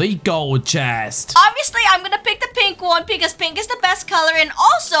chest, or the gold chest. Obviously, I'm gonna pick the pink one because pink is the best color, and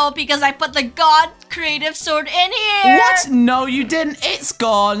also because I put the God Creative Sword in here. What? No, you didn't. It's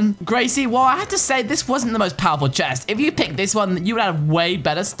gone. Gracie, well, I have to say this wasn't the most powerful chest. If you picked this one, you would have way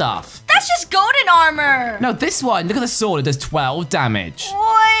better stuff. That's just golden armor. No, this one, look at the sword. It does 12 damage.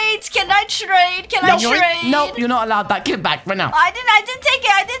 Wait, can I trade? Can I trade? No, you're not allowed that. Give it back right now. I didn't take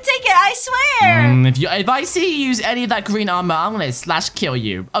it. I didn't take it. I swear. If I see you use any of that green armor, I'm gonna slash kill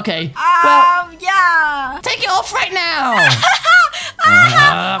you. Okay. Yeah. Take it off right now.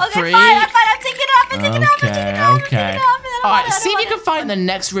 Okay, free. fine. I'm taking it off. I'm taking it off. Okay. All right, see if you can find the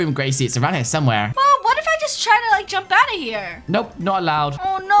next room, Gracie. It's around here somewhere. Well, what if I just try to like jump out of here? Nope, not allowed.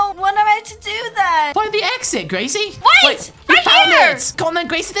 Oh no, what am I to do then? Find the exit, Gracie. Wait, you right found here. it. Come on then,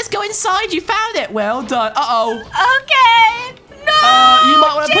 Gracie. Let's go inside. You found it. Well done. Uh-oh. Okay. No. You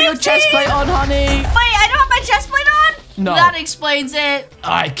might want to put your chest plate on, honey. Wait, I don't have my chest plate on? No. That explains it.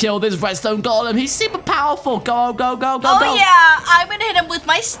 I killed this redstone golem. He's super powerful. Go, go, go, go, Oh go. yeah, I'm gonna hit him with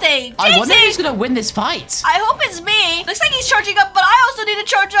my stake. I wonder who's gonna win this fight. I hope it's me. Looks like he's charging up, but I also need to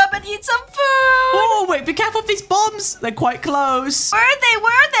charge up and eat some food. Oh, wait, be careful of these bombs. They're quite close. Where are they?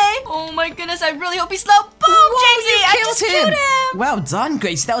 Where are they? Oh my goodness, I really hope he's slow. Boom, Jamesy, I just killed him. Well done,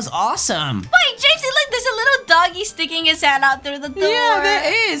 Gracie. That was awesome. Wait, Jamesy, look, there's a little doggy sticking his head out through the door. Yeah,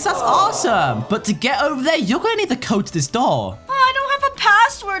 there is. That's awesome. But to get over there, you're gonna need the code to this door. Oh, I don't have a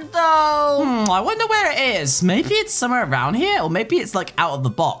password though. I wonder where it is. Maybe it's somewhere around here, or maybe it's like out of the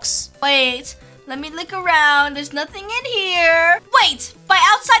box. Wait, let me look around. There's nothing in here. Wait, by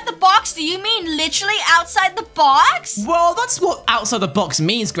outside the box, do you mean literally outside the box? Well, that's what outside the box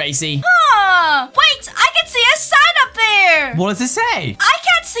means, Gracie. Wait, I can see a sign up there. What does it say? I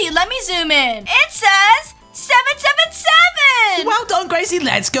can't see. Let me zoom in. It says 777. Well done, Gracie.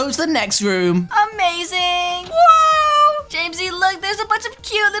 Let's go to the next room. Amazing. Whoa. Jamesy, look, there's a bunch of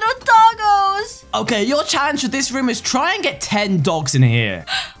cute little doggos. Okay, your challenge for this room is try and get 10 dogs in here.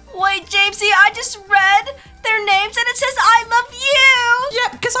 Wait, Jamesy, I just read their names and it says I love you.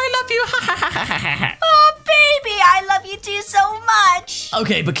 Yep, because I love you. Oh, baby, I love you too so much.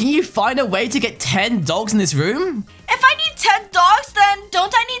 Okay, but can you find a way to get 10 dogs in this room? If I need 10 dogs, then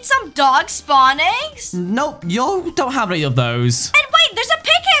don't I need some dog spawn eggs? Nope, you don't have any of those. And wait, there's a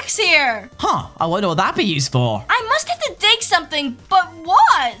pickaxe here. Huh, I wonder what that'd be used for. I must have to dig something, but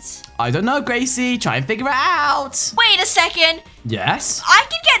what? I don't know, Gracie. Try and figure it out. Wait a second. Yes? I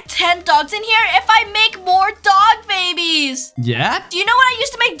can get 10 dogs in here if I make more dog babies. Yeah? Do you know what I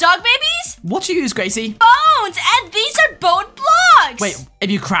used to make dog babies? What do you use, Gracie? Bones, and these are bone blocks. Wait,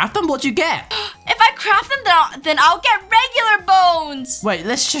 if you craft them, what do you get? If I craft them, then I'll get regular bones. Wait,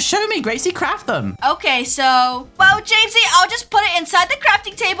 let's just show me, Gracie. Craft them. Okay, so, well, Jamesy, I'll just put it inside the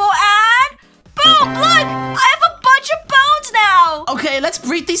crafting table and boom, look, I have a bunch of bones now. Okay, let's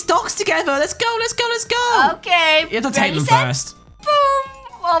breed these dogs together. Let's go, let's go, let's go. Okay. You have to take them set? first. Boom.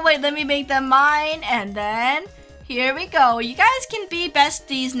 Oh, wait, let me make them mine, and then here we go. You guys can be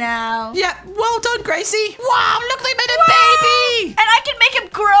besties now. Yeah, well done, Gracie. Wow, look, they made a baby. And I can make him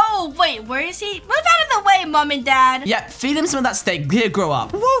grow. Wait, where is he? Move out of the way, Mom and Dad. Yeah, feed him some of that steak. Here, grow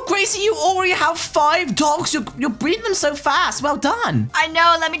up. Whoa, Gracie, you already have 5 dogs. You're breeding them so fast. Well done. I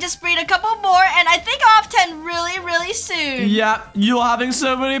know. Let me just breed a couple more, and I think I'll have 10 really, really soon. Yeah, you're having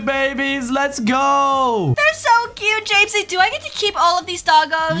so many babies. Let's go. They're so cute, Jamesy. Do I get to keep all of these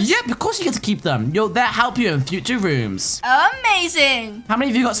doggos? Yep, of course you get to keep them. They'll help you in future rooms. Amazing. How many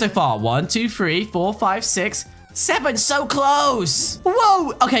have you got so far? 1, 2, 3, 4, 5, 6, 7. So close.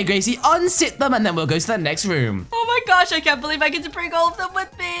 Whoa. Okay, Gracie, unsit them and then we'll go to the next room. Oh my gosh, I can't believe I get to bring all of them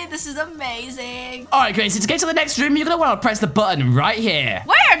with me. This is amazing. All right, Gracie, to get to the next room, you're going to want to press the button right here.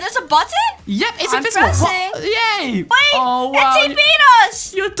 Where? There's a button? Yep, it's I'm invisible. pressing. Yay. Wait, oh, wow. it TP'd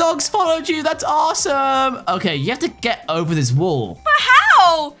us. Your dogs followed you. That's awesome. Okay, you have to get over this wall. But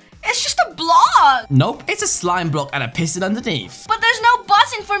how? It's just a block. Nope, it's a slime block and a piston underneath. But there's no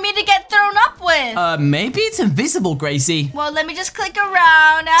button for me to get thrown up with. Maybe it's invisible, Gracie. Well, let me just click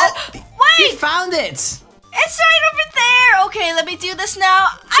around. You Wait! found it. It's right over there. Okay, let me do this now.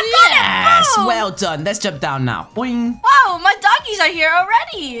 I got Yes, it. Boom. well done. Let's jump down now. Boing. Wow, my doggies are here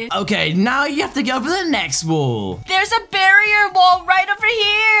already. Okay, now you have to go over the next wall. There's a barrier wall right over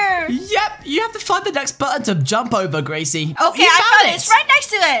here. Yep, you have to find the next button to jump over, Gracie. Okay, you I found it. It's right next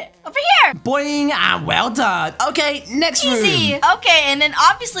to it. Over here. Boing, and well done. Okay, next Easy. room. Okay, and then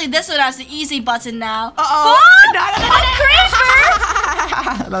obviously this one has the easy button now. Uh-oh. What? No. A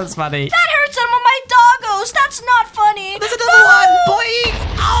creeper? That's funny. That hurt some of my doggos. That's not funny. There's another one. Boing.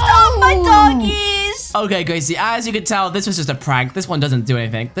 Stop my doggies. Okay, Gracie, as you can tell, this was just a prank. This one doesn't do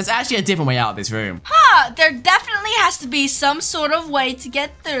anything. There's actually a different way out of this room. Huh, there definitely has to be some sort of way to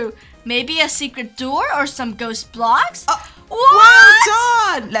get through. Maybe a secret door or some ghost blocks? What?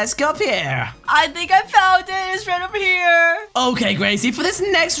 Well done. Let's go up here. I think I found it. It's right over here. Okay, Gracie, for this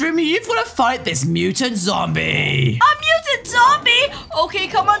next room, you've got to fight this mutant zombie. A mutant zombie? Okay,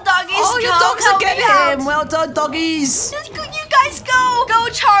 come on, doggies. Oh, your come dogs are help me getting out. him. Well done, doggies. You guys go. Go,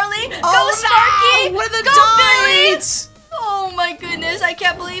 Charlie. Go, Oh, Smirky. no. One of them go, died. Billy. Oh, my goodness. I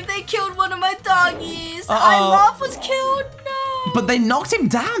can't believe they killed one of my doggies. Uh-oh. I love was killed. No. But they knocked him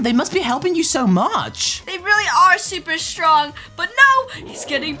down. They must be helping you so much. They really are super strong. But no, he's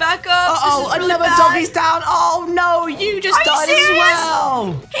getting back up. Uh-oh, This is really another bad. doggy's down. Oh, no, you just Are you died as serious?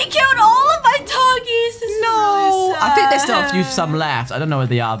 well. He killed all of my doggies. This is really sad. I think there's still a few some left. I don't know where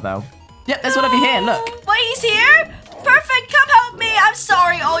they are, though. Yep, there's one over here. Look. Wait, he's here? Perfect, come help me. I'm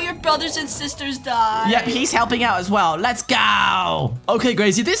sorry, all your brothers and sisters died. Yep, he's helping out as well. Let's go. Okay,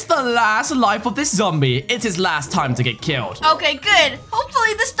 Gracie, this is the last life of this zombie. It's his last time to get killed. Okay, good.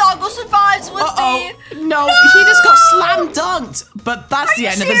 Hopefully this doggo survives with me. No, he just got slam dunked. But that's the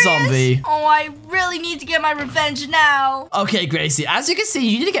end of the zombie. Oh, I really need to get my revenge now. Okay, Gracie, as you can see,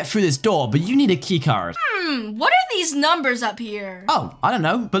 you need to get through this door, but you need a key card. What are these numbers up here? Oh, I don't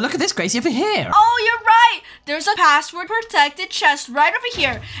know. But look at this, Gracie, over here. Oh, you're right. There's a password protected chest right over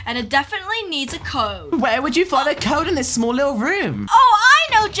here, and it definitely needs a code. Where would you find a code in this small little room? Oh,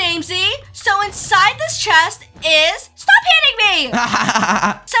 I know, Jamesy. So inside this chest is... Stop hitting me!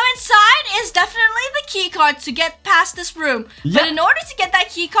 So inside is definitely the key card to get past this room. Yep. But in order to get that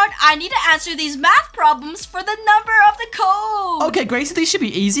key card, I need to answer these math problems for the number of the code. Okay, Gracie, these should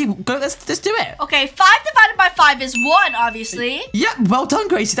be easy. Go, let's do it. Okay, 5 divided by 5 is 1, obviously. Yep, well done,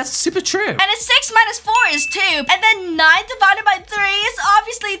 Gracie. That's super true. And then 6 minus 4 is 2. And then 9 divided by 3 is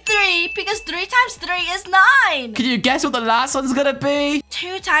obviously 3, because 3 times 3 is 9. Can you guess what the last one's gonna be?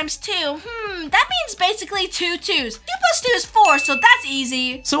 2 times 2. That means basically 2 2s. 2 plus 2 is 4, so that's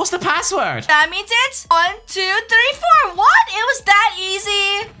easy. So what's the password? That means it's 1, 2, 3, 4. What? It was that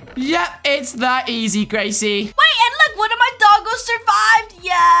easy? Yep, it's that easy, Gracie. Wait, and look, one of my doggos survived.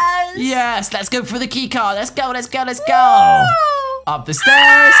 Yes. Yes, let's go for the key card. Let's go, let's go, let's go. Woo! Up the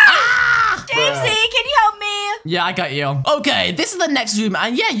stairs. Ah! Jamesy, can you help me? Yeah, I got you. Okay, this is the next room,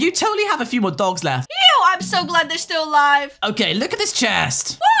 and yeah, you totally have a few more dogs left. Ew, I'm so glad they're still alive. Okay, look at this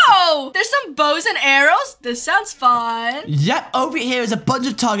chest. Whoa, there's some bows and arrows. This sounds fun. Yep, over here is a bunch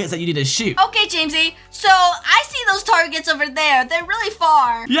of targets that you need to shoot. Okay, Jamesy, so I see those targets over there. They're really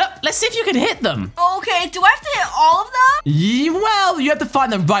far. Yep, let's see if you can hit them. Okay, do I have to hit all of them? Well, you have to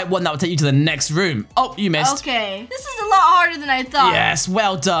find the right one that will take you to the next room. Oh, you missed. Okay, this is a lot harder than I thought. Yes,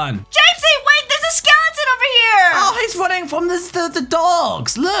 well done. Jamesy, wait, there's a skeleton over here. Oh, he's running from the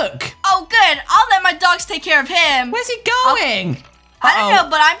dogs. Look. Oh, good. I'll let my dogs take care of him. Where's he going? I don't know,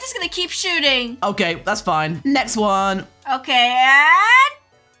 but I'm just gonna keep shooting. Okay, that's fine. Next one. Okay, and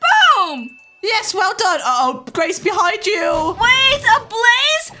boom! Yes, well done. Uh-oh, Grace behind you. Wait, a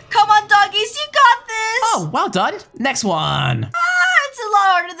blaze? Come on, doggies, you got this. Oh, well done. Next one. It's a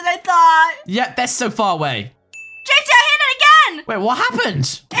lot harder than I thought. Yep, they're so far away. JT, I hit it again. Wait, what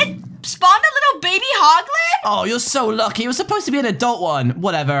happened? It spawned a little baby hoglin. Oh, you're so lucky. It was supposed to be an adult one.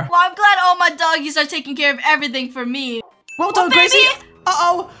 Whatever. Well, I'm glad all my doggies are taking care of everything for me. Well done, baby. Gracie.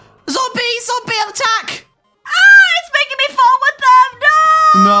 Uh-oh. Zombie attack. It's making me fall with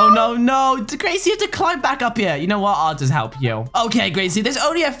them. No. Gracie, you have to climb back up here. You know what? I'll just help you. Okay, Gracie, there's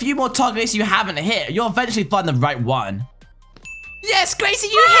only a few more targets you haven't hit. You'll eventually find the right one. Yes, Gracie,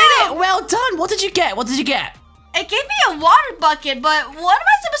 you hit it. Well done. What did you get? It gave me a water bucket, but what am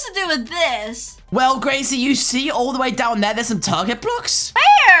I supposed to do with this? Well, Gracie, you see all the way down there, there's some target blocks?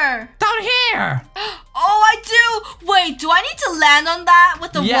 Where? Down here. Oh, I do. Wait, do I need to land on that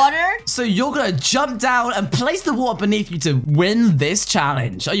with the water? So you're gonna jump down and place the water beneath you to win this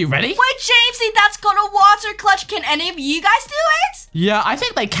challenge. Are you ready? Wait, Jamesy, that's called a water clutch. Can any of you guys do it? Yeah, I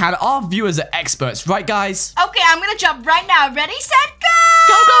think they can. Our viewers are experts, right, guys? Okay, I'm gonna jump right now. Ready, set,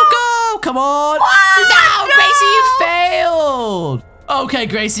 go! Go, go, go! Come on! Wow, no, Gracie, you failed! Okay,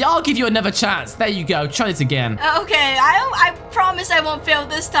 Gracie, I'll give you another chance. There you go. Try this again. Okay, I promise I won't fail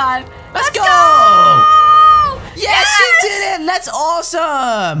this time. Let's go! Yes, you did it! That's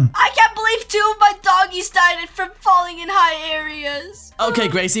awesome! I can't believe 2 of my doggies died from falling in high areas. Okay,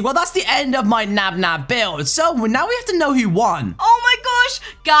 Gracie, well, that's the end of my nab build. So now we have to know who won. Oh my gosh!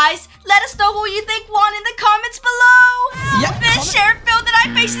 Guys, let us know who you think won in the comments below. Yep, This sheriff build that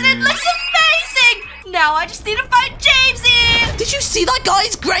I pasted in looks amazing! Now I just need to find Jamesy! Did you see that,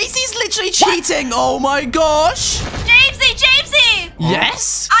 guys? Gracie's literally cheating. Oh my gosh! Jamesy!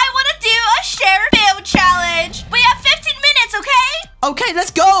 Yes? I want to do a sheriff build challenge. We have 15 minutes, okay? Okay,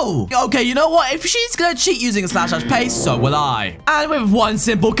 let's go. Okay, you know what? If she's gonna cheat using /paste, so will I. And with one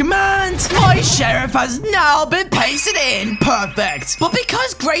simple command, my sheriff has now been pasted in. Perfect. But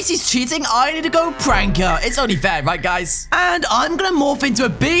because Gracie's cheating, I need to go prank her. It's only fair, right, guys? And I'm gonna morph into a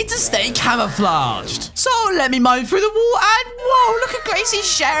bee to stay camouflaged. So let me mine through the wall and whoa, look at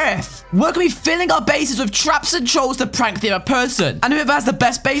Gracie's sheriff. We're gonna be filling our bases with traps and trolls to prank the other person. And whoever has the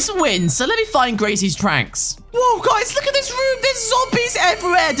best base wins. So let me find Gracie's pranks. Whoa, guys, look at this room. There's zombies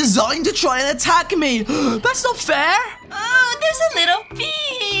everywhere designed to try and attack me. That's not fair. Oh, there's a little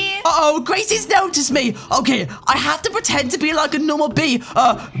bee. Uh-oh, Gracie's noticed me. Okay, I have to pretend to be like a normal bee.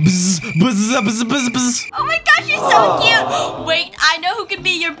 Bzz, bzz, bzz, bzz, bzz. Oh my gosh, you're so cute. Wait, I know who can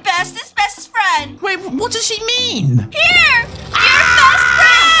be your bestest friend. Wait, what does she mean? Here, your best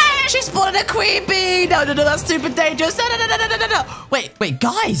friend. She spotted a queen bee. No, that's super dangerous. No. Wait,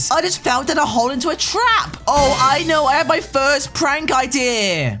 guys. I just fell down a hole into a trap. Oh, I know. I have my first prank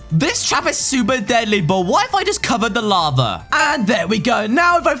idea. This trap is super deadly, but what if I just covered the lava? And there we go.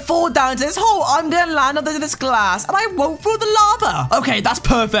 Now if I fall down into this hole, I'm gonna land under this glass and I won't fall the lava. Okay, that's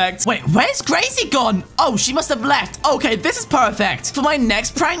perfect. Wait, where's Gracie gone? Oh, she must have left. Okay, this is perfect. For my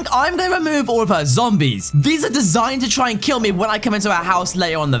next prank, I'm gonna remove all of her zombies. These are designed to try and kill me when I come into her house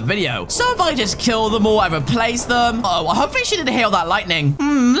later on the video. So if I just kill them all and replace them. Oh, hopefully she didn't hear all that lightning.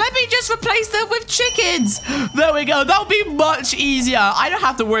 Let me just replace them with chickens. There we go. That'll be much easier. I don't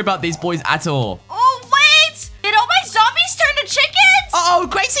have to worry about these boys at all. Oh, wait. Did all my zombies turn to chickens? Uh-oh,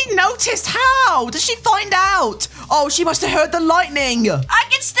 Gracie noticed. How? Did she find out? Oh, she must have heard the lightning. I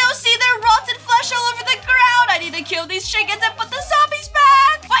can still see their rotten flesh all over the ground. I need to kill these chickens and put the zombies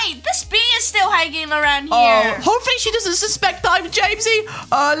back. Wait, this bee is still hanging around here. Hopefully she doesn't suspect that I'm Jamesy.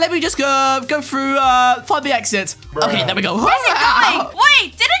 Let me just go through, find the exit. Okay, there we go. Where's it going?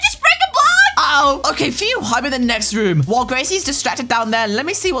 Wait, did it just break a block? Oh, okay, phew, I'm in the next room. While Gracie's distracted down there, let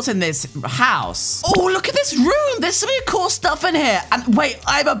me see what's in this house. Oh, look at this room. There's some cool stuff in here. And wait,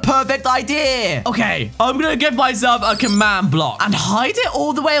 I have a perfect idea. Okay, I'm gonna give myself a command block and hide it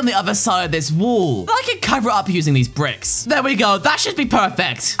all the way on the other side of this wall. I can cover it up using these bricks. There we go. That should be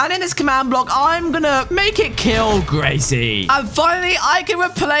perfect. And in this command block, I'm gonna make it kill Gracie. And finally, I can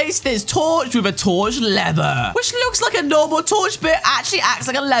replace this torch with a torch lever, which looks like a normal torch, but actually acts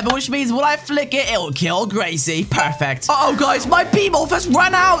like a lever, which means when I flick it, it'll kill Gracie. Perfect. Uh-oh, guys, my bee morph has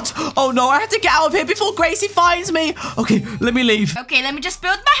run out. Oh, no, I have to get out of here before Gracie finds me. Okay, let me leave. Okay, let me just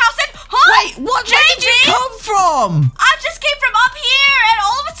build my house and... Wait, where did you come from? I just came from up here, and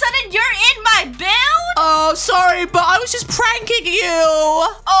all of a sudden, you're in my build? Oh, sorry, but I was just pranking you.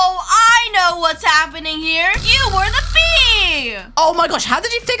 Oh, I know what's happening here. You were the bee. Oh, my gosh, how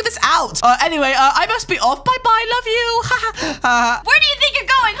did you figure this out? Anyway, I must be off. Bye-bye, love you. Where do you think you're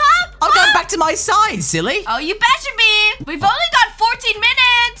going, huh? I'm going back to my side, silly. Oh, you better be. We've only got 14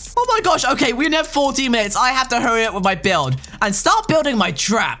 minutes. Oh my gosh, okay, we only have 14 minutes. I have to hurry up with my build and start building my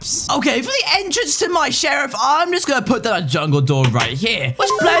traps. Okay, for the entrance to my sheriff, I'm just gonna put down a jungle door right here, which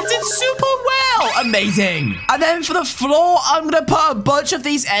blends in super well. Amazing. And then for the floor, I'm gonna put a bunch of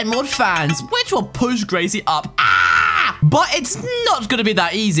these emerald fans, which will push Gracie up. But it's not gonna be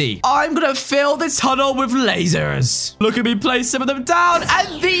that easy. I'm gonna fill this tunnel with lasers. Look at me place some of them down,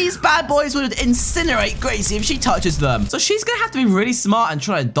 and these bad boys would incinerate Gracie if she touches them. So she's gonna have to be really smart and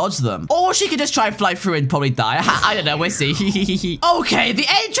try to dodge them. Or she could just try and fly through and probably die. I don't know, we'll see. Okay, the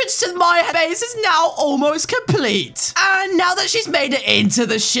entrance to my base is now almost complete. And now that she's made it into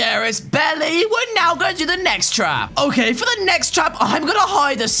the sheriff's belly, we're now gonna do the next trap. Okay, for the next trap, I'm gonna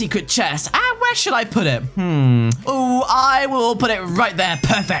hide a secret chest. And where should I put it? Oh, I will put it right there.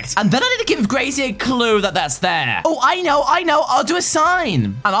 Perfect. And then I need to give Gracie a clue that that's there. Oh, I know. I'll do a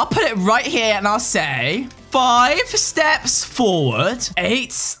sign. And I'll put it right here and I'll say, 5 steps forward,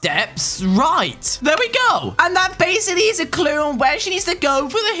 8 steps right. There we go. And that basically is a clue on where she needs to go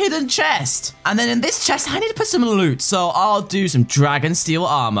for the hidden chest. And then in this chest, I need to put some loot. So I'll do some dragon steel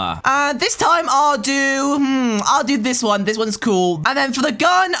armor. And this time I'll do this one. This one's cool. And then for the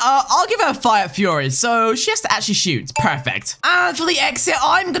gun, I'll give her fire fury. So she has to actually shoot. Perfect. And for the exit,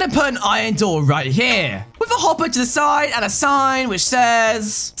 I'm going to put an iron door right here, with a hopper to the side and a sign which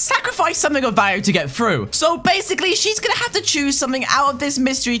says, sacrifice something of value to get through. So basically, she's going to have to choose something out of this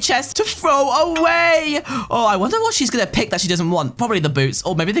mystery chest to throw away. Oh, I wonder what she's going to pick that she doesn't want. Probably the boots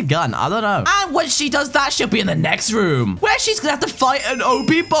or maybe the gun. I don't know. And once she does that, she'll be in the next room, where she's going to have to fight an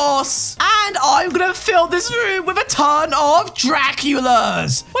OP boss. And I'm going to fill this room with a ton of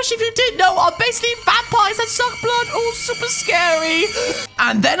Draculas, which, if you didn't know, are basically vampires that suck blood. All super scary.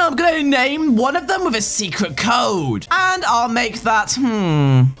 And then I'm going to name one of them with a secret code. And I'll make that, 3,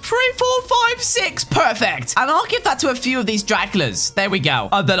 4, 5, 6. Perfect. And I'll give that to a few of these Draculas. There we go.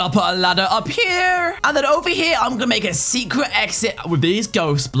 And then I'll put a ladder up here. And then over here, I'm going to make a secret exit with these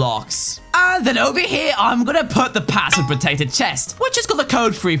ghost blocks. And then over here, I'm going to put the password protected chest, which has got the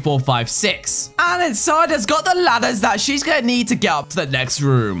code 3456. And inside has got the ladders that she's going to need to get up to the next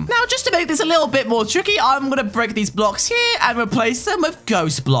room. Now, just to make this a little bit more tricky, I'm going to break these blocks here and replace them with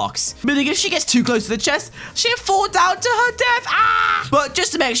ghost blocks. Meaning if she gets too close to the chest, she'll fall down to her death. Ah! But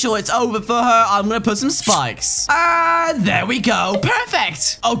just to make sure it's over for her, I'm going to put some spikes. And there we go.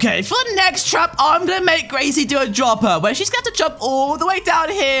 Perfect. Okay, for the next trap, I'm going to make Gracie do a dropper, where she's got to jump all the way down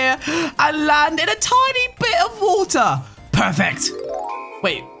here and land in a tiny bit of water. Perfect.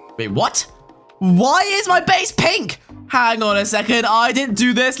 Wait, what? Why is my base pink? Hang on a second, I didn't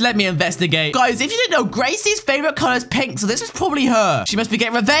do this. Let me investigate. Guys, if you didn't know, Gracie's favorite color is pink, so this is probably her. She must be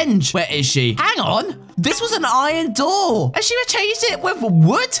getting revenge. Where is she? Hang on. This was an iron door, and she changed it with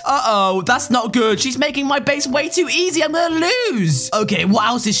wood? Uh-oh, that's not good. She's making my base way too easy. I'm gonna lose. Okay, what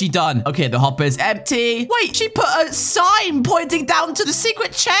else has she done? Okay, the hopper's empty. Wait, she put a sign pointing down to the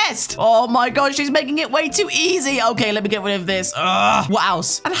secret chest. Oh my gosh, she's making it way too easy. Okay, let me get rid of this. Ugh, what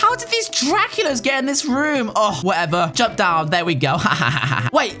else? And how did these Draculas get in this room? Oh, whatever. Jump down. There we go.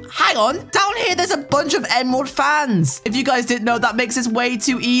 Wait, hang on. Down here, there's a bunch of emerald fans. If you guys didn't know, that makes this way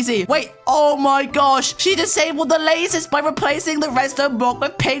too easy. Wait, oh my gosh. She disabled the lasers by replacing the redstone block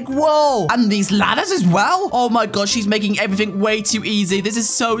with pink wool. And these ladders as well. Oh my gosh, she's making everything way too easy. This is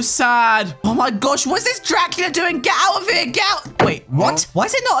so sad. Oh my gosh, what's this Dracula doing? Get out of here. Get out. Wait, what? Why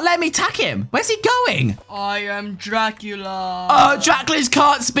is it not letting me attack him? Where's he going? I am Dracula. Draculas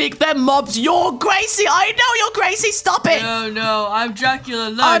can't speak. They're mobs. You're Gracie. I know you're Gracie. Stop it. No, I'm Dracula.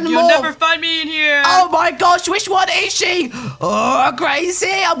 Look, you'll never find me in here. Oh my gosh, which one is she? Oh, Gracie.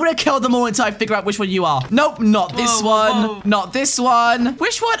 I'm going to kill them all until I figure out which one you are. Nope, not this one. Whoa. Not this one.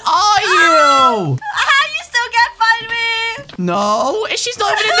 Which one are you? You still can't find me. No, she's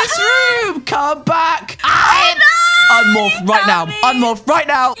not even in this room. Come back. I know. Unmorph right now. Unmorph right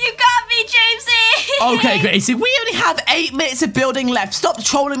now. You got me, Jamesy. Okay, Gracie, we only have 8 minutes of building left. Stop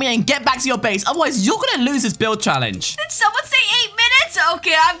trolling me and get back to your base. Otherwise, you're going to lose this build challenge. Did someone say 8 minutes?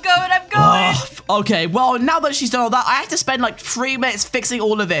 Okay, I'm going. Okay, well, now that she's done all that, I have to spend like 3 minutes fixing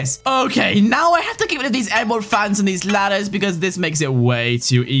all of this. Okay, now I have to get rid of these emerald fans and these ladders because this makes it way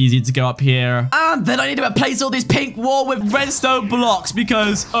too easy to go up here. And then I need to replace all this pink wall with redstone blocks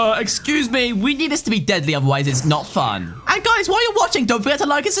because, excuse me, we need this to be deadly, otherwise it's not fun. And guys, while you're watching, don't forget to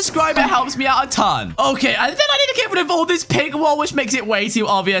like and subscribe. It helps me out a ton. Okay, and then I need to get rid of all this pink wall, which makes it way too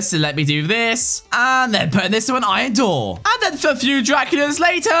obvious. So let me do this. And then put this to an iron door. And then for a few Draculas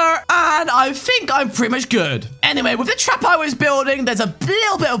later. And I think I'm pretty much good. Anyway, with the trap I was building, there's a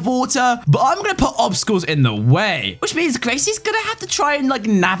little bit of water, but I'm going to put obstacles in the way, which means Gracie's going to have to try and like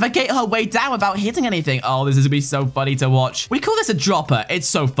navigate her way down without hitting anything. Oh, this is going to be so funny to watch. We call this a dropper. It's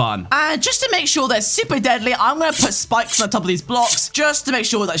so fun. And just to make sure they're super deadly, I'm going to put spikes on the top of these blocks just to make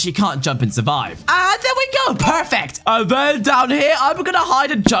sure that she can't jump and survive. And there we go. Perfect. And then down here, I'm going to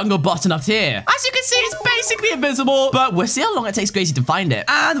hide a jungle button up here. As you can see, it's basically invisible, but we'll see how long it takes Gracie to find it.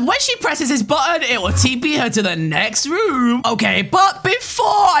 And when she presses this button, it will TP her to the next room. Okay, but before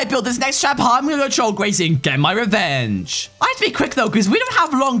I build this next trap, I'm going to go troll Gracie and get my revenge. I have to be quick though, because we don't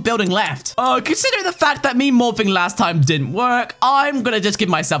have long building left. Considering the fact that me morphing last time didn't work, I'm going to just give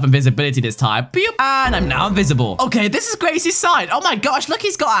myself invisibility this time. And I'm now invisible. Okay, this is Gracie's side. Oh my gosh, look,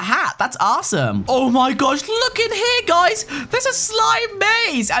 he's got a hat. That's awesome. Oh my gosh, look in here, guys. There's a slime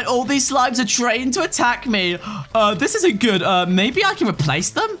maze, and all these slimes are trained to attack me. This isn't good. Maybe I can replace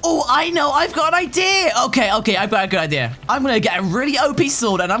them? Oh, I know. I've got an idea. Okay, I've got a good idea. I'm gonna get a really OP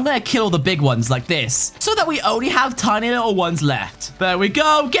sword, and I'm gonna kill all the big ones like this, so that we only have tiny little ones left. There we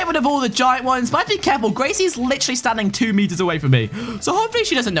go. Get rid of all the giant ones, but be careful. Gracie's literally standing 2 meters away from me, so hopefully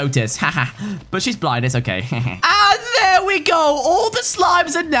she doesn't notice. Haha. But she's blind. It's okay. And there we go. All the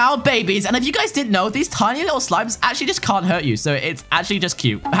slimes are now babies, and if you guys didn't know, these tiny little slimes actually just can't hurt you, so it's actually just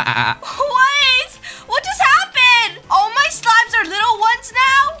cute. Wait, what just happened? All my slimes are little ones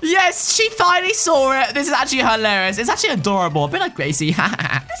now? Yes, she finally saw it. This is actually hilarious. It's actually adorable. A bit like Gracie. This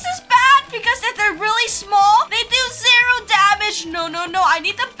is bad because if they're really small, they do 0 damage. No. I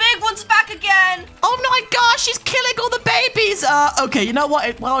need the big ones back again. Oh my gosh, she's killing all the babies. Okay, you know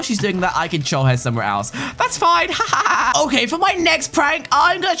what? While she's doing that, I can troll her somewhere else. That's fine. Okay, for my next prank,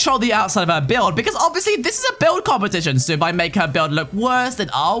 I'm gonna troll the outside of her build because obviously this is a build competition. So if I make her build look worse, then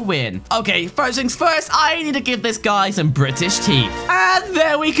I'll win. Okay, first things first, I need to give this guy some British teeth. And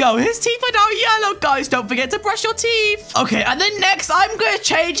there we go. His teeth are now yellow, guys. Don't forget to brush your teeth. Okay, and then next, I'm gonna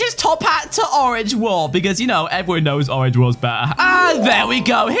change his top hat to orange wool because, you know, everyone knows orange wool's better. And there we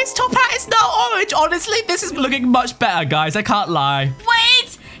go. His top hat is now orange. Honestly, this is looking much better, guys. I can't lie.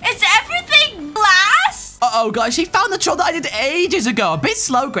 Wait, is everything glass? Uh-oh, guys. She found the troll that I did ages ago. A bit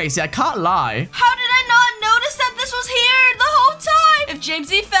slow, Gracie. I can't lie. How did I not notice that this was here the whole time? If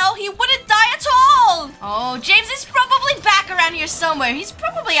Jamesy fell, he wouldn't die at all. Oh, Jamesy's probably back around here somewhere. He's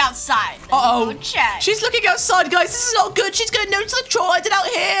probably outside. Uh-oh. Go check. She's looking outside, guys. This is not good. She's going to notice the troll I did out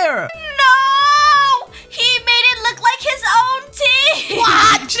here. No! He made it look like his own teeth.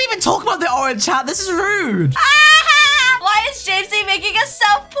 What? She didn't even talk about the orange hat. This is rude. Why is Jamesy making a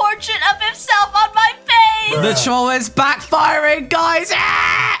self-portrait of himself on my face? The troll is backfiring, guys.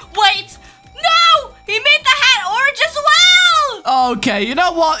 Wait. No! He made the hat orange as well! Okay, you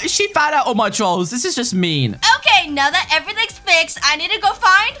know what? She found out all my trolls. This is just mean. Okay, now that everything's fixed, I need to go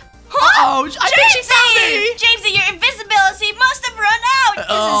find... Uh-oh, I think she found me! Jamesy, your invisibility must have run out! This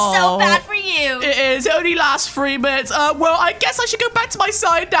is so bad for you! It is. It only lasts 3 minutes. Well, I guess I should go back to my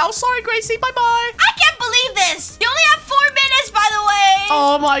side now. Sorry, Gracie. Bye-bye. I can't believe this! You only have 4 minutes, by the way!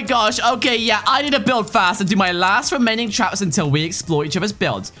 Oh my gosh. Okay, yeah, I need to build fast and do my last remaining traps until we explore each other's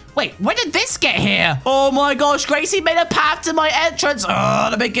builds. Wait, when did this get here? Oh my gosh, Gracie made a path to my entrance.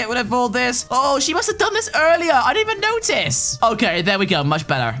 Let me get rid of all this. Oh, she must have done this earlier. I didn't even notice. Okay, there we go. Much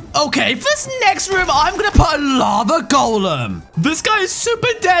better. Okay, for this next room, I'm gonna put a lava golem. This guy is super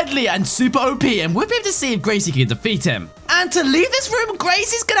deadly and super OP, and we'll be able to see if Gracie can defeat him. And to leave this room,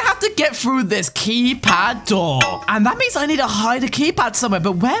 Gracie's gonna have to get through this keypad door. And that means I need to hide a keypad somewhere,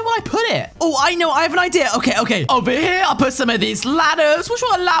 but where will I put it? Oh, I know, I have an idea. Okay. Over here, I'll put some of these ladders, which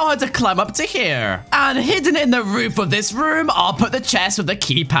will allow her to climb up to here. And hidden in the roof of this room, I'll put the chest with the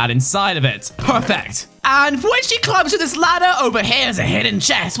keypad inside of it. Perfect. And when she climbs to this ladder, over here is a hidden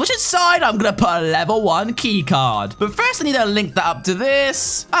chest, which inside I'm gonna put a level 1 key card. But first I need to link that up to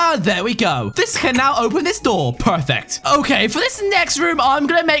this. And there we go. This can now open this door. Perfect. Okay, for this next room, I'm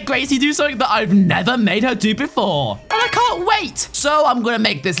gonna make Gracie do something that I've never made her do before. And I can't wait. So I'm gonna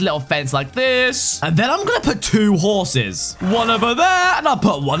make this little fence like this. And then I'm gonna put 2 horses. One over there, and I'll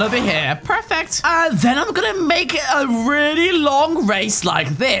put one over here. Perfect. And then I'm gonna make it a really long race like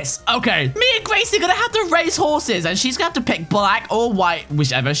this. Okay, me and Gracie are gonna have to race horses, and she's gonna have to pick black or white,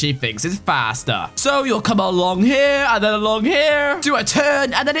 whichever she thinks is faster. So you'll come along here, and then along here, do a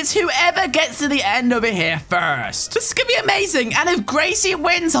turn, and then it's whoever gets to the end over here first. This is gonna be amazing, and if Gracie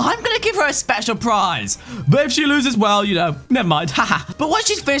wins, I'm gonna give her a special prize. But if she loses, well, you know, never mind. Haha. But once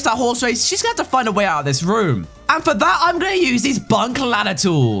she's finished that horse race, she's gonna have to find a way out of this room. And for that, I'm going to use these bunk ladder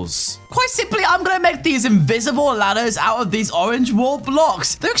tools. Quite simply, I'm going to make these invisible ladders out of these orange wall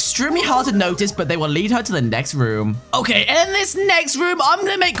blocks. They're extremely hard to notice, but they will lead her to the next room. Okay, and in this next room, I'm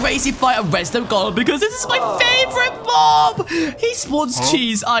going to make Gracie fight a redstone golem because this is my favorite mob. He spawns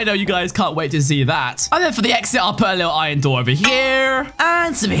cheese. I know you guys can't wait to see that. And then for the exit, I'll put a little iron door over here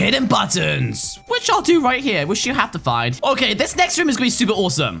and some hidden buttons, which I'll do right here, which you have to find. Okay, this next room is going to be super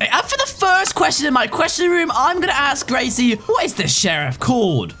awesome. And for the first question in my question room, I'm going to ask Gracie, what is the sheriff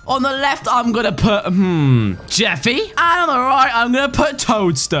called? On the left, I'm going to put, Jeffy. And on the right, I'm going to put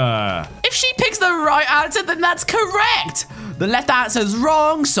Toadster. If she picks the right answer, then that's correct. The left answer is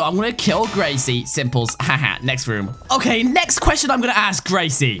wrong, so I'm going to kill Gracie. Simples. Haha. Next room. Okay, next question I'm going to ask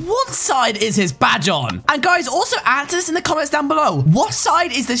Gracie. What side is his badge on? And guys, also answer this in the comments down below. What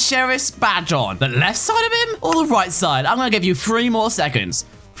side is the sheriff's badge on? The left side of him or the right side? I'm going to give you 3 more seconds.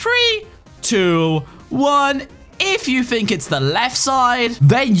 3, 2, 1... if you think it's the left side,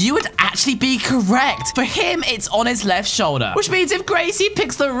 then you would actually be correct. For him, it's on his left shoulder, which means if Gracie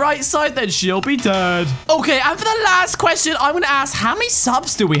picks the right side, then she'll be dead. Okay, and for the last question, I'm going to ask, how many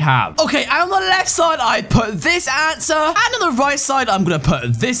subs do we have? Okay, and on the left side, I put this answer, and on the right side, I'm going to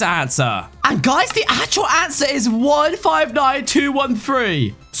put this answer. And guys, the actual answer is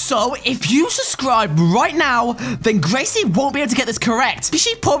 159213. So, if you subscribe right now, then Gracie won't be able to get this correct.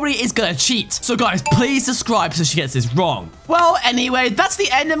 She probably is gonna cheat. So, guys, please subscribe so she gets this wrong. Well, anyway, that's the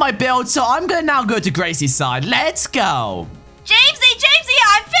end of my build, so I'm gonna now go to Gracie's side. Let's go. Jamesy,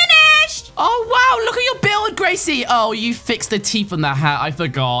 I'm finished! Oh, wow, look at your build, Gracie. Oh, you fixed the teeth on the hat. I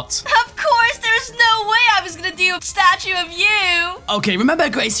forgot. Of course, there's no way I was gonna do a statue of you. Okay, remember,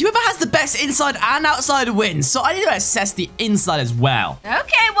 Gracie, whoever has the best inside and outside wins, so I need to assess the inside as well.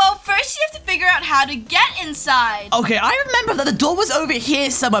 Okay, well, first you have to figure out how to get inside. Okay, I remember that the door was over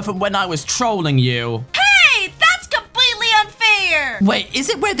here somewhere from when I was trolling you. Hey, that's completely unfair. Wait, is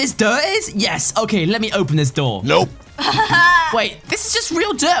it where this dirt is? Yes. Okay, let me open this door. Nope. Wait, this is just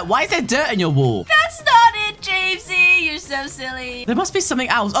real dirt. Why is there dirt in your wall? That's not it, Jamesy. You're so silly. There must be something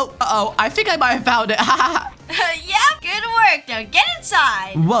else. Oh, uh-oh. I think I might have found it. Yep, good work. Now get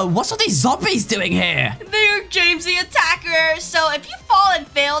inside. Whoa, what's all these zombies doing here? They're Jamesy attackers. So if you fall and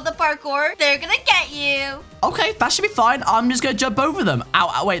fail the parkour, they're gonna get you. Okay, that should be fine. I'm just gonna jump over them.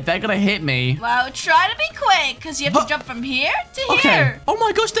 Ow, wait, they're gonna hit me. Well, try to be quick, because you have to jump from here to here. Oh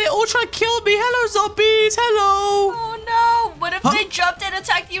my gosh, they all try to kill me. Hello, zombies. Hello. Oh no, what if they jumped and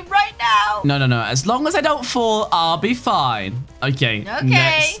attacked you right now? No. As long as I don't fall, I'll be fine. Okay.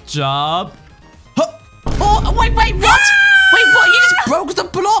 Next jump. Oh, wait, what? Wait, what? You just broke the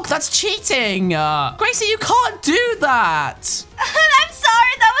block. That's cheating. Gracie, you can't do that. I'm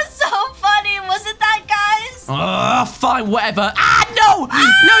sorry. That was so funny. Wasn't that, guys? Fine, whatever. No!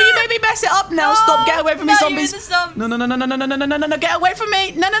 No, you made me mess it up now. Stop. Get away from me, zombies. No. Get away from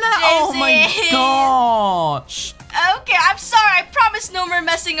me. No. Oh, my gosh. Okay, I'm sorry. I promise no more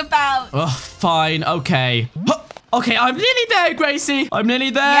messing about. Fine. Okay. Okay, I'm nearly there, Gracie. I'm nearly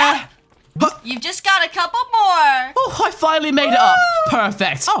there. Yeah. You've just got a couple more. Oh, I finally made it up.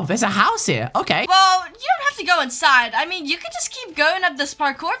 Perfect. Oh, there's a house here. Okay. Well, you don't have to go inside. I mean, you could just keep going up this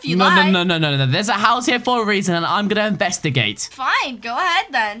parkour if you like. No. There's a house here for a reason, and I'm gonna investigate. Fine, go ahead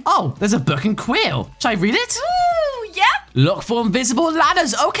then. Oh, there's a book and quill. Should I read it? Ooh, yep. Look for invisible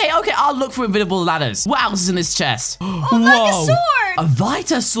ladders. Okay, I'll look for invisible ladders. What else is in this chest? Oh, like a sword. A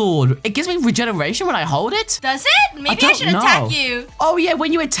Vita sword. It gives me regeneration when I hold it. Does it? Maybe I should attack you. Oh, yeah,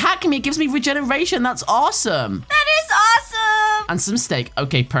 when you attack me, it gives me regeneration. That's awesome. That is awesome. And some steak.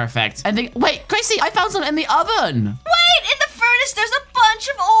 Okay, perfect. And then, wait, Gracie, I found some in the oven. Wait, in the furnace, there's a bunch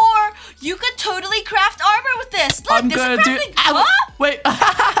of ore. You could totally craft armor with this. Look, there's a crafting. Wait.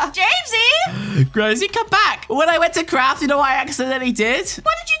 Jamesy. Gracie, come back. When I went to craft, you know what I accidentally did?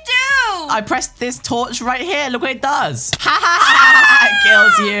 What did you do? I pressed this torch right here. Look what it does. It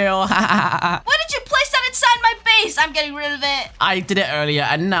kills you. Why did you place that inside my base? I'm getting rid of it. I did it earlier,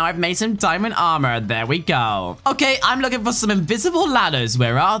 and now I've made some diamond armor. There we go. Okay, I'm looking for some invisible ladders.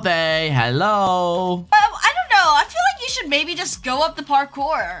 Where are they? Hello? I don't know. I feel like you should maybe just go up the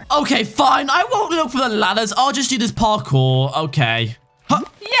parkour. Okay, fine. I won't look for the ladders. I'll just do this parkour. Okay.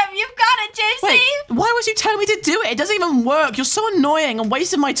 Yeah, you've got it, Jamesy. Wait, why was you telling me to do it? It doesn't even work. You're so annoying. I'm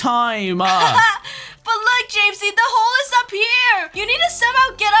wasting my time. But look, Jamesy, the hole is up here. You need to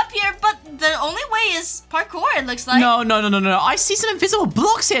somehow get up here, but the only way is parkour, it looks like. No. I see some invisible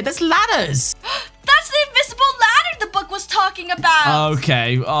blocks here. There's ladders. That's the invisible ladder the book was talking about.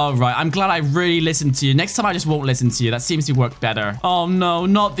 Okay, all right. I'm glad I really listened to you. Next time I just won't listen to you. That seems to work better. Oh, no,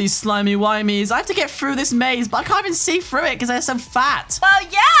 not these slimy whimies. I have to get through this maze, but I can't even see through it because they're so fat. Well,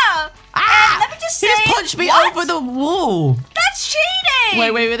 yeah. And let me just say... He just punched me over the wall. That's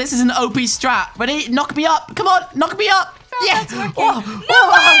cheating. Wait. This is an OP strat. Ready? Knock me up. Come on, knock me up. Yeah. No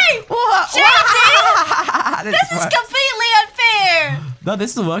way! Jamesy! This is completely unfair! No,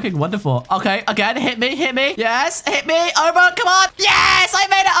 this is working wonderful. Okay, again, hit me. Yes, hit me. Over, come on. Yes, I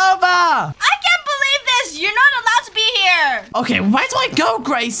made it over. I can't believe this. You're not allowed to be here. Okay, where do I go,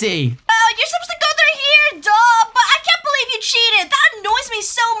 Gracie? You're supposed to go through here, duh. But I can't believe you cheated. That annoys me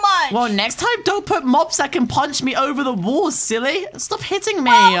so much. Well, next time, don't put mobs that can punch me over the wall, silly. Stop hitting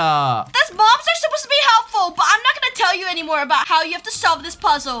me. Those mobs are supposed to be helpful, but I'm not going to tell you anymore about how you have to solve this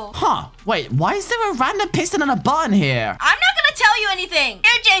puzzle. Huh. Wait, why is there a random piston and a button here? I'm not going to tell you anything.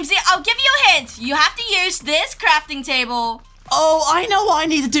 Here, Jamesy, I'll give you a hint. You have to use this crafting table. Oh, I know what I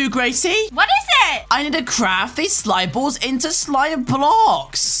need to do, Gracie. What is it? I need to craft these slime balls into slime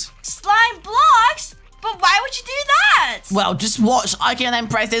blocks. Slime blocks? But why would you do that? Well, just watch. I can then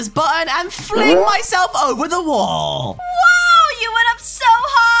press this button and fling myself over the wall. Whoa, you went up so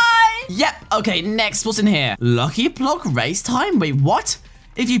high. Yep. Okay, next, what's in here? Lucky block race time? Wait, what?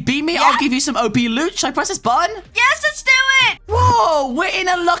 If you beat me, I'll give you some OP loot. Should I press this button? Yes, let's do it. Whoa, we're in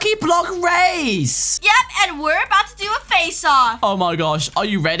a lucky block race. Yep, and we're about to do a face-off. Oh my gosh, are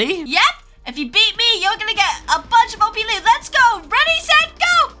you ready? Yep. If you beat me, you're gonna get a bunch of OP loot. Let's go. Ready, set,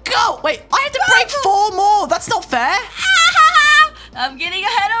 go. Go. Wait, I have to break 4 more. That's not fair. I'm getting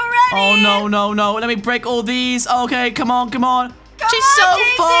ahead already. Oh, no. Let me break all these. Okay, come on. Come She's on, so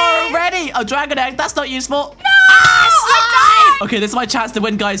Jamesey. far already. Oh, dragon egg. That's not useful. No, Slime. Okay, this is my chance to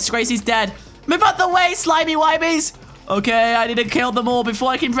win, guys. Gracie's dead. Move out the way, slimy wibies. Okay, I need to kill them all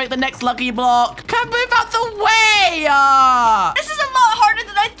before I can break the next lucky block. Come move out the way. This is a lot harder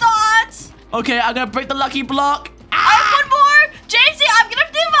than I thought. Okay, I'm going to break the lucky block. I have one more. Jamesey, I'm going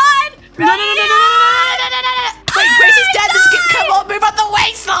to do mine. No. Wait, Gracie's dead. Come on, move out the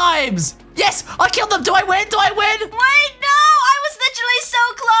way, slimes. Yes, I killed them. Do I win? Wait, no. I was literally so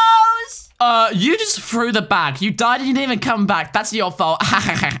close. You just threw the bag. You died and you didn't even come back. That's your fault. I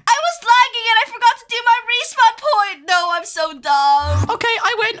was lagging and I forgot to do my respawn point. No, I'm so dumb. Okay,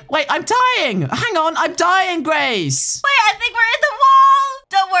 I win. Wait, I'm dying. Hang on, I'm dying, Grace. Wait, I think we're in the wall.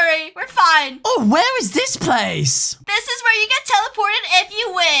 Don't worry, we're fine. Oh, where is this place? This is where you get teleported if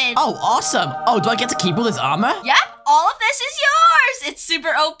you win. Oh, awesome. Oh, do I get to keep all this armor? Yep, all of this is yours. It's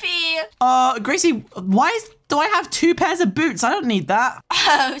super OP. Gracie, do I have 2 pairs of boots? I don't need that.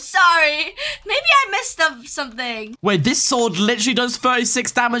 Oh, sorry. Maybe I missed up something. Wait, this sword literally does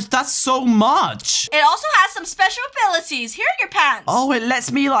 36 damage. That's so much. It also has some special abilities. Here are your pants. Oh, it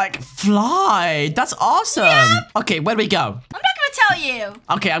lets me, like, fly. That's awesome. Yep. Okay, where do we go? I'm not gonna tell you.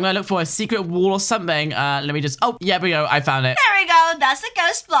 Okay, I'm gonna look for a secret wall or something. Let me just... Oh, yeah, we go. I found it. There we go. That's the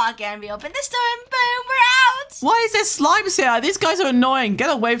ghost block. And we open this door and boom, we're out. Why is there slimes here? These guys are annoying. Get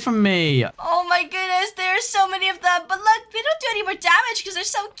away from me. Oh my goodness, there's so many of them. But look, they don't do any more damage because they're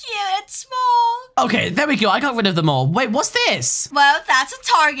so cute and small. Okay, there we go. I got rid of them all. Wait, what's this? Well, that's a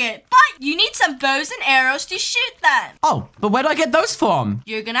target. But you need some bows and arrows to shoot them. Oh, but where do I get those from?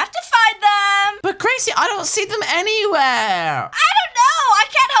 You're gonna have to find them. But Gracie, I don't see them anywhere. I don't know. I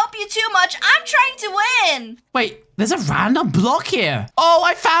can't help you too much. I'm trying to win. Wait, there's a random block here. Oh,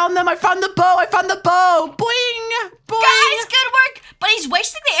 I found them. I found the bow. Boing. Guys, good work. But he's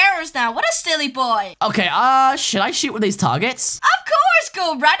wasting the arrows now. What a silly boy. Okay, should I shoot with these targets? Of course,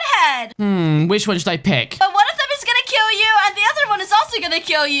 go right ahead. Which one should I pick? But one of them is gonna kill you, and the other one is also gonna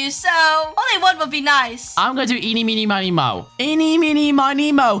kill you, so only one would be nice. I'm gonna do eeny, meeny, miny, mo. Eeny, meeny,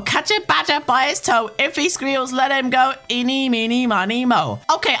 miny, mo. Catch a badger by his toe. If he squeals, let him go. Eeny, meeny, miny, mo.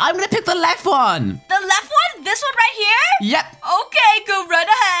 Okay, I'm gonna pick the left one. The left one? This one right here? Yep. Okay, go right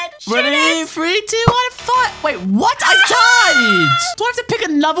ahead. Ready? 3, 2, 1, 5. Wait, what? I died. Do I have to pick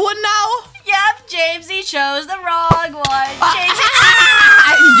another one now? Yep, Jamesey chose the wrong one.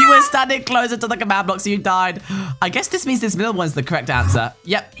 You were standing closer to the command block, so you died. I guess this means this middle one's the correct answer.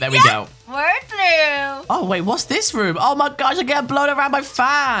 Yep, there we go. We're through. Oh, wait, what's this room? Oh my gosh, I get blown around by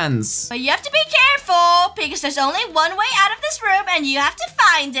fans. But you have to be careful, because there's only one way out of this room, and you have to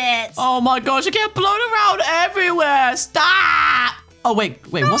find it. Oh my gosh, I get blown around everywhere. Stop. Oh, wait,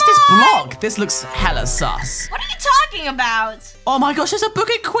 what's this block? This looks hella sus. What are you talking about? Oh my gosh, there's a book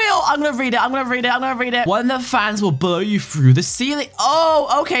and quill. I'm gonna read it. One of the fans will blow you through the ceiling.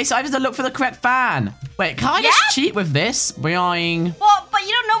 Oh, okay, so I have to look for the correct fan. Wait, can I just cheat with this? Boing. Well, but you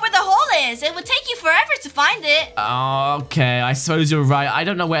don't know where the hole is. It would take you forever to find it. Okay, I suppose you're right. I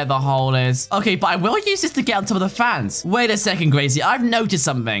don't know where the hole is. Okay, but I will use this to get on top of the fans. Wait a second, Gracie. I've noticed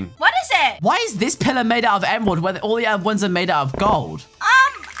something. What is it? Why is this pillar made out of emerald when all the other ones are made out of gold?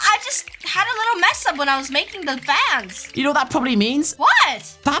 I just had a little mess up when I was making the fans. You know what that probably means?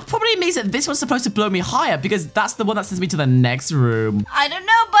 What? That probably means that this one's supposed to blow me higher because that's the one that sends me to the next room. I don't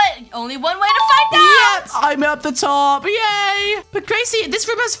know, but only one way to find out. Yep, I'm up the top. Yay. But Gracie, this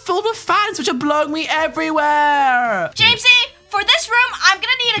room is filled with fans which are blowing me everywhere. Jamesey, for this room, I'm gonna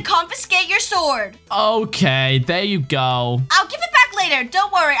need to confiscate your sword. Okay, there you go. I'll give it back later.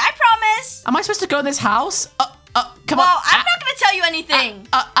 Don't worry, I promise. Am I supposed to go in this house? Come on. Well, I'm not gonna tell you anything.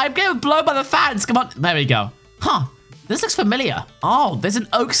 I'm getting blown by the fans. Come on. There we go. Huh. This looks familiar. Oh, there's an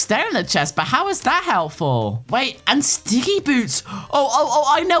oak stair in the chest, but how is that helpful? Wait, and sticky boots. Oh,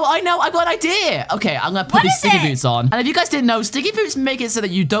 I know. I got an idea. Okay, I'm gonna put these sticky boots on. And if you guys didn't know, sticky boots make it so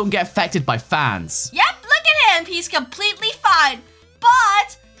that you don't get affected by fans. Yep, look at him. He's completely fine.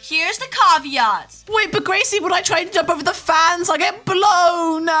 But here's the caveat. Wait, but Gracie, when I try to jump over the fans, I get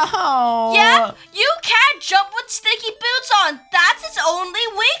blown. Oh. Yeah, you can't jump with sticky boots on. That's its only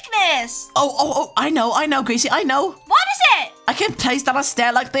weakness. Oh, I know, Gracie, I know. What is it? I can place down a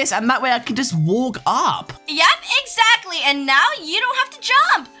stair like this, and that way I can just walk up. Yep, exactly. And now you don't have to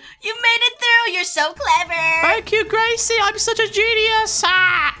jump. You made it through. You're so clever. Thank you, Gracie. I'm such a genius.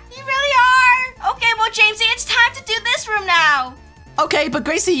 Ah. You really are. Okay, well, Jamesy, it's time to do this room now. Okay, but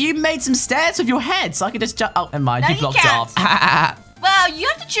Gracie, you made some stairs with your head, so I can just jump. Oh, never mind. No, You you blocked can't. it off. Well, you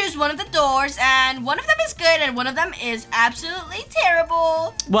have to choose one of the doors, and one of them is good, and one of them is absolutely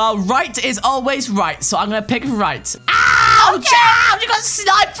terrible. Well, right is always right, so I'm gonna pick right. Ouch! Okay. Ouch! You got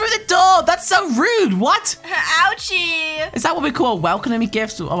sniped through the door! That's so rude! What? Ouchie. Is that what we call a welcoming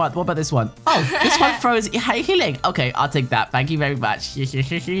gift? All right, what about this one? Oh, this one throws healing. Okay, I'll take that. Thank you very much. Well,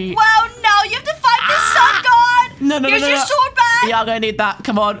 no, you have to fight this sun god. No, Here's your sword back. Yeah, I'm gonna need that.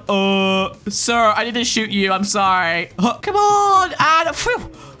 Come on. Sir, I need to shoot you. I'm sorry. Come on. And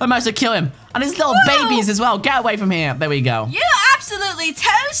phew, I managed to kill him. And his little babies as well. Get away from here. There we go. You absolutely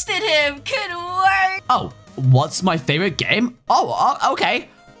toasted him. Good work. Oh, what's my favorite game? Oh, okay.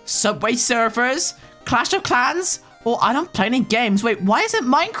 Subway Surfers, Clash of Clans, or I don't play any games. Wait, why isn't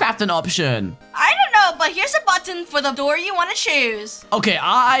Minecraft an option? I don't know, but here's a button for the door you want to choose. Okay,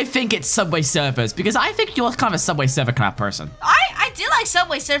 I think it's Subway Surfers because I think you're kind of a Subway Surfer kind of person. I do like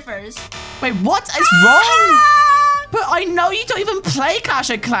Subway Surfers. Wait, what is wrong? But I know you don't even play Clash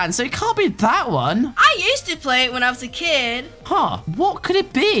of Clans, so it can't be that one. I used to play it when I was a kid. Huh, what could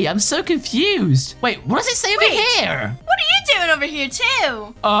it be? I'm so confused. Wait, what does it say over here? What are you doing over here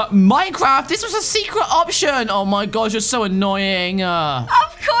too? Minecraft, this was a secret option. Oh my gosh, you're so annoying. Of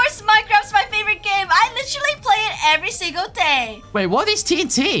course, Minecraft's my favorite game. I literally play it every single day. Wait, what are these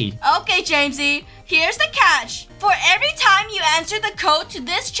TNT? Okay, Jamesy, here's the catch. For every time you answer the code to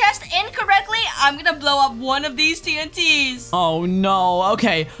this chest incorrectly, I'm gonna blow up one of these TNTs. Oh no,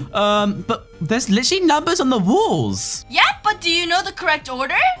 okay. But there's literally numbers on the walls. Yep, but do you know the correct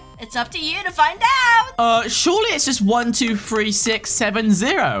order? It's up to you to find out. Surely it's just 1, 2, 3, 6, 7,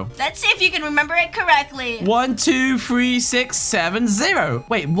 0. Let's see if you can remember it correctly. 1, 2, 3, 6, 7, 0.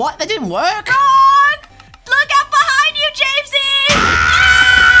 Wait, what? That didn't work? Wrong! Look out behind you, Jamesy! Ah!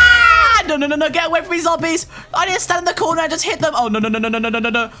 No, get away from me, zombies. I need to stand in the corner and just hit them. Oh, no.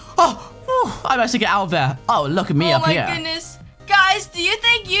 Oh, whew, I managed to get out of there. Oh, look at me up here. Oh my goodness. Guys, do you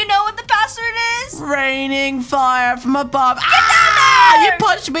think you know what the password is? Raining fire from above. Get down there! You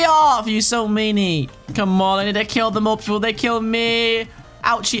punched me off, you so meanie. Come on, I need to kill them all before they kill me.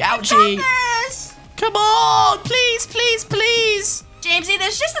 Ouchie. You got this. Come on, please. Jamesy,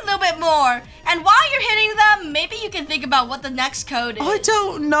 there's just a little bit more. And while you're hitting them, maybe you can think about what the next code is. I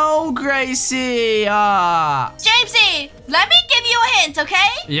don't know, Gracie. Jamesy, let me give you a hint, okay?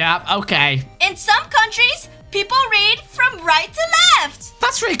 Yeah, okay. In some countries, people read from right to left.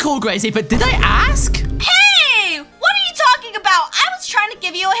 That's really cool, Gracie, but did I ask? Hey, what are you talking about? I was trying to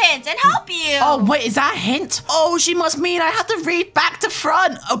give you a hint and help you. Oh, wait, is that a hint? Oh, she must mean I have to read back to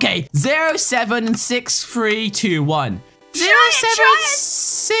front. Okay, 0, 7, 6, 3, 2, 1. 0, 7,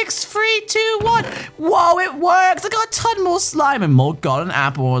 6, 3, 2, 1. Whoa, it worked. I got a ton more slime and more golden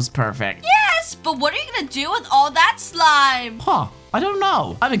apples. Perfect. Yes, but what are you going to do with all that slime? Huh. I don't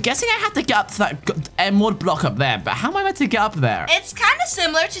know. I'm guessing I have to get up to that emerald block up there, but how am I meant to get up there? It's kind of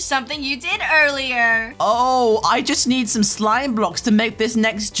similar to something you did earlier. Oh, I just need some slime blocks to make this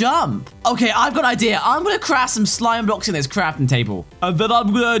next jump. Okay, I've got an idea. I'm going to craft some slime blocks in this crafting table. And then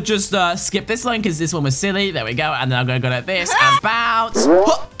I'm going to just skip this line because this one was silly. There we go. And then I'm going to go like this and bounce.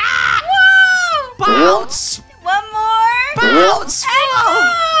 Ah! Whoa! Bounce! One more. Bounce!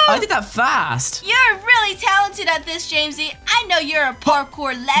 Whoa! I did that fast. You're really talented at this, Jamesy. I know you're a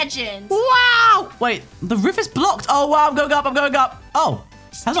parkour legend. Wow! Wait, the roof is blocked. Oh, wow, I'm going up. Oh,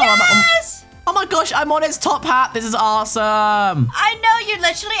 hello. Yes! Oh my gosh, I'm on its top hat. This is awesome. I know you're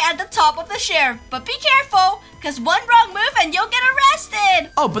literally at the top of the sheriff, but be careful, because one wrong move and you'll get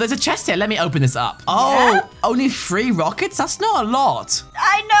arrested. Oh, but there's a chest here. Let me open this up. Oh, only 3 rockets? That's not a lot.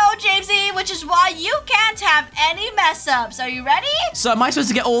 I know, Jamesy, which is why you can't have any mess ups. Are you ready? So am I supposed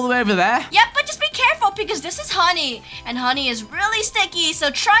to get all the way over there? Yep, but just be careful because this is honey, and honey is really sticky, so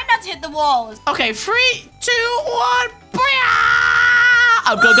try not to hit the walls. Okay, 3, 2, 1.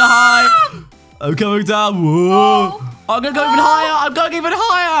 I'm gonna go high. I'm coming down. Whoa. I'm gonna go even higher. I'm going even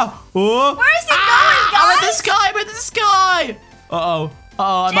higher. Whoa. Where is it going, guys? I'm in the sky. Uh-oh,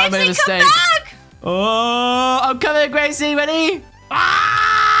 I might have made a mistake. Come back. Oh, I'm coming, Gracie. Ready?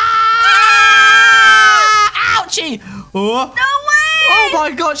 Ouchie. Oh. No way. Oh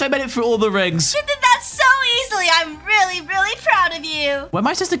my gosh, I made it through all the rings. You did that so easily. Actually, I'm really, really proud of you. Where am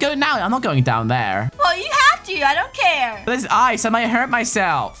I supposed to go now? I'm not going down there. Well, you have to. I don't care. There's ice. I might hurt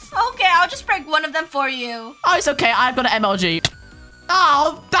myself. Okay, I'll just break one of them for you. Oh, it's okay. I've got an MLG.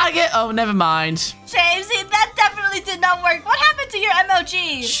 Oh, dang it. Oh, never mind. Jamesy, that definitely did not work. What happened to your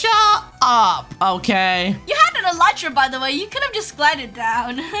MLG? Shut up. Okay. You had an elytra, by the way. You could have just glided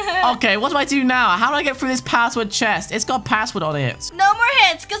down. Okay, what do I do now? How do I get through this password chest? It's got password on it. No more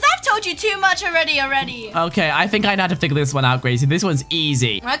hints, because I've told you too much already. Okay, I think I know how to figure this one out, Gracie. This one's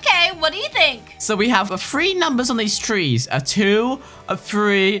easy. Okay, what do you think? So we have 3 numbers on these trees. A 2, a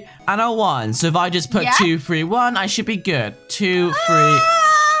 3, and a 1. So if I just put 2, 3, 1, I should be good. 2, 3...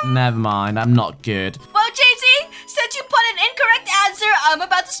 Never mind, I'm not good. Well, Jamesy, since you put an incorrect answer, I'm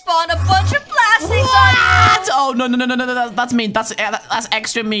about to spawn a bunch of plastics on you. Oh, no, that's mean. That's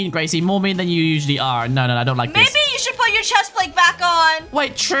extra mean, Gracie. More mean than you usually are. No, I don't like this. Maybe you should put your chest plate back on.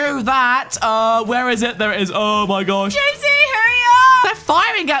 Wait, true that. Where is it? There it is. Oh my gosh. Jamesy, hurry up. They're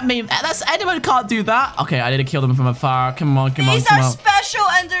firing at me. Anyone can't do that. Okay, I need to kill them from afar. Come on. These are special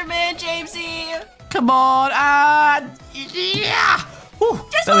Endermen, Jamesy. Come on. Yeah. Whew,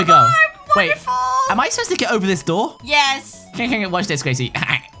 Just there we go. Wonderful. Wait, am I supposed to get over this door? Yes. Watch this, Gracie.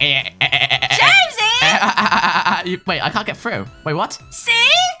 Jamesy! Wait, I can't get through. Wait, what? See?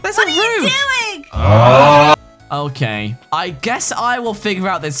 There's what a are you roof. doing? Okay, I guess I will figure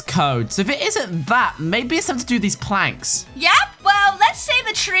out this code. So if it isn't that, maybe it's something to do with these planks. Yep, well, let's say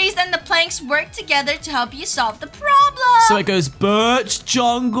the trees and the planks work together to help you solve the problem. So it goes birch,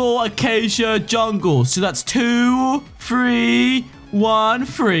 jungle, acacia, jungle. So that's 2, 3, 1,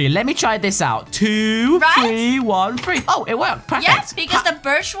 3. Let me try this out. 2, 3, 1, 3. Oh, it worked. Perfect. Yes, because the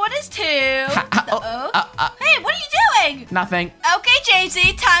birch wood is 2. Hey, what are you doing? Nothing. Okay,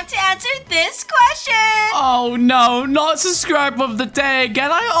 Jamesy, time to answer this question. Oh, no. Not subscribe of the day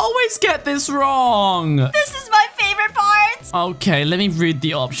again. I always get this wrong. This is my favorite part. Okay, let me read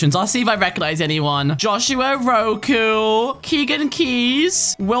the options. I'll see if I recognize anyone. Joshua Roku, Keegan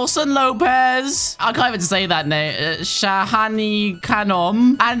Keys, Wilson Lopez. I can't even say that name. Shahani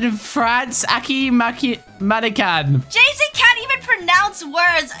Kanom and France Aki Madikan. Jamesy can't even pronounce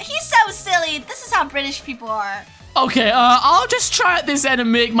words. He's so silly. This is how British people are. Okay, I'll just try at this end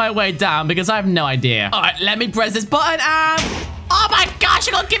and make my way down because I have no idea. All right, let me press this button and... Oh my gosh,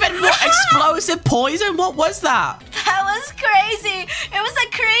 I got given explosive poison. What was that? That was crazy. It was a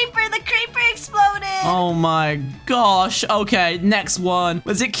creeper. The creeper exploded. Oh my gosh. Okay, next one.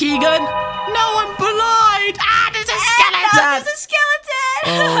 Was it Keegan? No, I'm blind. There's a skeleton. No, there's a skeleton.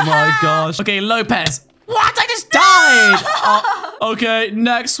 Oh my gosh. Okay, Lopez. What? I just died. Okay,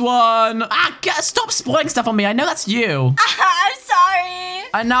 next one. Stop spoiling stuff on me. I know that's you. I'm sorry.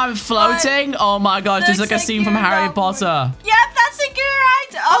 And now I'm floating. Oh my gosh, just like a scene from Harry Potter. Yep, that's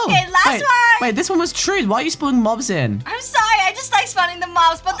correct. Okay, last one. Wait, this one was true. Why are you spawning mobs in? I'm sorry. I just like spawning the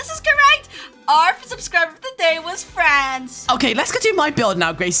mobs, but this is correct. Our subscriber of the day was France. Okay, let's go do my build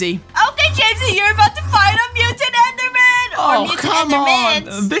now, Gracie. Okay, Jamesy, you're about to fight a mutant Enderman. Oh, come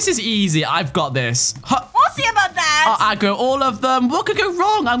on. This is easy. I've got this. We'll see about that. I'll aggro all of them. What could go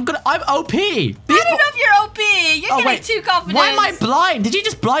wrong? I'm OP. I don't know if you're OP. You're getting too confident. Why am I blind? Did you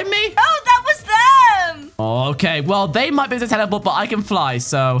just blind me? Oh, that was them. Okay, well, they might be able to teleport, but I can fly,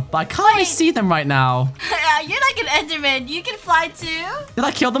 so... But I can't really see them right now. You're like an Enderman. You can fly too. Did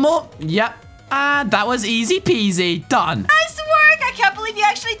I kill them all? Yep. And that was easy peasy. Done. Nice work. I can't believe you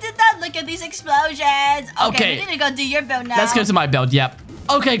actually did that. Look at these explosions. Okay, we need to go do your build now. Let's go to my build. Yep.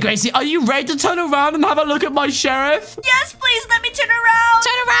 Okay, Gracie, are you ready to turn around and have a look at my sheriff? Yes, please. Let me turn around.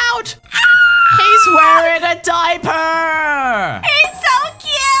 Turn around. He's wearing a diaper. He's so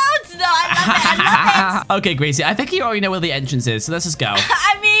cute. No, I love it. Okay, Gracie, I think you already know where the entrance is, so let's just go.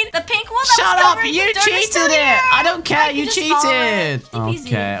 I mean, the pink one that Shut was up! covering You the dirt is still cheated it! here. I don't care, you cheated!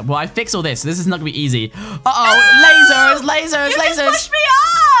 Okay, well, I fixed all this, so this is not gonna be easy. Uh-oh, lasers! You just pushed me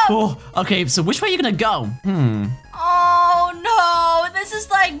off! Oh, okay, so which way are you gonna go? Oh, no. This is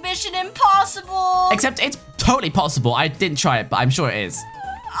like Mission Impossible. Except it's totally possible. I didn't try it, but I'm sure it is.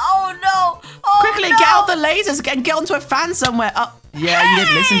 Oh, no. Oh, Quickly, get out the lasers and get onto a fan somewhere. Yeah, you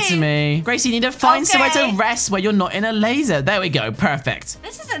didn't listen to me. Gracie, you need to find somewhere to rest where you're not in a laser. There we go. Perfect.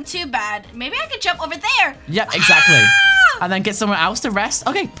 This isn't too bad. Maybe I could jump over there. Yep, exactly. And then get somewhere else to rest.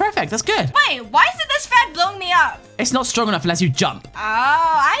 Okay, perfect. That's good. Wait, why isn't this fan blowing me up? It's not strong enough unless you jump. Oh,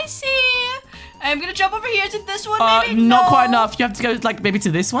 I see. I'm gonna jump over here to this one, maybe? Not quite enough. You have to go, like, maybe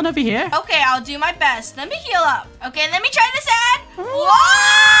to this one over here. Okay, I'll do my best. Let me heal up. Okay, let me try this end.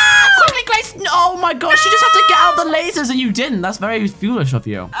 Whoa! Quickly, Grace. Oh, my gosh. You just have to get out the lasers, and you didn't. That's very foolish of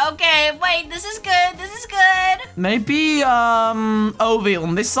you. Okay, wait. This is good. This is good. Maybe, over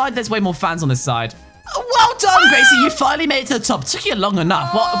on this side. There's way more fans on this side. Well done, Gracie. You finally made it to the top. Took you long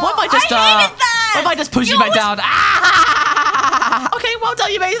enough. What if I just I hated that. What if I just push you back down? Ah! Okay, well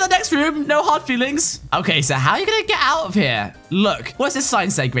done. You made it to the next room. No hard feelings. Okay, so how are you gonna get out of here? Look, what does this sign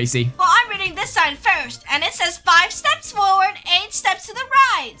say, Gracie? Well, I'm reading this sign first, and it says 5 steps forward, 8 steps to the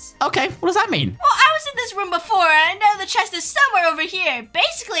right. Okay, what does that mean? Well, I was in this room before, and I know the chest is somewhere over here.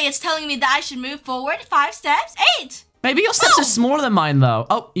 Basically, it's telling me that I should move forward 5 steps, 8. Maybe your steps are smaller than mine, though.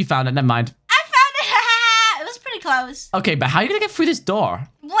 Oh, you found it. Never mind. I found it. It was pretty close. Okay, but how are you gonna get through this door?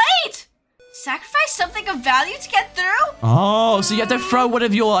 Wait! Sacrifice something of value to get through? Oh, so you have to throw one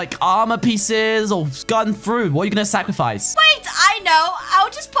of your, like, armor pieces or gun through. What are you gonna sacrifice? Wait, I know.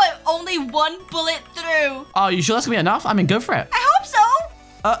 I'll just put only 1 bullet through. Oh, you sure that's gonna be enough? I mean, go for it. I hope so.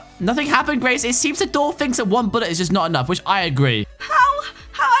 Nothing happened, Grace. It seems the door thinks that 1 bullet is just not enough, which I agree. How?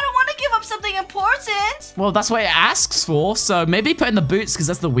 I don't want to give up something important. Well, that's what it asks for, so maybe put in the boots, because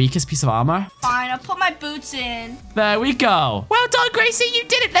that's the weakest piece of armor. Fine, I'll put my boots in. There we go. Well done, Gracie. You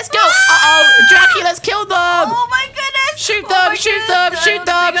did it. Let's go. Uh-oh. Dracula, let's kill them. Oh, my goodness. Shoot them, shoot them, shoot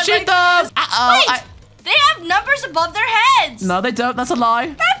them, shoot them. Uh-oh. Wait, they have numbers above their heads. No, they don't. That's a lie.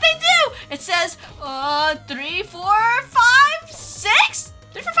 That they do. It says 3, 4, 5, 6.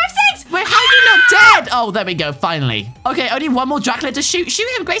 3, 4, 5, 6. Wait, how are you not dead? Oh, there we go. Finally. Okay, only 1 more Dracula to shoot. Shoot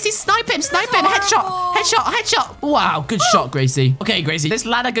him, Gracie. Snipe him. Snipe him. Headshot. Headshot. Headshot. Wow, good shot, Gracie. Okay, Gracie. This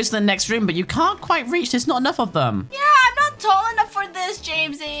ladder goes to the next room, but you can't quite reach. There's not enough of them. Yeah, I'm not tall enough for this,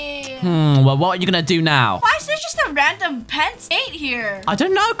 Jamesy. Well, what are you gonna do now? Why is there just a random pen state here? I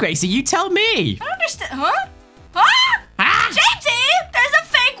don't know, Gracie. You tell me. I don't understand. Huh? Ah! Jamesy! There's a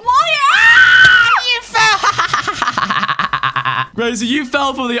fake wall here! You fell. Gracie, you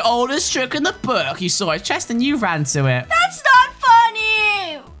fell for the oldest trick in the book. You saw a chest and you ran to it. That's not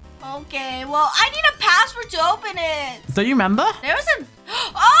funny. Okay, well, I need a password to open it. Do you remember? There was a...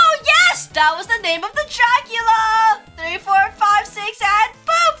 Oh, yes! That was the name of the Dracula! 3, 4, 5, 6, and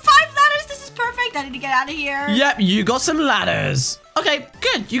boom! 5 letters. This is perfect. I need to get out of here. Yep, you got some ladders. Okay,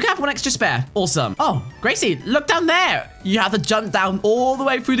 good. You have 1 extra spare. Awesome. Oh, Gracie, look down there. You have to jump down all the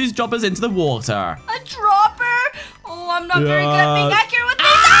way through these droppers into the water. A dropper? Oh, I'm not very good at being accurate with these.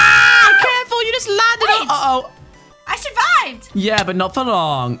 Ah! Careful, you just landed on... Wait. Uh-oh. I survived. Yeah, but not for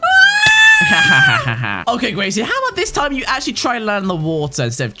long. Okay, Gracie, how about this time you actually try and land in the water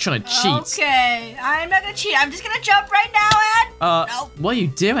instead of trying to cheat? Okay, I'm not gonna cheat. I'm just gonna jump right now and... Nope. What are you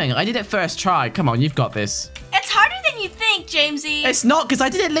doing? I did it first try. Come on, you've got this. It's harder than you think, Jamesy. It's not, because I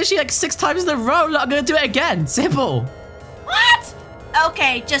did it literally like 6 times in a row. Look, I'm gonna do it again. Simple. What?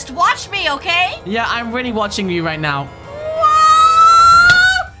 Okay, just watch me, okay? Yeah, I'm really watching you right now. Whoa!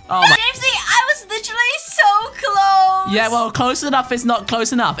 Oh my... Jamesy, I was literally so close. Yeah, well, close enough is not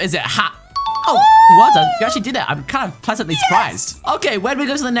close enough, is it? Ha! Oh, well done. You actually did it. I'm kind of pleasantly surprised. Okay, where do we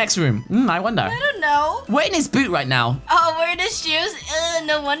go to the next room? I wonder. I don't know. We're in his boot right now. Oh, we're in his shoes? Ugh,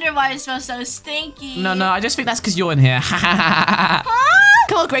 no wonder why it smells so stinky. No, I just think that's because you're in here. Huh?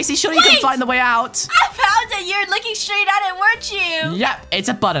 Come on, Gracie. Surely you can find the way out. I found it. You're looking straight at it, weren't you? Yep, it's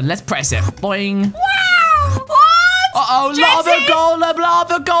a button. Let's press it. Boing. Wow! What? Uh-oh,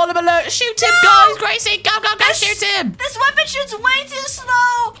 lava golem alert. Shoot him, guys. Gracie, go, shoot him. This weapon shoots way too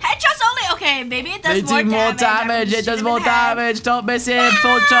slow. Headshots only. Okay, maybe it does more damage. It does more damage. Don't miss him.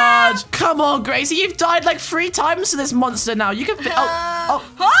 Full charge. Come on, Gracie. You've died like 3 times to this monster now. You can...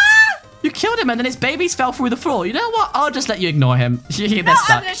 You killed him and then his babies fell through the floor. You know what? I'll just let you ignore him. No,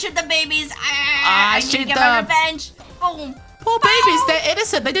 I'm gonna shoot the babies. I need to get my revenge. Boom. Poor babies, they're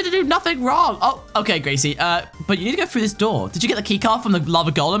innocent. They didn't do nothing wrong. Oh, okay, Gracie. But you need to go through this door. Did you get the key card from the lava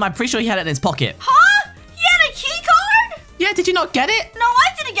golem? I'm pretty sure he had it in his pocket. Huh? He had a key card? Yeah, did you not get it? No,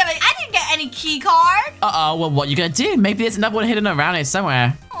 I didn't get it. I didn't get any key card. Uh-oh, well, what are you gonna do? Maybe there's another one hidden around here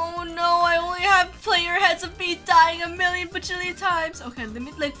somewhere. Oh, no, I only have player heads of me dying a million bajillion times. Okay, let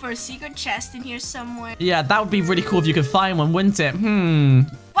me look for a secret chest in here somewhere. Yeah, that would be really cool if you could find one, wouldn't it?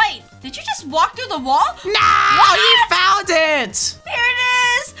 Wait, did you just walk through the wall? No, you found it! Here it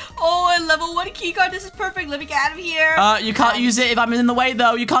is! Oh, a level 1 keycard. This is perfect. Let me get out of here. You can't use it if I'm in the way,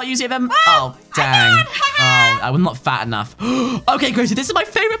 though. You can't use it if I'm... Oh, dang. I was not fat enough. Okay, Gracie, this is my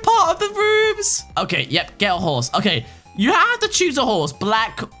favorite part of the rooms. Okay, yep, get a horse. Okay, you have to choose a horse,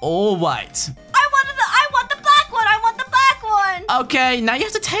 black or white. I want the black one. I want the black one. Okay, now you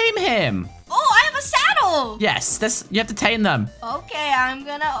have to tame him. Oh, I have a saddle. Yes, you have to tame them. Okay, I'm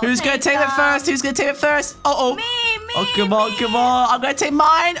gonna. Who's gonna tame it first? Who's gonna tame it first? Uh-oh. Me. Oh, come on. I'm gonna tame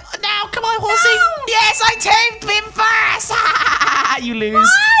mine. Now, come on, horsey. No. Yes, I tamed him first. You lose.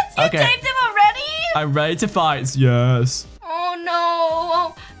 What? You tamed him already? I'm ready to fight. Yes. Oh,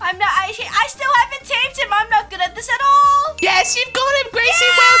 no. I'm not. I still haven't tamed him. I'm not good at this at all. Yes, you've got him, Gracie.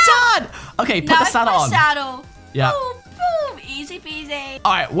 Yeah. Well done. Okay, put the saddle on. Saddle. Yeah. Boom, boom. Easy peasy.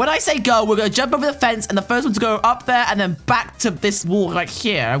 All right, when I say go, we're going to jump over the fence, and the first one to go up there and then back to this wall right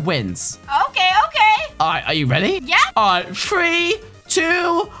here wins. Okay, okay. All right, are you ready? Yeah. All right, 3,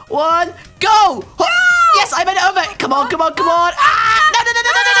 2, 1, go! Go! Yes, I made it over. Come on, come on, come on. Ah! No.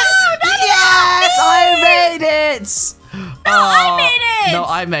 Yes, I made it. No, I made it. No,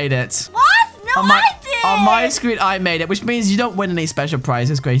 I made it. What? No, I did. On my screen, I made it, which means you don't win any special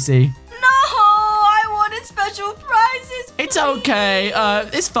prizes, Gracie. No, I wanted special prizes. It's okay.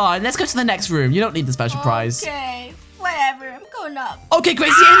 It's fine. Let's go to the next room. You don't need the special prize. Okay, whatever. I'm going up. Okay,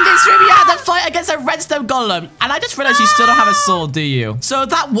 Gracie, in this room, you have to fight against a redstone golem. And I just realized you still don't have a sword, do you? So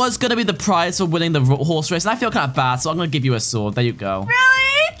that was going to be the prize for winning the horse race. And I feel kind of bad, so I'm going to give you a sword. There you go.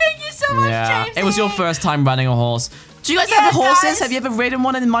 Really? Thank you so much, Jamesy. It was your first time riding a horse. Do you guys have horses? Guys. Have you ever ridden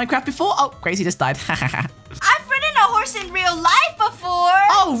one in Minecraft before? Oh, Gracie just died. I've ridden a horse in real life before.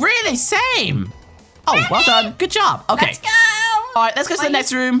 Oh, really? Same. Oh, really? Well done. Good job. Okay. Let's go. All right, let's go to the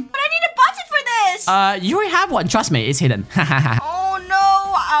next room. But I need a button for this. You already have one. Trust me, it's hidden. Oh, no.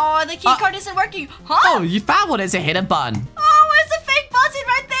 Oh, the key card isn't working. Huh? Oh, you found one. It's a hidden button. Oh, it's a fake button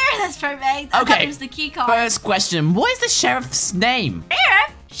right there. That's perfect. I thought it was the key card. First question. What is the sheriff's name?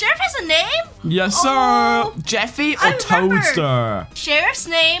 Sheriff? Sheriff has a name? Yes, sir. Jeffy or Toaster? Sheriff's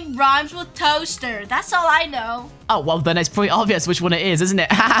name rhymes with toaster. That's all I know. Oh, well, then it's pretty obvious which one it is, isn't it?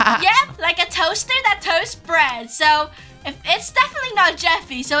 Yeah, like a toaster that toasts bread. So, it's definitely not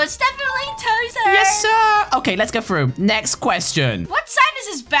Jeffy. So, it's definitely Toaster. Yes, sir. Okay, let's go through. Next question. What side is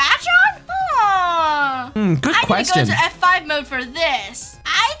his badge on? Good question. I need to go to F5 mode for this.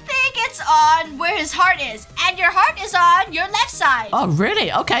 I think it's on where his heart is. And your heart is on your left side. Oh,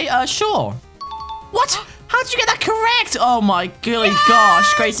 really? Okay, sure. What? How did you get that correct? Oh, my golly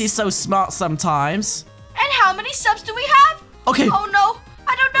gosh. Gracie's so smart sometimes. And how many subs do we have? Okay. Oh, no.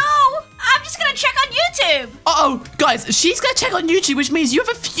 I don't know. I'm just going to check on YouTube. Uh-oh. Guys, she's going to check on YouTube, which means you have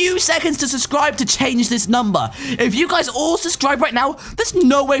a few seconds to subscribe to change this number. If you guys all subscribe right now, there's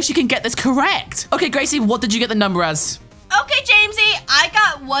no way she can get this correct. Okay, Gracie, what did you get the number as? Okay, Jamesy, I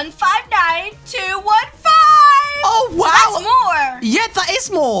got 159215. Oh, wow. So that's more. Yeah, that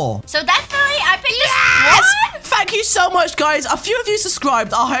is more. So definitely, I picked this one. Thank you so much, guys. A few of you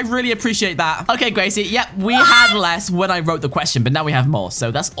subscribed. Oh, I really appreciate that. Okay, Gracie. Yep, we had less when I wrote the question, but now we have more,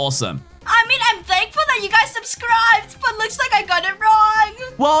 so that's awesome. I mean, I'm thankful that you guys subscribed, but looks like I got it wrong.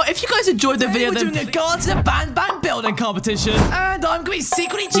 Well, if you guys enjoyed the video, then... We're doing a Carty and BanBan building competition, and I'm going to be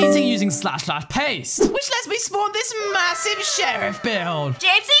secretly cheating using /paste, which lets me spawn this massive sheriff build.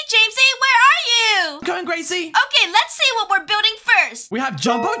 Jamesy, where are you? Go on, Gracie. Okay, let's see what we're building first. We have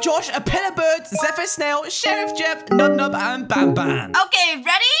Jumbo Josh, a pillar bird, Zephyr Snail, Sheriff Jeff, Nub, and BanBan. Okay,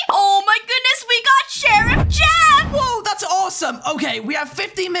 ready? Oh my goodness, we got Sheriff Jeff! Whoa, that's awesome. Okay, we have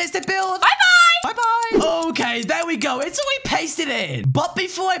 15 minutes to build. Bye-bye! Bye-bye! Okay, there we go. It's already pasted in. But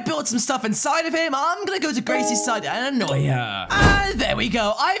before I build some stuff inside of him, I'm gonna go to Gracie's side and annoy her. And there we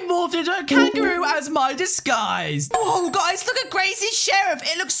go. I've morphed into a kangaroo as my disguise. Whoa, guys, look at Gracie's sheriff.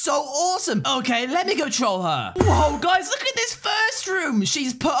 It looks so awesome. Okay, let me go troll her. Whoa, guys, look at this first room.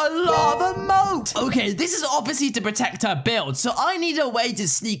 She's put a lava moat. Okay, this is obviously to protect her build, so I need a way to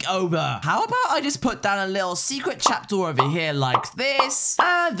sneak over. How about I just put down a little secret trapdoor over here like this,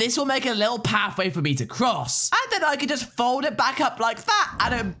 and this will make a little pathway for me to cross. And then I can just fold it back up like that,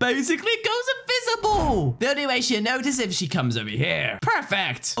 and it basically goes invisible. The only way she'll notice if she comes over here.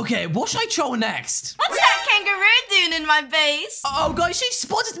 Perfect. Okay, what should I troll next? What's that kangaroo doing in my base? Oh, guys, she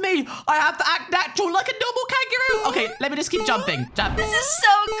spotted me. I have to act natural like a normal kangaroo. Okay, let me just keep jumping. Jump. This is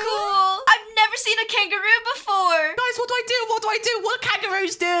so cool. I've never seen a kangaroo before. Guys, what do I do? What do I do? What do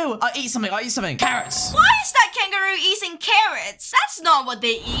kangaroos do? I eat something. I eat something. Carrots. Why is that kangaroo eating carrots? That's not what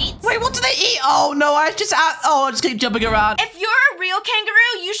they eat. Wait, what do they eat? Oh, no, I just keep jumping around. If you're a real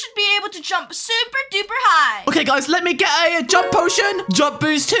kangaroo, you should be able to jump super duper high. Okay, guys, let me get a jump potion. Jump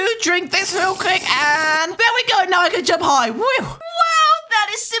boost 2. Drink this real quick, and there we go. Now I can jump high. Woo! Wow, that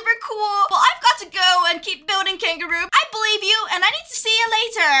is super cool. Well, I've got to go and keep building, kangaroo. I believe you, and I need to see you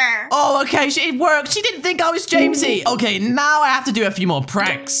later. Oh, okay, it worked. She didn't think I was Jamesy. Okay, now I have to do a few more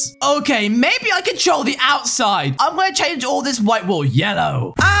pranks. Okay, maybe I control the outside. I'm going to change all this white wool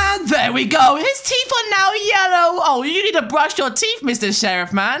yellow. And there we go. His teeth are now yellow. Oh, you need to brush your teeth, Mr.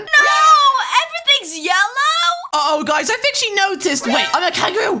 Sheriff Man. No, everything's yellow. Uh-oh, guys, I think she noticed. Wait, I'm a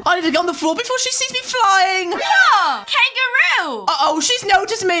kangaroo. I need to get on the floor before she sees me flying. Huh, kangaroo. Uh-oh, she's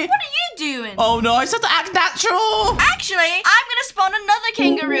noticed me. What are you you doing? Oh no, I just have to act natural. Actually, I'm gonna spawn another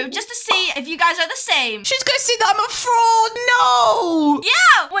kangaroo just to see if you guys are the same. She's gonna see that I'm a fraud. No.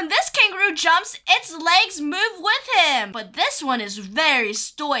 Yeah, when this kangaroo jumps, its legs move with him. But this one is very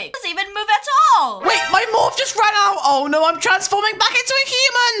stoic. Doesn't even move at all. Wait, my morph just ran out. Oh no, I'm transforming back into a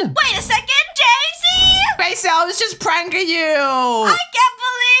human. Wait a second, Jamesey! Gracie, I was just pranking you. I can't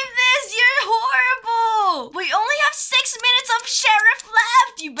believe this. You're horrible. We only have 6 minutes of sheriff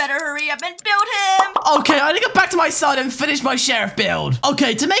left. You better hurry up and build him. Okay, I need to go back to my side and finish my sheriff build.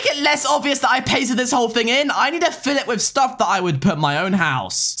 Okay, to make it less obvious that I pasted this whole thing in, I need to fill it with stuff that I would put in my own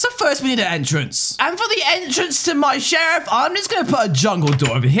house. So first we need an entrance. And for the entrance to my sheriff, I'm just gonna put a jungle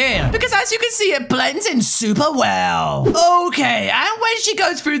door over here. Because as you can see, it blends in super well. Okay, and when she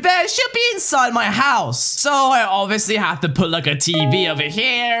goes through there, she'll be inside my house. So I obviously have to put like a TV over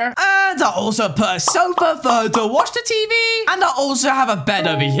here. And I also put a sofa for her to watch the TV. And I also have a bed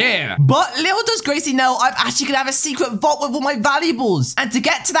over here. But little does Gracie know, I'm actually gonna have a secret vault with all my valuables. And to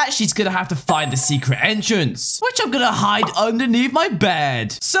get to that, she's gonna have to find the secret entrance, which I'm gonna hide underneath my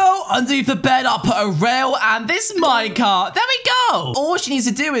bed. So underneath the bed, I'll put a rail and this minecart. There we go. All she needs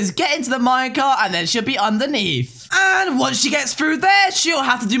to do is get into the minecart and then she'll be underneath. And once she gets through there, she'll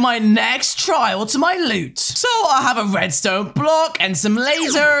have to do my next trial to my loot. So I have a redstone block and some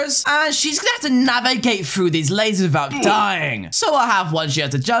lasers, and she's gonna have to navigate through these lasers without dying. So I have one she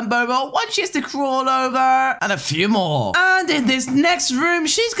has to jump over, one she has to crawl over, and a few more. And in this next room,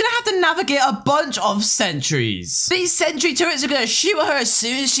 she's gonna have to navigate a bunch of sentries. These sentry turrets are gonna shoot at her as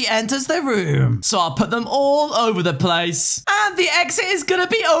soon as she enters the room. So I'll put them all over the place. And the exit is gonna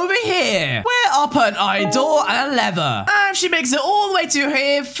be over here, where I'll put an iron door and a lever. And if she makes it all the way to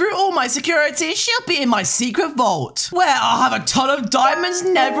here, through all my security, she'll be in my secret vault, where I'll have a ton of diamonds,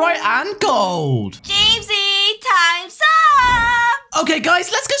 netherite, and gold. Jamesey, time's up! Okay, guys,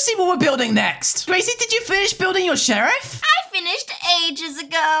 let's go see what we're building next. Gracie, did you finish building your sheriff? I finished ages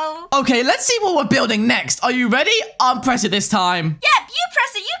ago. Okay, let's see what we're building next. Are you ready? I'll press it this time. Yep, you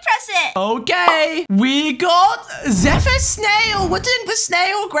press it, you press it. Okay, we got Zephyr Snail. We're doing the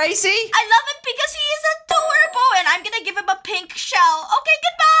snail, Gracie. I love it because he is adorable, and I'm gonna give him a pink shell. Okay,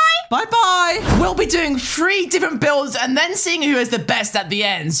 goodbye. Bye-bye. We'll be doing 3 different builds and then seeing who is the best at the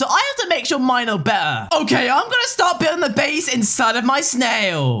end. So I have to make sure mine are better. Okay, I'm gonna start building the base inside of my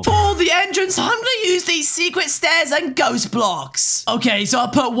snail. For the entrance, I'm gonna use these secret stairs and ghost blocks. Okay, so I'll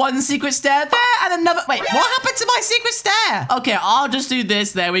put one secret stair there and another. Wait, what happened to my secret stair? Okay, I'll just do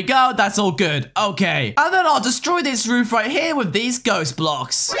this. There we go. That's all good. Okay, and then I'll destroy this roof right here with these ghost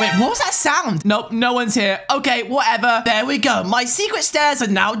blocks. Wait, what was that sound? Nope, no one's here. Okay, whatever. There we go. My secret stairs are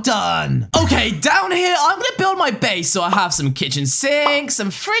now done. Okay, down here, I'm gonna build my base. So I have some kitchen sinks, some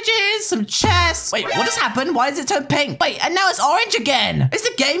fridges, some chests. Wait, what just happened? Why does it turn pink? Wait, and now it's orange again. Is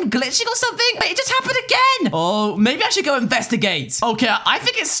the game glitching or something? Wait, it just happened again. Oh, maybe I should go investigate. Okay, I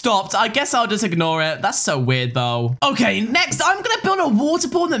think it stopped. I guess I'll just ignore it. That's so weird, though. Okay, next, I'm gonna build a water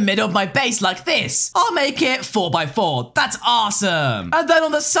pool in the middle of my base like this. I'll make it 4x4. That's awesome. And then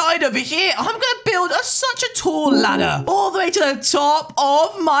on the side over here, I'm gonna build such a tall ladder all the way to the top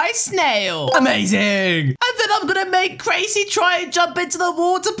of my snail. Amazing. And then I'm gonna make Gracie try and jump into the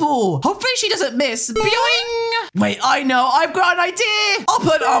water pool. Hopefully she doesn't miss. Boing. Wait, I know. I've got an idea. I'll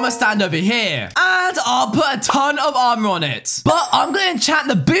put an armor stand over here. And I'll put a ton of armor on it. But I'm gonna enchant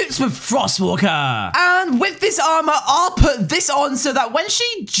the boots with Frostwalker. And with this armor, I'll put this on so that when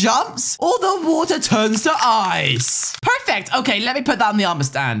she jumps, all the water turns to ice. Perfect. Okay, let me put that on the armor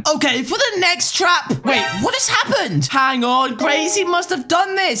stand. Okay, for the next trap. Wait, what has happened? Hang on, Gracie must have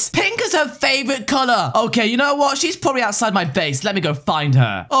done this. Pink is her favorite color. Okay, you know what? She's probably outside my base. Let me go find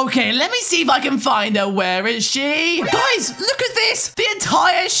her. Okay, let me see if I can find her. Where is she? Guys, look at this. The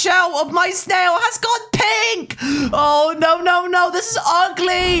entire shell of my snail has gone pink. Oh, no, no, no. This is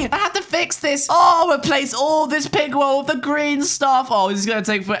ugly. I have to fix this. Oh, I'll replace all this pink one with the green stuff. Oh, this is going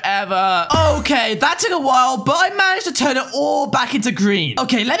to take forever. Okay, that took a while, but I managed to turn it all back into green.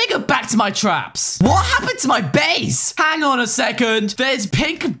 Okay, let me go back to my traps. What happened to my base? Hang on a second. There's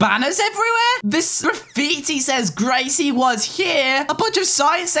pink banners everywhere. This graffiti says Gracie was here. A bunch of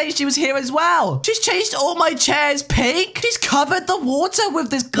signs say she was here as well. She's changed all my chairs pink. She's covered the water with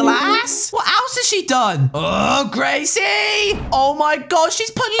this glass. What else has she done? Oh, Gracie. Oh my gosh,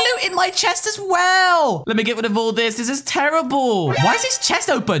 she's put loot in my chest as well. Let me get rid of all this. This is terrible. Why is this chest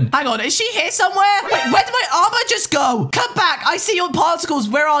open? Hang on, is she here somewhere? Wait, where did my armor just go? Come back. I see your particles.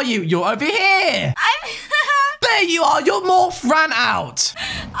 Where are you? You're over here. There you are. Your morph ran out.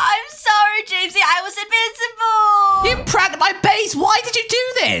 I'm sorry, Jamesy. I was invincible. You pranked my base. Why did you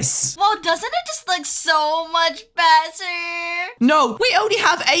do this? Well, doesn't it just look so much better? No, we only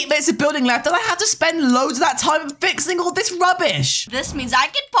have 8 minutes of building left, and I have to spend loads of that time fixing all this rubbish. This means I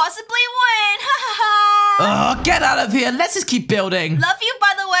could possibly win. Get out of here. Let's just keep building. Love you,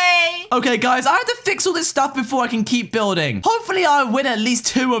 by the way. Okay, guys, I have to fix all this stuff before I can keep building. Hopefully, I win at least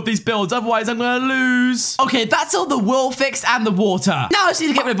 2 of these builds. Otherwise, I'm going to lose. Okay, that's all the wool fixed and the water. Now I just need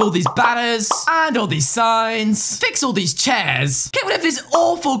to get rid of all these banners and all these signs. Fix all these chairs. Get rid of this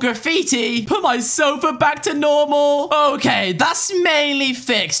awful graffiti. Put my sofa back to normal. Okay, that's mainly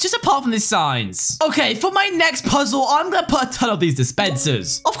fixed, just apart from these signs. Okay, for my next puzzle, I'm going to put a ton of these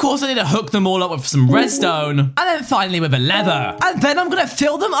dispensers. Of course, I need to hook them all up with some redstone. And then finally with a leather. And then I'm going to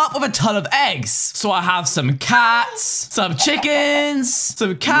fill them up with a ton of eggs. So I have some cats, some chickens,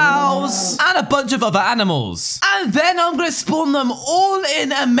 some cows, and a bunch of other animals. And then I'm going to spawn them all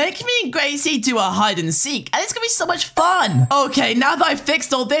in and make me and Gracie do a hide and seek. And it's going to be so much fun. Okay, now that I've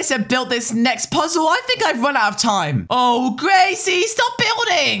fixed all this and built this next puzzle, I think I've run out of time. Oh, Gracie, stop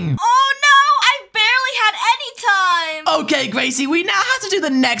building. Oh, no. I barely had any time. Okay, Gracie, we now have to do the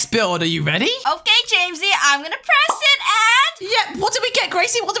next build. Are you ready? Okay, Jamesy, I'm going to press it and... Yeah, what did we get,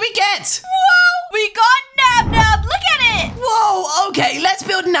 Gracie? What did we get? Whoa, we got Nab. Look at it. Whoa, okay, let's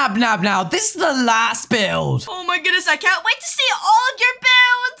build Nab now. This is the last build. Oh my goodness, I can't wait To see all of your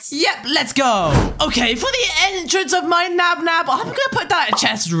builds. Yep, let's go. Okay, for the entrance of my Nab, I'm gonna put that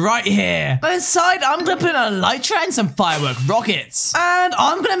chest right here. But inside, I'm gonna put in a lighter and some firework rockets. And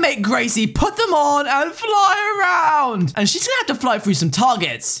I'm gonna make Gracie put them on and fly around. And she's gonna have to fly through some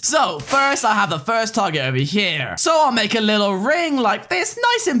targets. So first, I have the first target over here. So I'll make a little ring like this,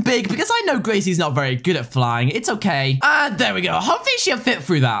 nice and big, because I know Gracie's not very good at flying. It's okay. And there we go. Hopefully she'll fit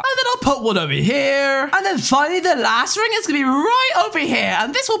through that. And then I'll put one over here. And then finally, the last ring is gonna be right over here.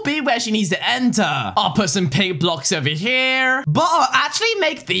 And this will be where she needs to enter. I'll put some pink blocks over here. But I'll actually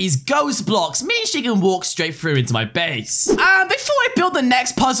make these ghost blocks, meaning she can walk straight through into my base. And before I build the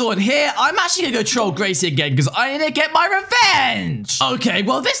next puzzle in here, I'm actually gonna go troll Gracie again because I need to get my revenge. Okay,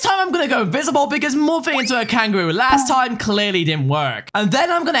 well this time I'm gonna go invisible because morphing into a kangaroo last time clearly didn't work. And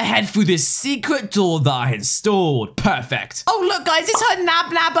then I'm gonna head through this secret door that I installed. Perfect. Oh look guys, it's her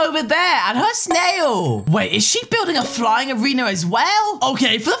Nab over there and her snail. Wait, is she building a flying arena as well?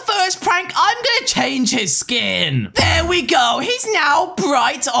 Okay, for the first prank, I'm gonna change his skin. There we go. He's now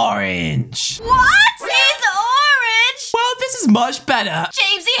bright orange. What? He's orange. Well, this is much better.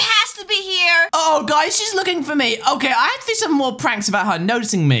 Jamesy has to be here. Oh, guys, she's looking for me. Okay, I have to do some more pranks about her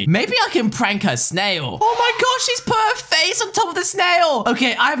noticing me. Maybe I can prank her snail. Oh my gosh, she's put her face on top of the snail.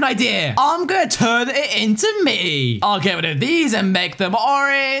 Okay, I have an idea. I'm gonna turn it into me. I'll get rid of these and make them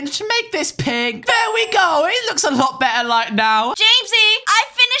orange. Make this pink. There we go. It looks a lot better like now. Jamesy, I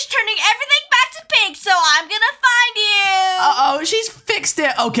finished turning everything back to pink, so I'm gonna find you. Uh-oh, she's fixed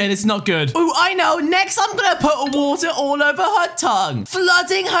it. Okay, this is not good. Oh, I know. Next, I'm gonna put water all over her tongue,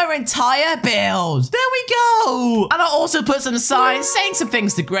 flooding her entire build. There we go. And I'll also put some signs saying some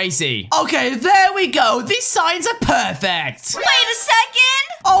things to Gracie. Okay, there we go. These signs are perfect. Wait a second.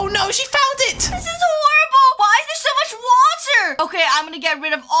 Oh no, she found it. This is horrible. Why is there so much water? Okay, I'm gonna get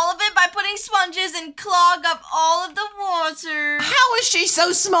rid of all of it by putting sponges and clog up all of the water. How is she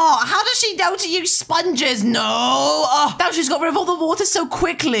so smart? How does she know to use sponges? No. Oh, now she's got rid of all the water so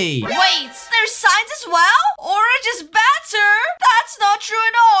quickly. Wait, there's signs as well? Orange is better? That's not true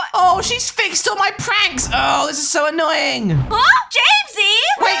at all. Oh, she's fixed all my pranks. Oh, this is so annoying. Huh? Jamesy?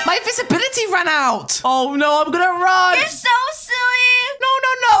 Wait, my visibility ran out. Oh no, I'm gonna run. You're so silly. No,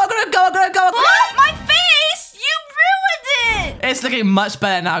 I'm gonna go. What? My face? You ruined it. It's looking much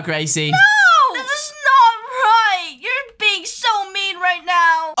better now, Gracie. No, this is not right. You're being so mean right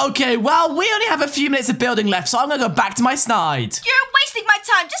now. Okay, well, we only have a few minutes of building left, so I'm gonna go back to my snide. You're wasting my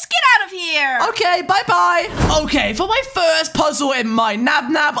time. Just get out of here. Okay, bye-bye. Okay, for my first puzzle in my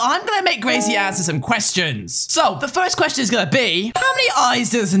Nab, I'm gonna make Gracie answer some questions. So, the first question is gonna be, how many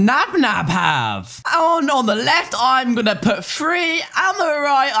eyes does Nab have? On the left, I'm gonna put 3, and on the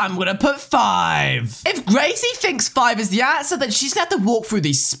right, I'm gonna put 5. If Gracie thinks 5 is the answer, then she's gonna have to walk through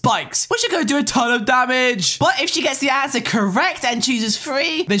these spikes, which are gonna do a ton of damage. But if she gets the answer correct and chooses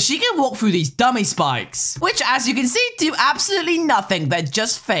 3, then she can walk through these dummy spikes, which, as you can see, do absolutely nothing. They're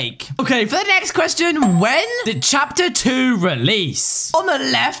just fake. Okay, for the next question, when did Chapter 2 release? On the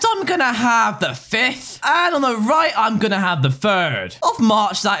left, I'm gonna have the 5th, and on the right, I'm gonna have the 3rd of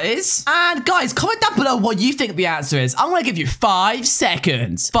March, that is. And guys, comment down below what you think the answer is. I'm gonna give you 5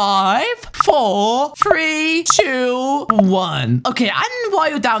 seconds. 5, 4, 3, 2, 1. Okay, and while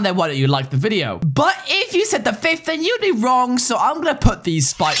you're down there, why don't you like the video? But if you said the 5th, then you'd be wrong, so I'm gonna put these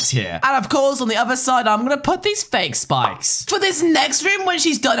spikes here. And of course, on the other side, I'm gonna put these fake spikes. For this next room, when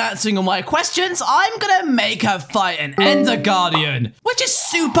she's done answering all my questions, I'm gonna make her fight an Ender Guardian, which is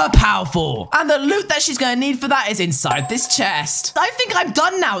super powerful. And the loot that she's gonna need for that is inside this chest. I think I'm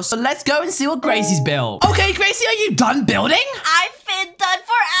done now, so let's go and see what Gracie's built. Okay, Gracie, are you done building? I've been done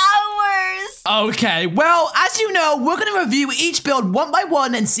for hours. Okay, well, as you know, we're gonna review each build one by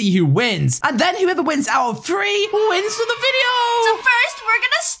one and see who wins. And then whoever wins out of 3 wins for the video. So first, we're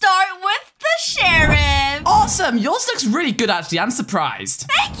gonna start with the sheriff. Awesome, yours looks really good, actually. I'm surprised.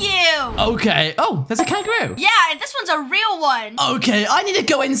 Thank you. Okay, oh, there's a kangaroo. Yeah, and this one's a real one. Okay, I need to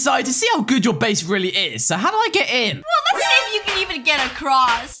go inside to see how good your base really is. So how do I get in? Well, let's see if you can even get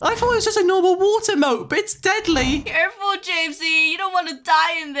across. I thought it was just a normal water moat, but it's deadly. Careful, Jamesy. You don't want to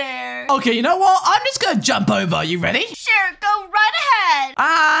die in there. Okay, you know what? I'm just gonna jump over. You ready? Sure, go right ahead.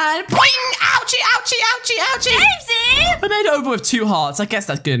 And boing! Ouchie, ouchie, ouchie, ouchie. Jamesy! I made it over with 2 hearts. I guess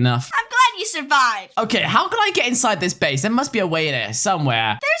that's good enough. I'm glad you survived. Okay, how can I get inside this base? There must be a way there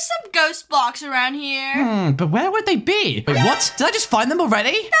somewhere. There's some ghost blocks around here. But where would they be? Wait, what? Did I just find them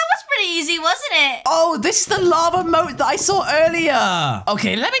already? That was pretty easy, wasn't it? Oh, this is the lava moat that I saw earlier.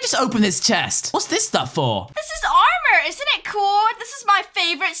 Okay, let me just open this chest. What's this stuff for? This is armor. Isn't it cool? This is my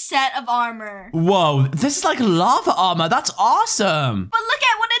favorite set of armor. Whoa, this is like lava armor. That's awesome. But look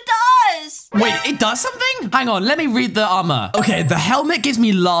at what it does. Wait, it does something? Hang on, let me read the armor. Okay, the helmet gives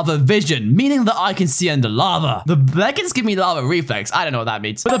me lava vision, meaning that I can see under lava. The leggings give me lava reflex. I don't know what that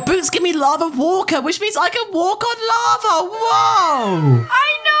means. But the boots give me lava walker, which means I can walk on lava. Whoa! I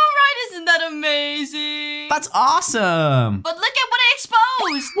know, right? Isn't that amazing? That's awesome. But look at what it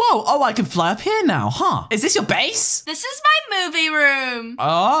exposed. Whoa, oh, I can fly up here now, huh? Is this your base? This is my movie room.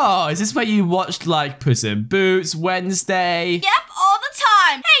 Oh, is this where you watched like Puss in Boots, Wednesday? Yep, all the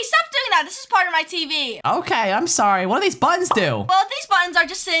time. Hey, stop doing that. This is part of my TV. Okay, I'm sorry. What do these buttons do? Well, these buttons are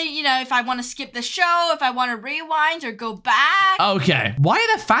just saying, you know, if I want to skip the show, if I want to rewind or go back. Okay. Why are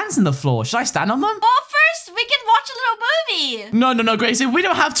there fans in the floor? Should I stand on them? Well, first, we can watch a little movie. No, Gracie. We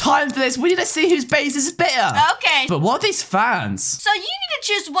don't have time for this. We need to see whose base is better. Okay. But what are these fans? So you need to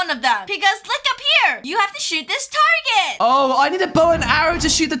choose one of them. Because look up here. You have to shoot this target. Oh, I need a bow and arrow to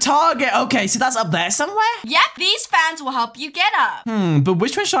shoot the target. Okay, so that's up there somewhere? Yep, these fans will help you get up. But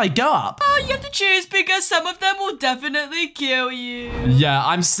which one should I go up? Oh, you have to choose because some of them will definitely kill you. Yeah,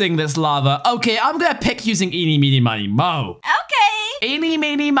 I'm seeing this lava. Okay, I'm gonna pick using Eeny, Meeny, Miny, Mo. Okay. Eeny,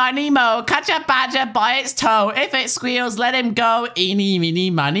 Meeny, Miny, Mo. Catch a badger by its toe. If it squeals, let him go. Eeny, Meeny,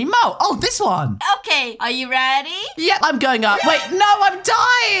 Miny, Mo. Oh, this one. Okay, are you ready? Yep, I'm going up. Wait, no, I'm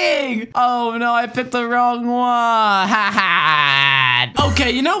dying. Oh, no, I picked the wrong one. Ha ha.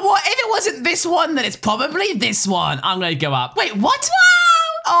 Okay, you know what? If it wasn't this one, then it's probably this one. I'm gonna go up. Wait, what?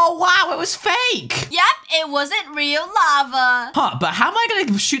 Oh, wow, it was fake. Yep, it wasn't real lava. Huh, but how am I going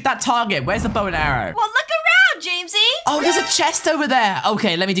to shoot that target? Where's the bow and arrow? Well, look around, Jamesy. Oh, there's a chest over there.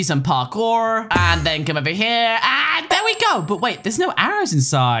 Okay, let me do some parkour. And then come over here. And there we go. But wait, there's no arrows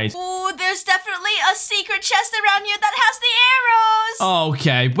inside. Ooh, there's definitely a secret chest around here that has the arrows.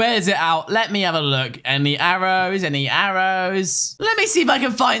 Okay, where's it out? Let me have a look. Any arrows? Any arrows? Let me see if I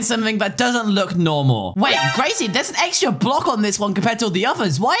can find something that doesn't look normal. Wait, Gracie, there's an extra block on this one compared to all the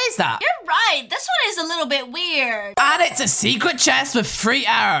others. Why is that? You're right. This one is a little bit weird. And it's a secret chest with 3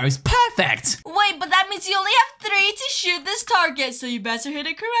 arrows. Perfect. Wait, but that means you only have 3 to shoot this target, so you better hit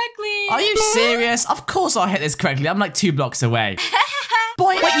it correctly. Are you serious? Of course I'll hit this correctly. I'm like 2 blocks away.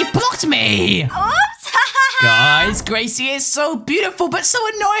 Boy, wait, you blocked me. Oops. Guys, Gracie is so beautiful, but so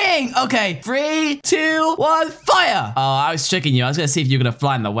annoying. Okay, 3, 2, 1, fire. Oh, I was tricking you. I was going to see if you were going to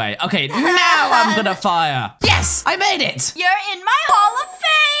fly in the way. Okay, now I'm going to fire. Yes, I made it. You're in my Hall of Fame.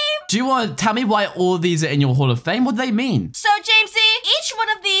 Do you want to tell me why all these are in your Hall of Fame? What do they mean? So, Jamesy, each one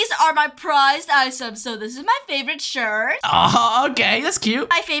of these are my prized items. So this is my favorite shirt. Oh, okay, that's cute.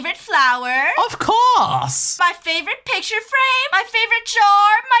 My favorite flower. Of course. My favorite picture frame. My favorite jar.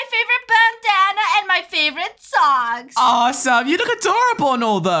 My favorite bandana. And my favorite socks. Awesome. You look adorable on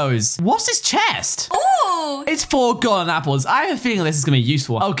all those. What's this chest? Ooh. It's 4 golden apples. I have a feeling this is going to be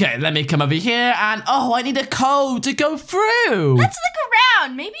useful. Okay, let me come over here and... Oh, I need a code to go through. Let's look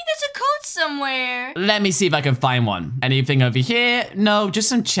around. Maybe there's a code somewhere. Let me see if I can find one. Anything over here? No, just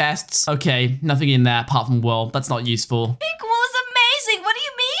some chests. Okay, nothing in there apart from wool. That's not useful. Pink wool is amazing. What do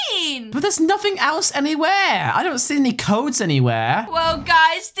you mean? But there's nothing else anywhere. I don't see any codes anywhere. Well,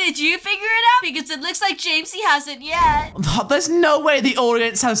 guys, did you figure it out? Because it looks like Jamesey hasn't yet. There's no way the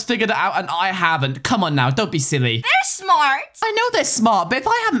audience has figured it out and I haven't. Come on now, don't be silly. They're smart. I know they're smart, but if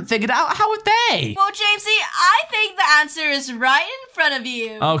I haven't figured it out, how would they? Well, Jamesey, I think the answer is right in front of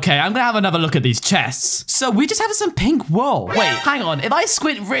you. Okay, I'm gonna have another look at these chests. So we just have some pink wool. Wait, hang on. If I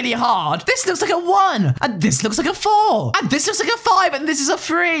squint really hard, this looks like a 1. And this looks like a 4. And this looks like a 5. And this is a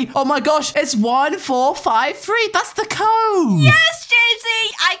 3. Oh my gosh, it's 1, 4, 5, 3. That's the code. Yes,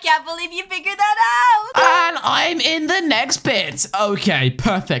 Jamesey. I can't believe you figured that out. And I'm in the next bit. Okay,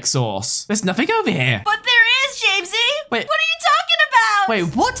 perfect sauce. There's nothing over here. But there is, Jamesey. Wait. What are you talking about?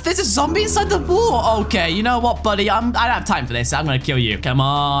 Wait, what? There's a zombie inside the wall. Okay, you know what, buddy? I don't have time for this. I'm gonna kill you. Come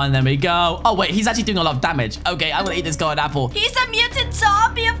on, there we go. Oh, wait, he's actually doing a lot of damage. Okay, I'm gonna eat this golden apple. He's a mutant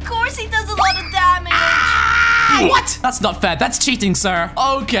zombie. Of course he does a lot of damage. What? That's not fair. That's cheating, sir.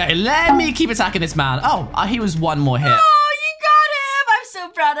 Okay, let me keep attacking this man. Oh, he was one more hit. Oh, you got him. I'm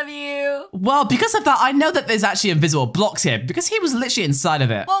so proud of you. Well, because of that, I know that there's actually invisible blocks here because he was literally inside of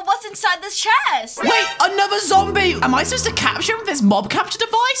it. Well, what's inside this chest? Wait, another zombie. Am I supposed to capture him with this mob capture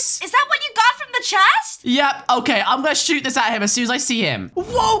device? Is that what you got from the chest? Yep. Okay, I'm going to shoot this at him as soon as I see him.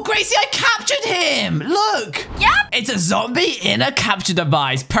 Whoa, Gracie, I captured him. Look. Yep. It's a zombie in a capture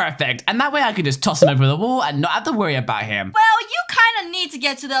device. Perfect. And that way I can just toss him over the wall and not have to worry about him. Well, you kind of need to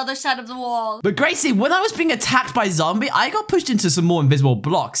get to the other side of the wall. But Gracie, when I was being attacked by zombie, I got pushed into some more invisible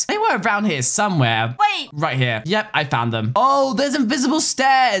blocks. They were around here somewhere. Wait. Right here. Yep, I found them. Oh, there's invisible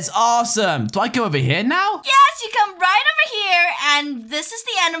stairs. Awesome. Do I go over here now? Yes, you come right over here, and this is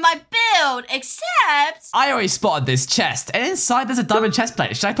the end of my build, except... I already spotted this chest, and inside there's a diamond chest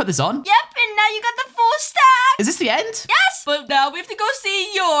plate. Should I put this on? Yep, and now you got the full stack. Is this the end? Yes, but now we have to go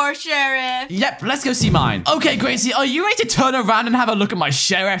see your sheriff. Yep, let's go see mine. Okay, Gracie, are you ready to turn around and have a look at my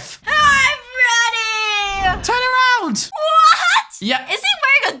sheriff? I'm ready. Turn around. What? Yep. Is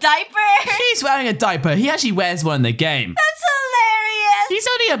he wearing a diaper? He's wearing a diaper. He actually wears one in the game. That's hilarious. He's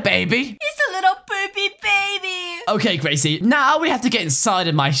only a baby. He's a little poopy baby. Okay, Gracie, now we have to get inside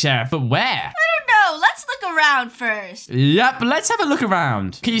of my sheriff, but where? I don't know. Let's look around first. Yep, let's have a look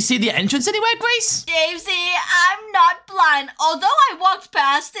around. Can you see the entrance anywhere, Grace? Jamesey, I'm not blind. Although I walked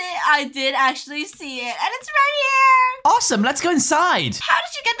past it, I did actually see it. And it's right here. Awesome, let's go inside. How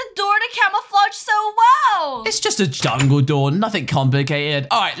did you get the door to camouflage so well? It's just a jungle door, nothing complicated.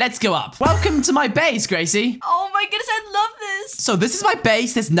 All right, let's go up. Welcome to my base, Gracie. Oh my goodness, I love this. So this is my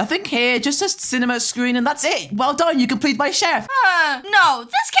base. There's nothing here, just a cinema screen, and that's it. Well done, you completed my sheriff. No,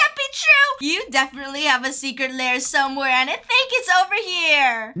 this can't be true. You definitely have a secret lair somewhere, and I think it's over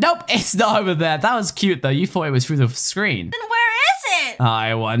here. Nope, it's not over there. That was cute, though. You thought it was through the screen. Then where is it?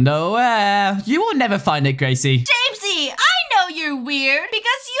 I wonder where. You will never find it, Gracie. Jamesey, I know you're weird because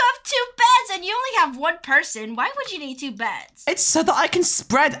you have 2 beds and you only have 1 person. Why would you need 2 beds? It's so that I can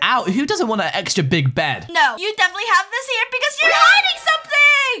spread out. Who doesn't want an extra big bed? No, you definitely have this here because you're hiding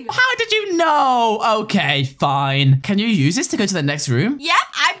something. How did you know? Okay, fine. Can you use this to go to the next room? Yep,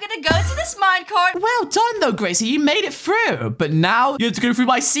 I'm gonna go to this minecart. Well done, though, Gracie. You made it through. But now you have to go through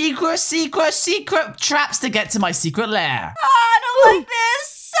my secret traps to get to my secret lair. Oh, I don't like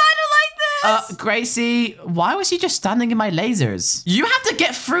this. I don't like this. Gracie, why was you just standing in my lasers? You have to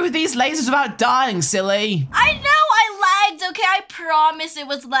get through these lasers without dying, silly. I know I lagged, okay? I promise it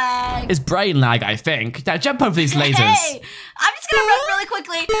was lag. It's brain lag, I think. Now jump over these lasers. Hey, I'm just gonna run really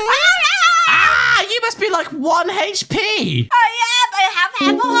quickly. Ah, you must be like 1 HP. I have half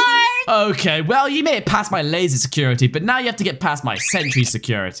a heart. Okay, well, you made it past my laser security, but now you have to get past my sentry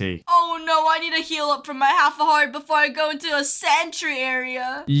security. Oh no, I need to heal up from my half a heart before I go into a sentry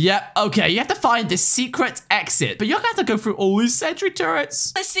area. Yep, okay, you have to find this secret exit, but you're gonna have to go through all these sentry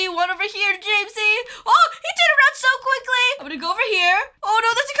turrets. I see one over here, Jamesey. Oh, he turned around so quickly. I'm gonna go over here. Oh no,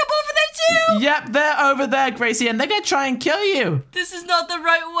 there's a couple over there too. Yep, they're over there, Gracie, and they're gonna try and kill you. This is not the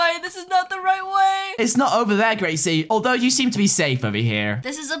right way. This is not the right way. It's not over there, Gracie, although you seem to be safe over here.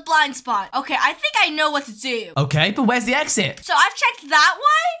 This is a blind spot. Okay, I think I know what to do. Okay, but where's the exit? So I've checked that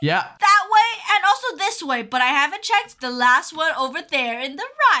way, Yeah. that way, and also this way, but I haven't checked the last one over there in the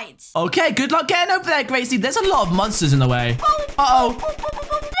right. Okay, good luck getting over there, Gracie. There's a lot of monsters in the way. Uh-oh.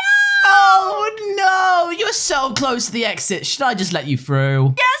 No! Oh, no. You're so close to the exit. Should I just let you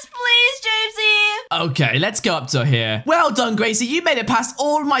through? Yes, please, Jamesey. Okay, let's go up to here. Well done, Gracie. You made it past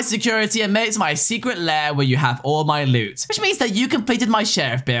all my security and made it to my secret lair where you have all my loot. Which means that you completed my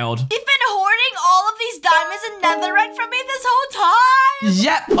sheriff build. You've been hoarding all of these diamonds and netherite from me this whole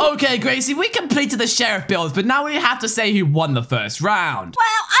time. Yep. Okay, Gracie, we completed the sheriff build, but now we have to say who won the first round.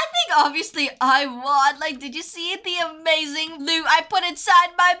 Well, I think Obviously, I won. Like, did you see the amazing loot I put inside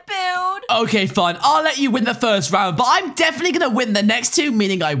my build? Okay, fine. I'll let you win the first round, but I'm definitely gonna win the next two,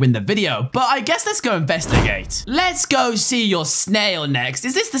 meaning I win the video. But I guess let's go investigate. Let's go see your snail next.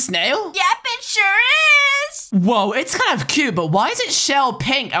 Is this the snail? Yep, it sure is. Whoa, it's kind of cute, but why is it shell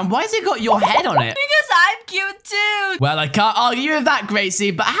pink? And why has it got your head on it? Because I'm cute too. Well, I can't argue with that,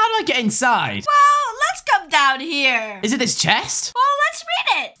 Gracie, but how do I get inside? Well, let's come down here. Is it this chest? Well, let's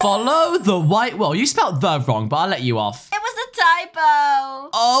read it. Follow the white wall. You spelled the wrong, but I'll let you off. It was a typo.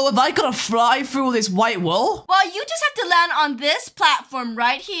 Oh, have I got to fly through all this white wool? Well, you just have to land on this platform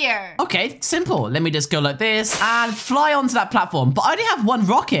right here. Okay, simple. Let me just go like this and fly onto that platform. But I only have one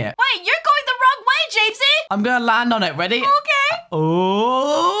rocket. Wait, you're going the wrong way, Jamesy. I'm going to land on it. Ready? Okay.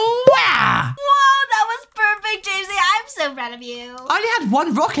 Oh, wow. Whoa, that was perfect, Jamesy. I'm so proud of you. I only had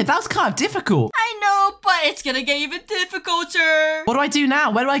one rocket. That was kind of difficult. I know, but it's gonna get even difficulter. What do I do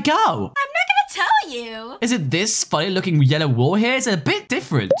now? Where do I go? I'm not gonna tell you. Is it this funny looking yellow wall here? It's a bit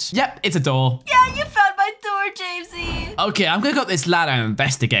different. Yep, it's a door. Yeah, you found my door, Jamesy. Okay, I'm going to go up this ladder and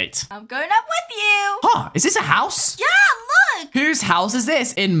investigate. I'm going up with you. Huh, is this a house? Yeah, look. Whose house is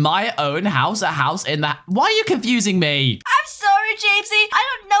this? In my own house? A house in that? Why are you confusing me? I'm sorry, Jamesy.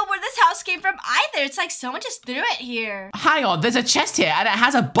 I don't know where this house came from either. It's like someone just threw it here. Hang on, there's a chest here and it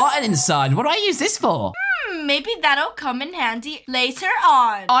has a button inside. What do I use this for? Maybe that'll come in handy later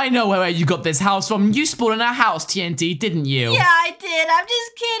on. I know where you got this house from. You spawned in our house, TNT, didn't you? Yeah, I did. I'm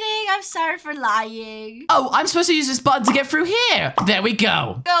just kidding. I'm sorry for lying. Oh, I'm supposed to use this button to get through here. There we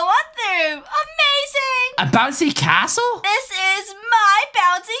go. Go on through. Amazing. A bouncy castle? This is my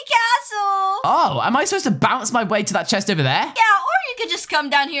bouncy castle. Oh, am I supposed to bounce my way to that chest over there? Yeah, or you could just come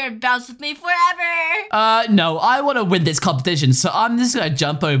down here and bounce with me forever. No, I want to win this competition, so I'm just gonna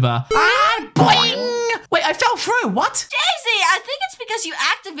jump over. And boing! Wait, I fell through. What? Jamesy, I think it's because you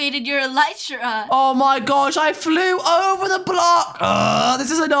activated your elytra. Oh my gosh, I flew over the block.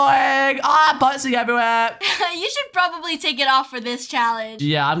 This is annoying. I'm bouncing everywhere. You should probably take it off for this challenge.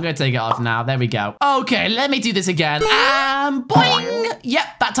 Yeah, I'm gonna take it off now. There we go. Okay, let me do this again. And boing! Yep,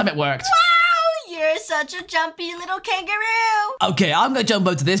 that time it worked. Wow, you're such a jumpy little kangaroo. Okay, I'm gonna jump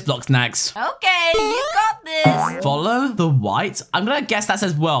over to this block next. Okay, you got this. Follow the white? I'm gonna guess that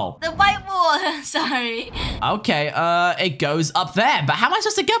says well. The white wall. Sorry. Okay, it goes up there. But how am I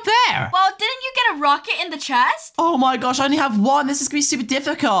supposed to get up there? Well, didn't you get a rocket in the chest? Oh my gosh, I only have one. This is gonna be super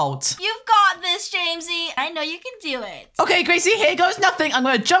difficult. You've got this, Jamesy. I know you can do it. Okay, Gracie, here goes nothing. I'm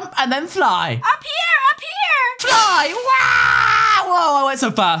gonna jump and then fly. Up here, up here. Fly! Wow! Whoa, I went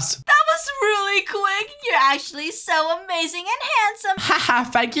so fast. That was really quick. You're actually so amazing and handsome. Haha,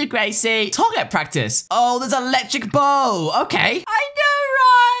 thank you, Gracie. Target practice. Oh, there's an electric bow. Okay. I know,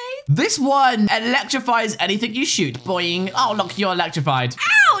 right? This one electrifies anything you shoot. Boing. Oh, look, you're electrified.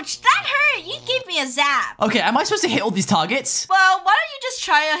 Ouch, that hurt. You gave me a zap. Okay, am I supposed to hit all these targets? Well, why don't you just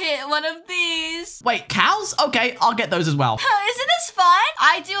try to hit one of these? Wait, cows? Okay, I'll get those as well. Isn't this fun?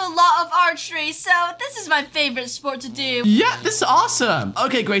 I do a lot of archery, so this is my favorite sport to do. Yeah, this is awesome.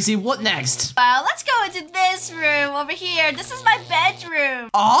 Okay, Gracie, what next? Well, let's go into this room over here. This is my bedroom.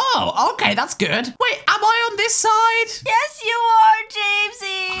 Oh, okay, that's good. Wait, am I on this side? Yes, you are,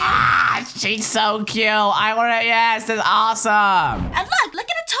 Jamesy. Ah, she's so cute. I want to, yes, that's awesome. And look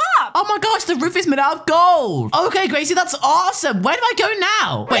at the top. Oh my gosh, the roof is made out of gold. Okay, Gracie, that's awesome. Where do I go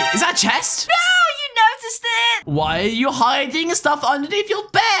now? Wait, is that a chest? No, you noticed it. Why are you hiding stuff underneath your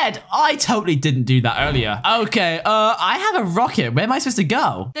bed? I totally didn't do that earlier. Okay, I have a rocket. Where am I supposed to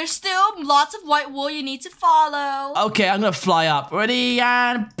go? There's still lots of white wool you need to follow. Okay, I'm gonna fly up. Ready,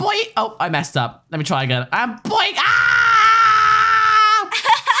 and boing. Oh, I messed up. Let me try again. And boing. Ah!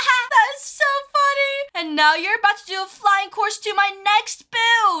 That is so funny. And now you're about to do a flying course to my next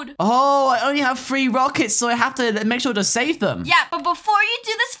build. Oh, I only have 3 rockets, so I have to make sure to save them. Yeah, but before you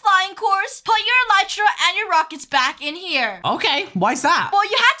do this flying course, put your elytra and your rockets back in here. Okay, why's that? Well,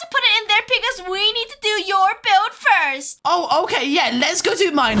 you had to put it in there because we need to do your build first. Oh, okay, yeah, let's go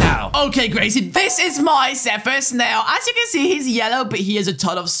do mine now. Okay, Gracie, this is my Zephyr Snail. As you can see, he's yellow, but he has a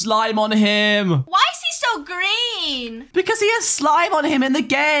ton of slime on him. Why is he so green? Because he has slime on him in the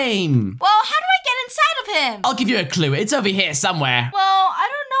game. Well, how do I get inside of him? I'll give you a clue. It's over here somewhere. Well, I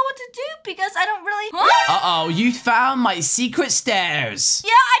don't know what to do because I don't really... Huh? Uh-oh, you found my secret stairs.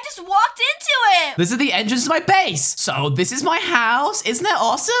 Yeah, I just walked into it. This is the entrance to my base. So this is my house. Isn't that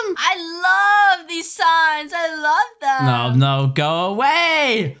awesome? I love these signs. I love them. No, go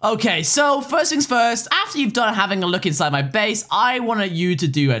away. Okay, so first things first, after you've done having a look inside my base, I wanted you to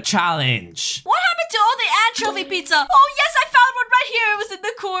do a challenge. What happened to all the anchovy pizza? Oh, yes, I found one right right here. It was in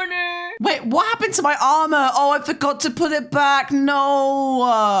the corner. Wait, what happened to my armor? Oh, I forgot to put it back.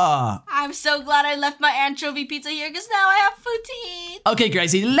 No. I'm so glad I left my anchovy pizza here because now I have food to eat. Okay,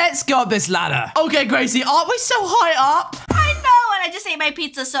 Gracie, let's go up this ladder. Okay, Gracie, aren't we so high up? I know, and I just ate my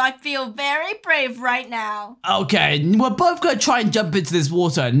pizza, so I feel very brave right now. Okay, we're both going to try and jump into this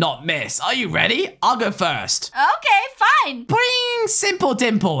water and not miss. Are you ready? I'll go first. Okay, fine. Boing! Simple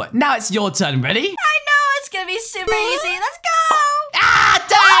dimple. Now it's your turn. Ready? I know, it's gonna be super easy. Let's go. Ah,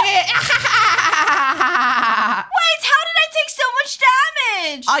 dang it! Wait, how did I take so much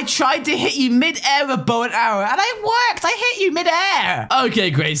damage? I tried to hit you mid-air with a bow and arrow, and it worked. I hit you mid-air. Okay,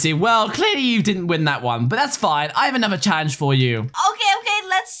 Gracie. Well, clearly you didn't win that one, but that's fine. I have another challenge for you. Okay,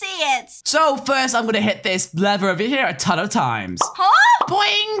 let's see it. So first, I'm gonna hit this lever over here a ton of times. Huh?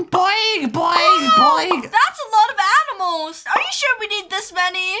 Boing, boing, boing, boing. That's a lot of animals. Are you sure we need this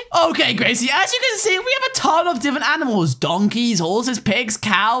many? Okay, Gracie, as you can see, we have a ton of different animals. Donkeys, horses, pigs,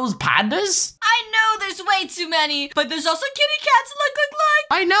 cows, pandas. I know there's way too many, but there's also kitty cats. Look.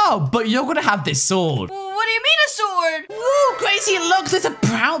 I know, but you're gonna have this sword. What do you mean a sword? Woo, Gracie, look, there's a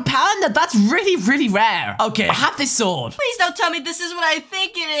brown panda. That's really, really rare. Okay, have this sword. Please don't tell me this is what I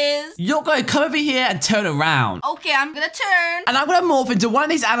think it is. You're gonna come over here and turn around. Okay, I'm gonna turn. And I'm gonna morph into one of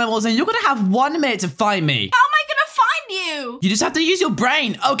these animals, and you're gonna have 1 minute to find me. How am I gonna find you? You just have to use your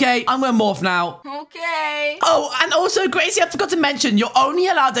brain. Okay, I'm gonna morph now. Okay. Oh, and also, Gracie, I forgot to mention, you're only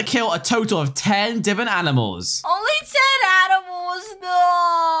allowed to kill a total of 10 different animals. Only 10 animals?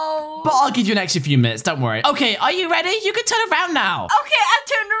 No. But I'll give you an extra few minutes, don't worry. Okay, are you ready? You can turn around now. Okay, I've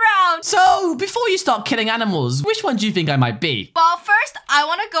turned around. So, before you start killing animals, which one do you think I might be? Well, first, I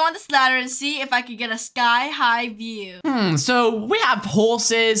want to go on this ladder and see if I can get a sky-high view. So we have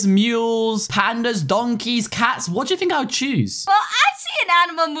horses, mules, pandas, donkeys, cats. What do you think I would choose? Well, I see an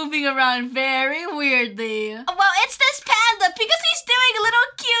animal moving around very weirdly. Well, it's this panda because he's doing little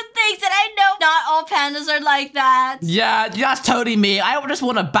cute things, and I know not all pandas are like that. Yeah, that's totally me. I just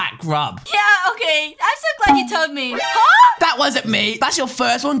want a back rub. Yeah, okay. I'm so glad you told me. Huh? That wasn't me. That's your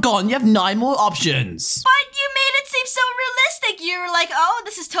first one gone. You have 9 more options. But you made it seem so realistic. You were like, oh,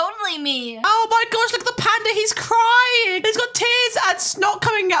 this is totally me. Oh my gosh, look at the panda. He's crying. He's got tears and snot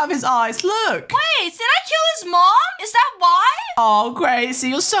coming out of his eyes. Look. Wait, did I kill his mom? Is that why? Oh, Gracie,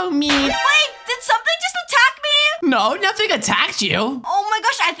 you're so mean. Wait, did something just attack me? No, nothing attacked you. Oh my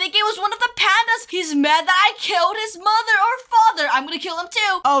gosh, I think it was one of the pandas. He's mad that I killed his mother or father. I'm gonna kill him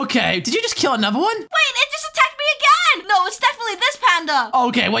too. Okay, did you just kill another one? Wait, it just attacked me again. No, it's definitely this panda.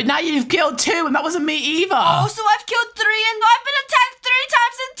 Okay, wait, now you've killed 2 and that wasn't me either. Oh, so I've killed 3 and I've been attacked 3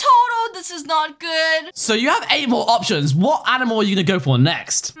 times in total. This is not good. So you have 8 more options. What animal are you gonna go for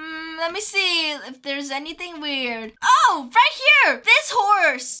next? Let me see if there's anything weird. Oh, right here. This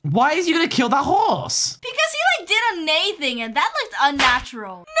horse. Why is you gonna kill that horse? Because he did a neigh thing and that looked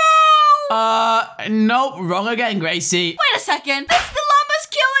unnatural. No. Nope, wrong again, Gracie. Wait a second. The llama's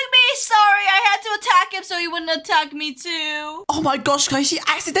killing me. Sorry, I had to attack him so he wouldn't attack me too. Oh my gosh, Gracie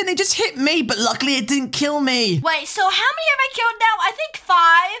accidentally just hit me, but luckily it didn't kill me. Wait, so how many have I killed now? I think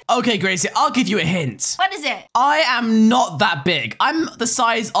 5. Okay, Gracie, I'll give you a hint. What is it? I am not that big. I'm the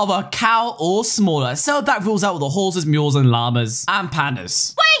size of a cow or smaller, so that rules out all the horses, mules, and llamas. And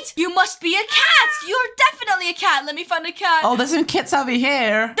pandas. Wait, you must be a cat. You're definitely a cat. Let me find a cat. Oh, there's some kits over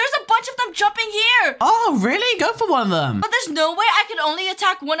here. There's a bunch of them jumping here. Oh, really? Go for one of them. But there's no way I could only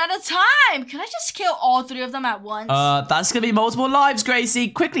attack one at a time. Can I just kill all 3 of them at once? That's gonna be multiple lives, Gracie.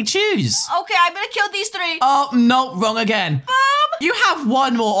 Quickly choose. Okay, I'm gonna kill these 3. Oh, no, wrong again. Boom. You have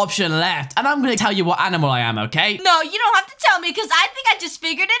 1 more option left, and I'm gonna tell you what animal I am, okay? No, you don't have to tell me, because I think I just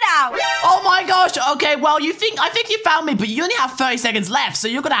figured it out. Oh my gosh, okay, well, I think you found me, but you only have 30 seconds left, so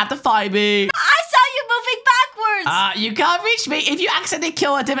you're gonna have to find me. I saw you moving backwards. You can't reach me. If you accidentally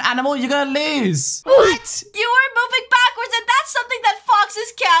kill a different animal, you're gonna lose. What? You were moving backwards, and that's something that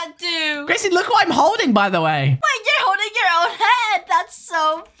foxes can't do. Gracie, look what I'm holding, by the way. Wait, you're holding your own head. That's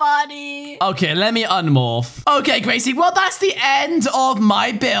so funny. Okay, let me unmorph. Okay, Gracie, well, that's the end of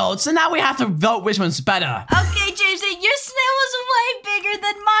my build. So now we have to vote which one's better. Okay, Jamesy, your snail was way bigger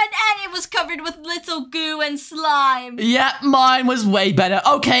than mine, and it was covered with little goo and slime. Yeah, mine was way better.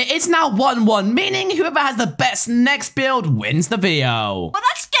 Okay, it's now 1-1, meaning whoever has the best next build wins the video. Well,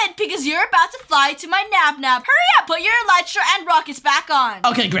 that's good, because you're about to fly to my nap. Hurry up, put your elytra and rockets back on.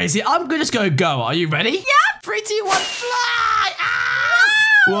 Okay, Gracie, I'm just gonna go. Are you ready? Yep. 3, 2, 1, fly! Ah!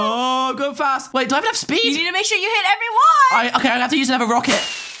 Whoa, go fast. Wait, do I have enough speed? You need to make sure you hit everyone. Okay, I have to use another rocket.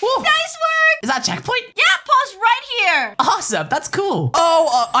 Woo. Nice work. Is that a checkpoint? Yeah, pause right here. Awesome, that's cool.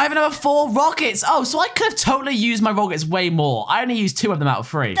 Oh, I have another 4 rockets. Oh, so I could have totally used my rockets way more. I only used 2 of them out of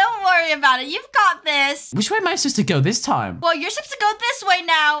 3. Don't worry about it. You've got this. Which way am I supposed to go this time? Well, you're supposed to go this way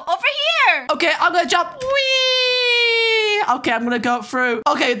now. Over here. Okay, I'm gonna jump. Whee! Okay, I'm gonna go through.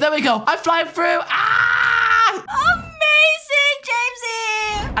 Okay, there we go. I'm flying through. Ah! Amazing,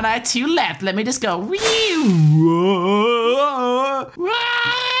 Jamesy. And I had 2 left. Let me just go. Whee!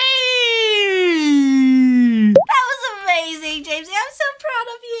 That was amazing, Jamesy. I'm so proud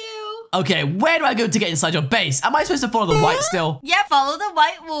of you. Okay, where do I go to get inside your base? Am I supposed to follow the white still? Yep, follow the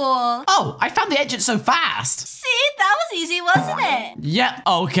white wall. Oh, I found the entrance so fast. See, that was easy, wasn't it? Yep,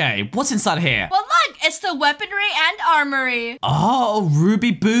 okay. What's inside here? Well, look, it's the weaponry and armory. Oh,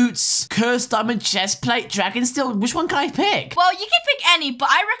 ruby boots, cursed diamond chest plate, dragon steel. Which one can I pick? Well, you can pick any, but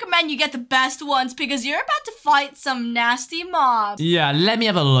I recommend you get the best ones because you're about to fight some nasty mobs. Yeah, let me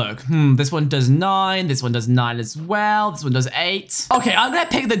have a look. This one does 9. This one does 9 as well. This one does 8. Okay, I'm gonna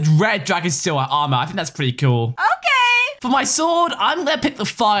pick the red dragon steel armor. I think that's pretty cool. Okay. For my sword, I'm gonna pick the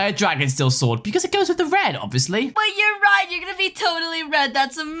fire dragon steel sword because it goes with the red, obviously. But you're right, you're gonna be totally red.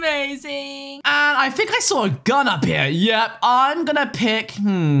 That's amazing. And I think I saw a gun up here. Yep, I'm gonna pick,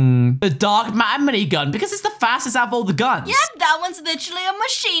 the dark matter minigun because it's the fastest out of all the guns. Yep, that one's literally a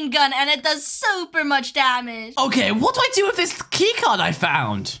machine gun and it does super much damage. Okay, what do I do with this keycard I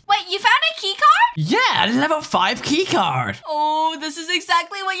found? Wait, you found a key card? Yeah, a level 5 keycard. Oh, this is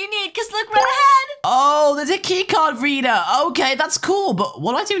exactly what you need because look right ahead. Oh, there's a keycard reader. Okay, that's cool, but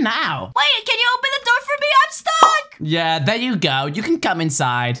what do I do now? Wait, can you open the door for me? I'm stuck. Yeah, there you go. You can come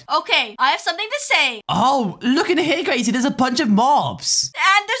inside. Okay, I have something to say. Oh, look in here, Gracie. There's a bunch of mobs.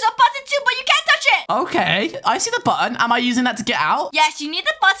 And there's a button too, but you can't touch it. Okay, I see the button. Am I using that to get out? Yes, you need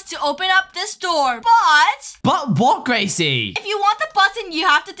the button to open up this door, But what, Gracie? if you want the button, you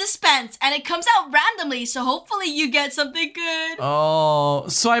have to dispense, and it comes out randomly, so hopefully you get something good. Oh,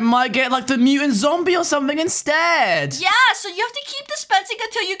 so I might get like the mutant zombie or something instead. Yeah, so you have to keep dispensing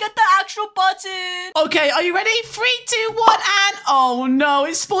until you get the actual button. Okay, are you ready? 3, 2, 1, and oh no,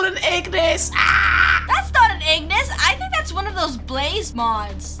 it's spawned an Ignis. Ah! That's not an Ignis. I think that's one of those Blaze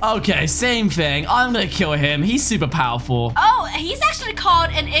mods. Okay, same thing. I'm gonna kill him. He's super powerful. Oh, he's actually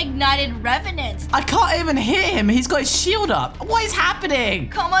called an Ignited Revenant. I can't even hit him. He's got his shield up. What is happening?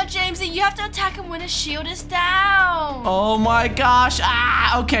 Come on, Jamesy, you have to attack him when his shield is down. Oh my gosh.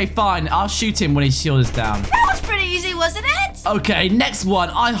 Ah, okay, fine. I'll shoot him when his shield is down. That was pretty easy, wasn't it? Okay, next one.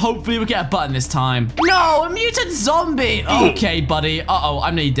 I hopefully will get a button this time. No, a mutant zombie. Okay, buddy. Uh-oh,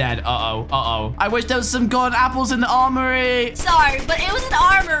 I'm nearly dead. Uh-oh, uh-oh. I wish there was some golden apples in the armory. Sorry, but it was an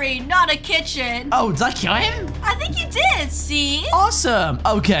armory, not a kitchen. Oh, did I kill him? I think you did, see? Awesome.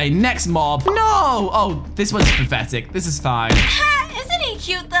 Okay, next mob. No. Oh, this one's pathetic. This is fine. Isn't he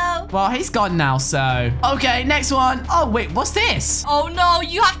cute, though? Well, he's gone now, so. Okay, next one. Oh, wait, what's this? Oh, no,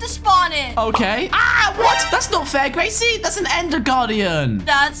 you have to spawn it. Okay. Ah, what? That's not fair, Gracie. That's an Ender Guardian.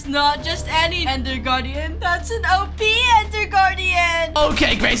 That's not just any Ender Guardian. That's an OP Ender Guardian.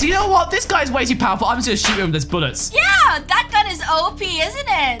 Okay, Gracie, you know what? This guy's way too powerful. I'm just gonna shoot him with this bullets. Yeah, that gun is OP, isn't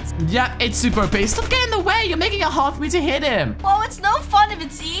it? Yeah, it's super OP. Stop getting in the way. You're making it hard for me to hit him. Well, it's no fun if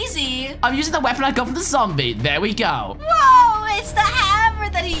it's easy. I'm using the weapon I got from the zombie. There we go. Whoa, it's the hammer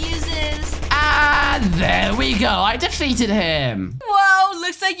that he uses. And there we go. I defeated him. Whoa,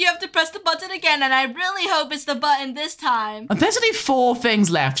 looks like you have to press the button again, and I really hope it's the button this time. And there's only 4 things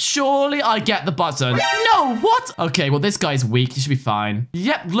left. Surely I get the button. No, what? Okay, well, this guy's weak. He should be fine.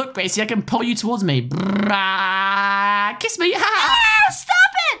 Yep, look, Gracie, I can pull you towards me. Kiss me.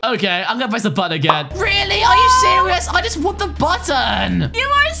 Stop it! Okay, I'm gonna press the button again. Really? Are you serious? I just want the button. You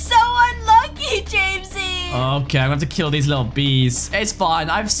are so unlucky, Jamesy. Okay, I'm gonna have to kill these little bees. It's fine.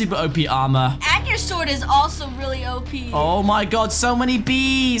 I have super OP armor. And your sword is also really OP. Oh my god, so many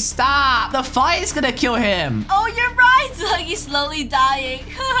bees. Stop. The fire's gonna kill him. Oh, you're right. Look, he's slowly dying.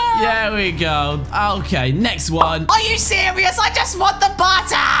 There we go. Okay, next one. Are you serious? I just want the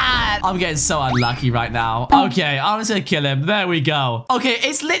button. I'm getting so unlucky right now. Okay, I'm just gonna kill him. There we go. Okay,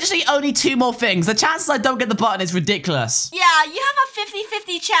 it's literally only 2 more things. The chances I don't get the button is ridiculous. Yeah, you have a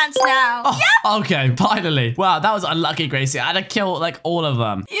 50-50 chance now. Oh, Yep. okay, finally. Wow, that was unlucky, Gracie. I had to kill, like, all of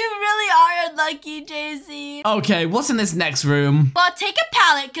them. You really are unlucky. you, Jamesey. Okay, what's in this next room? Well, take a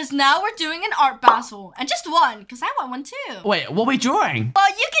palette, because now we're doing an art battle. And just one, because I want one too. Wait, what are we drawing? Well,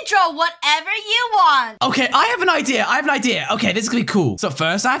 you can draw whatever you want. Okay, I have an idea. Okay, this is gonna be cool. So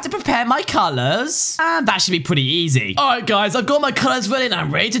first, I have to prepare my colors. And that should be pretty easy. All right, guys, I've got my colors ready and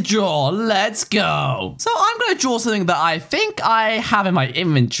I'm ready to draw. Let's go. So I'm gonna draw something that I think I have in my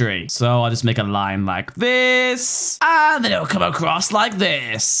inventory. So I'll just make a line like this. And then it'll come across like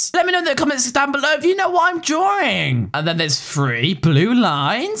this. Let me know in the comments down below if you know what I'm drawing. And then there's 3 blue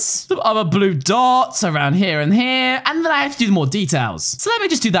lines. Some other blue dots around here and here. And then I have to do more details. So let me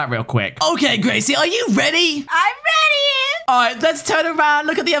just do that real quick. Okay, Gracie, are you ready? I'm ready. All right, let's turn around.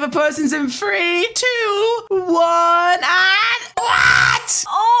 Look at the other persons in 3, 2, 1, and what?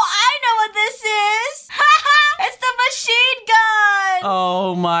 Oh, I know what this is. It's the machine gun.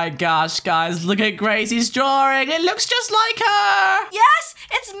 Oh my gosh, guys, look at Gracie's drawing. It looks just like her. Yes,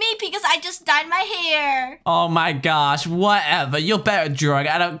 it's me because I just dyed my hair. Oh my gosh, whatever. You're better at drawing.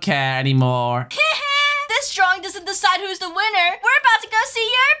 I don't care anymore. This drawing doesn't decide who's the winner. We're about to go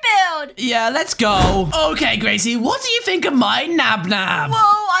see your build. Yeah, let's go. Okay, Gracie, what do you think of my nab-nab? Whoa,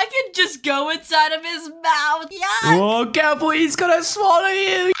 I can just go inside of his mouth. Yeah. Oh, careful, he's gonna swallow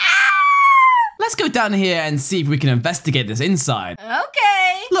you. Let's go down here and see if we can investigate this inside.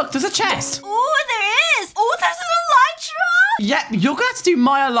 Okay. Look, there's a chest. Ooh, there is. Oh, there's an elytra. Yep, you're gonna have to do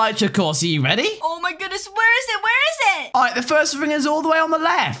my elytra course. Are you ready? Oh my goodness, where is it? Where is it? All right, the first ring is all the way on the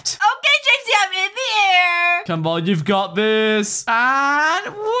left. Okay, Jamesey, I'm in the air. Come on, you've got this.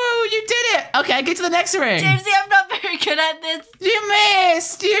 And woo, you did it. Okay, get to the next ring. Jamesey, I'm not very good at this. You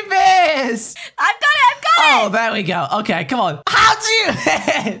missed. You missed. I've got it. Oh, there we go. Okay, come on. How do you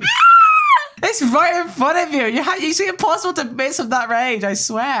hit? It's right in front of you. You see, impossible to miss from that range, I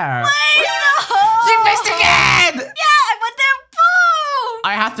swear. Wait, no. You missed again. Yeah, I went there. Boom.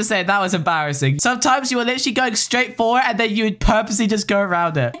 I have to say, that was embarrassing. Sometimes you were literally going straight forward and then you would purposely just go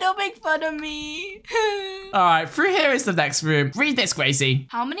around it. Don't make fun of me. All right, through here is the next room. Read this, Gracie.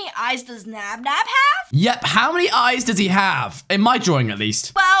 How many eyes does Nab have? Yep, how many eyes does he have? In my drawing, at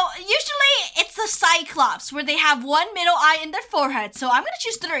least. Well, usually it's the Cyclops, where they have 1 middle eye in their forehead, so I'm gonna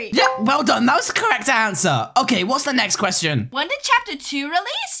choose 3. Yep, well done. That was the correct answer. Okay, what's the next question? When did Chapter 2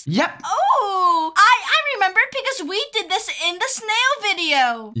 release? Yep. Oh, I remembered because we did this in the snail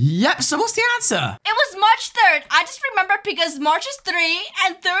video. Yep, so what's the answer? It was March 3rd. I just remembered because March is 3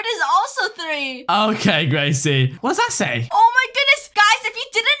 and 3rd is also 3. Okay, Gracie. What does that say? Oh my goodness, guys, if you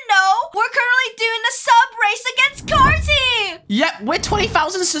didn't know, we're currently doing the sub race against Carty. Yep, we're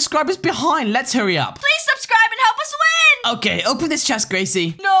 20,000 subscribers behind. Let's hurry up. Please subscribe and help us win. Okay, open this chest,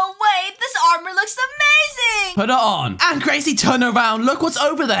 Gracie. No way, this armor looks amazing. Put it on. And Gracie, turn around. Look what's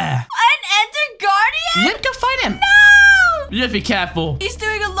over there. An Ender Guardian? Yep, go find him. No! You just be careful. He's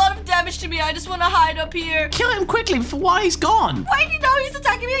doing a lot of damage to me. I just want to hide up here. Kill him quickly before while he's gone. Wait, no, he's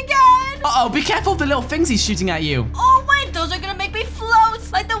attacking me again. Uh-oh, be careful of the little things he's shooting at you. Oh, wait, those are going to make me float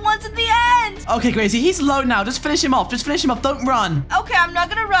like the ones at the end. Okay, Gracie, he's low now. Just finish him off. Just finish him off. Don't run. Okay, I'm not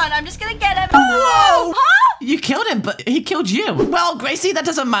going to run. I'm just going to get him. Whoa! Huh? You killed him, but he killed you. Well, Gracie, that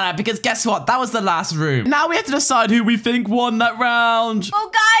doesn't matter because guess what? That was the last room. Now we have to decide who we think won that round.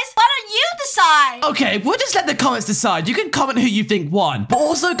 Oh, guys, why don't you decide? Okay, we'll just let the comments decide. You can comment who you think won. But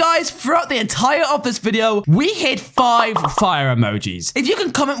also, guys, throughout the entire of this video, we hit 5 fire emojis. If you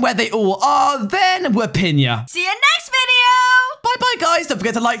can comment where they all are, then we'll pin ya. See you next video. Bye-bye, guys. Don't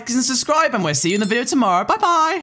forget to like and subscribe, and we'll see you in the video tomorrow. Bye-bye.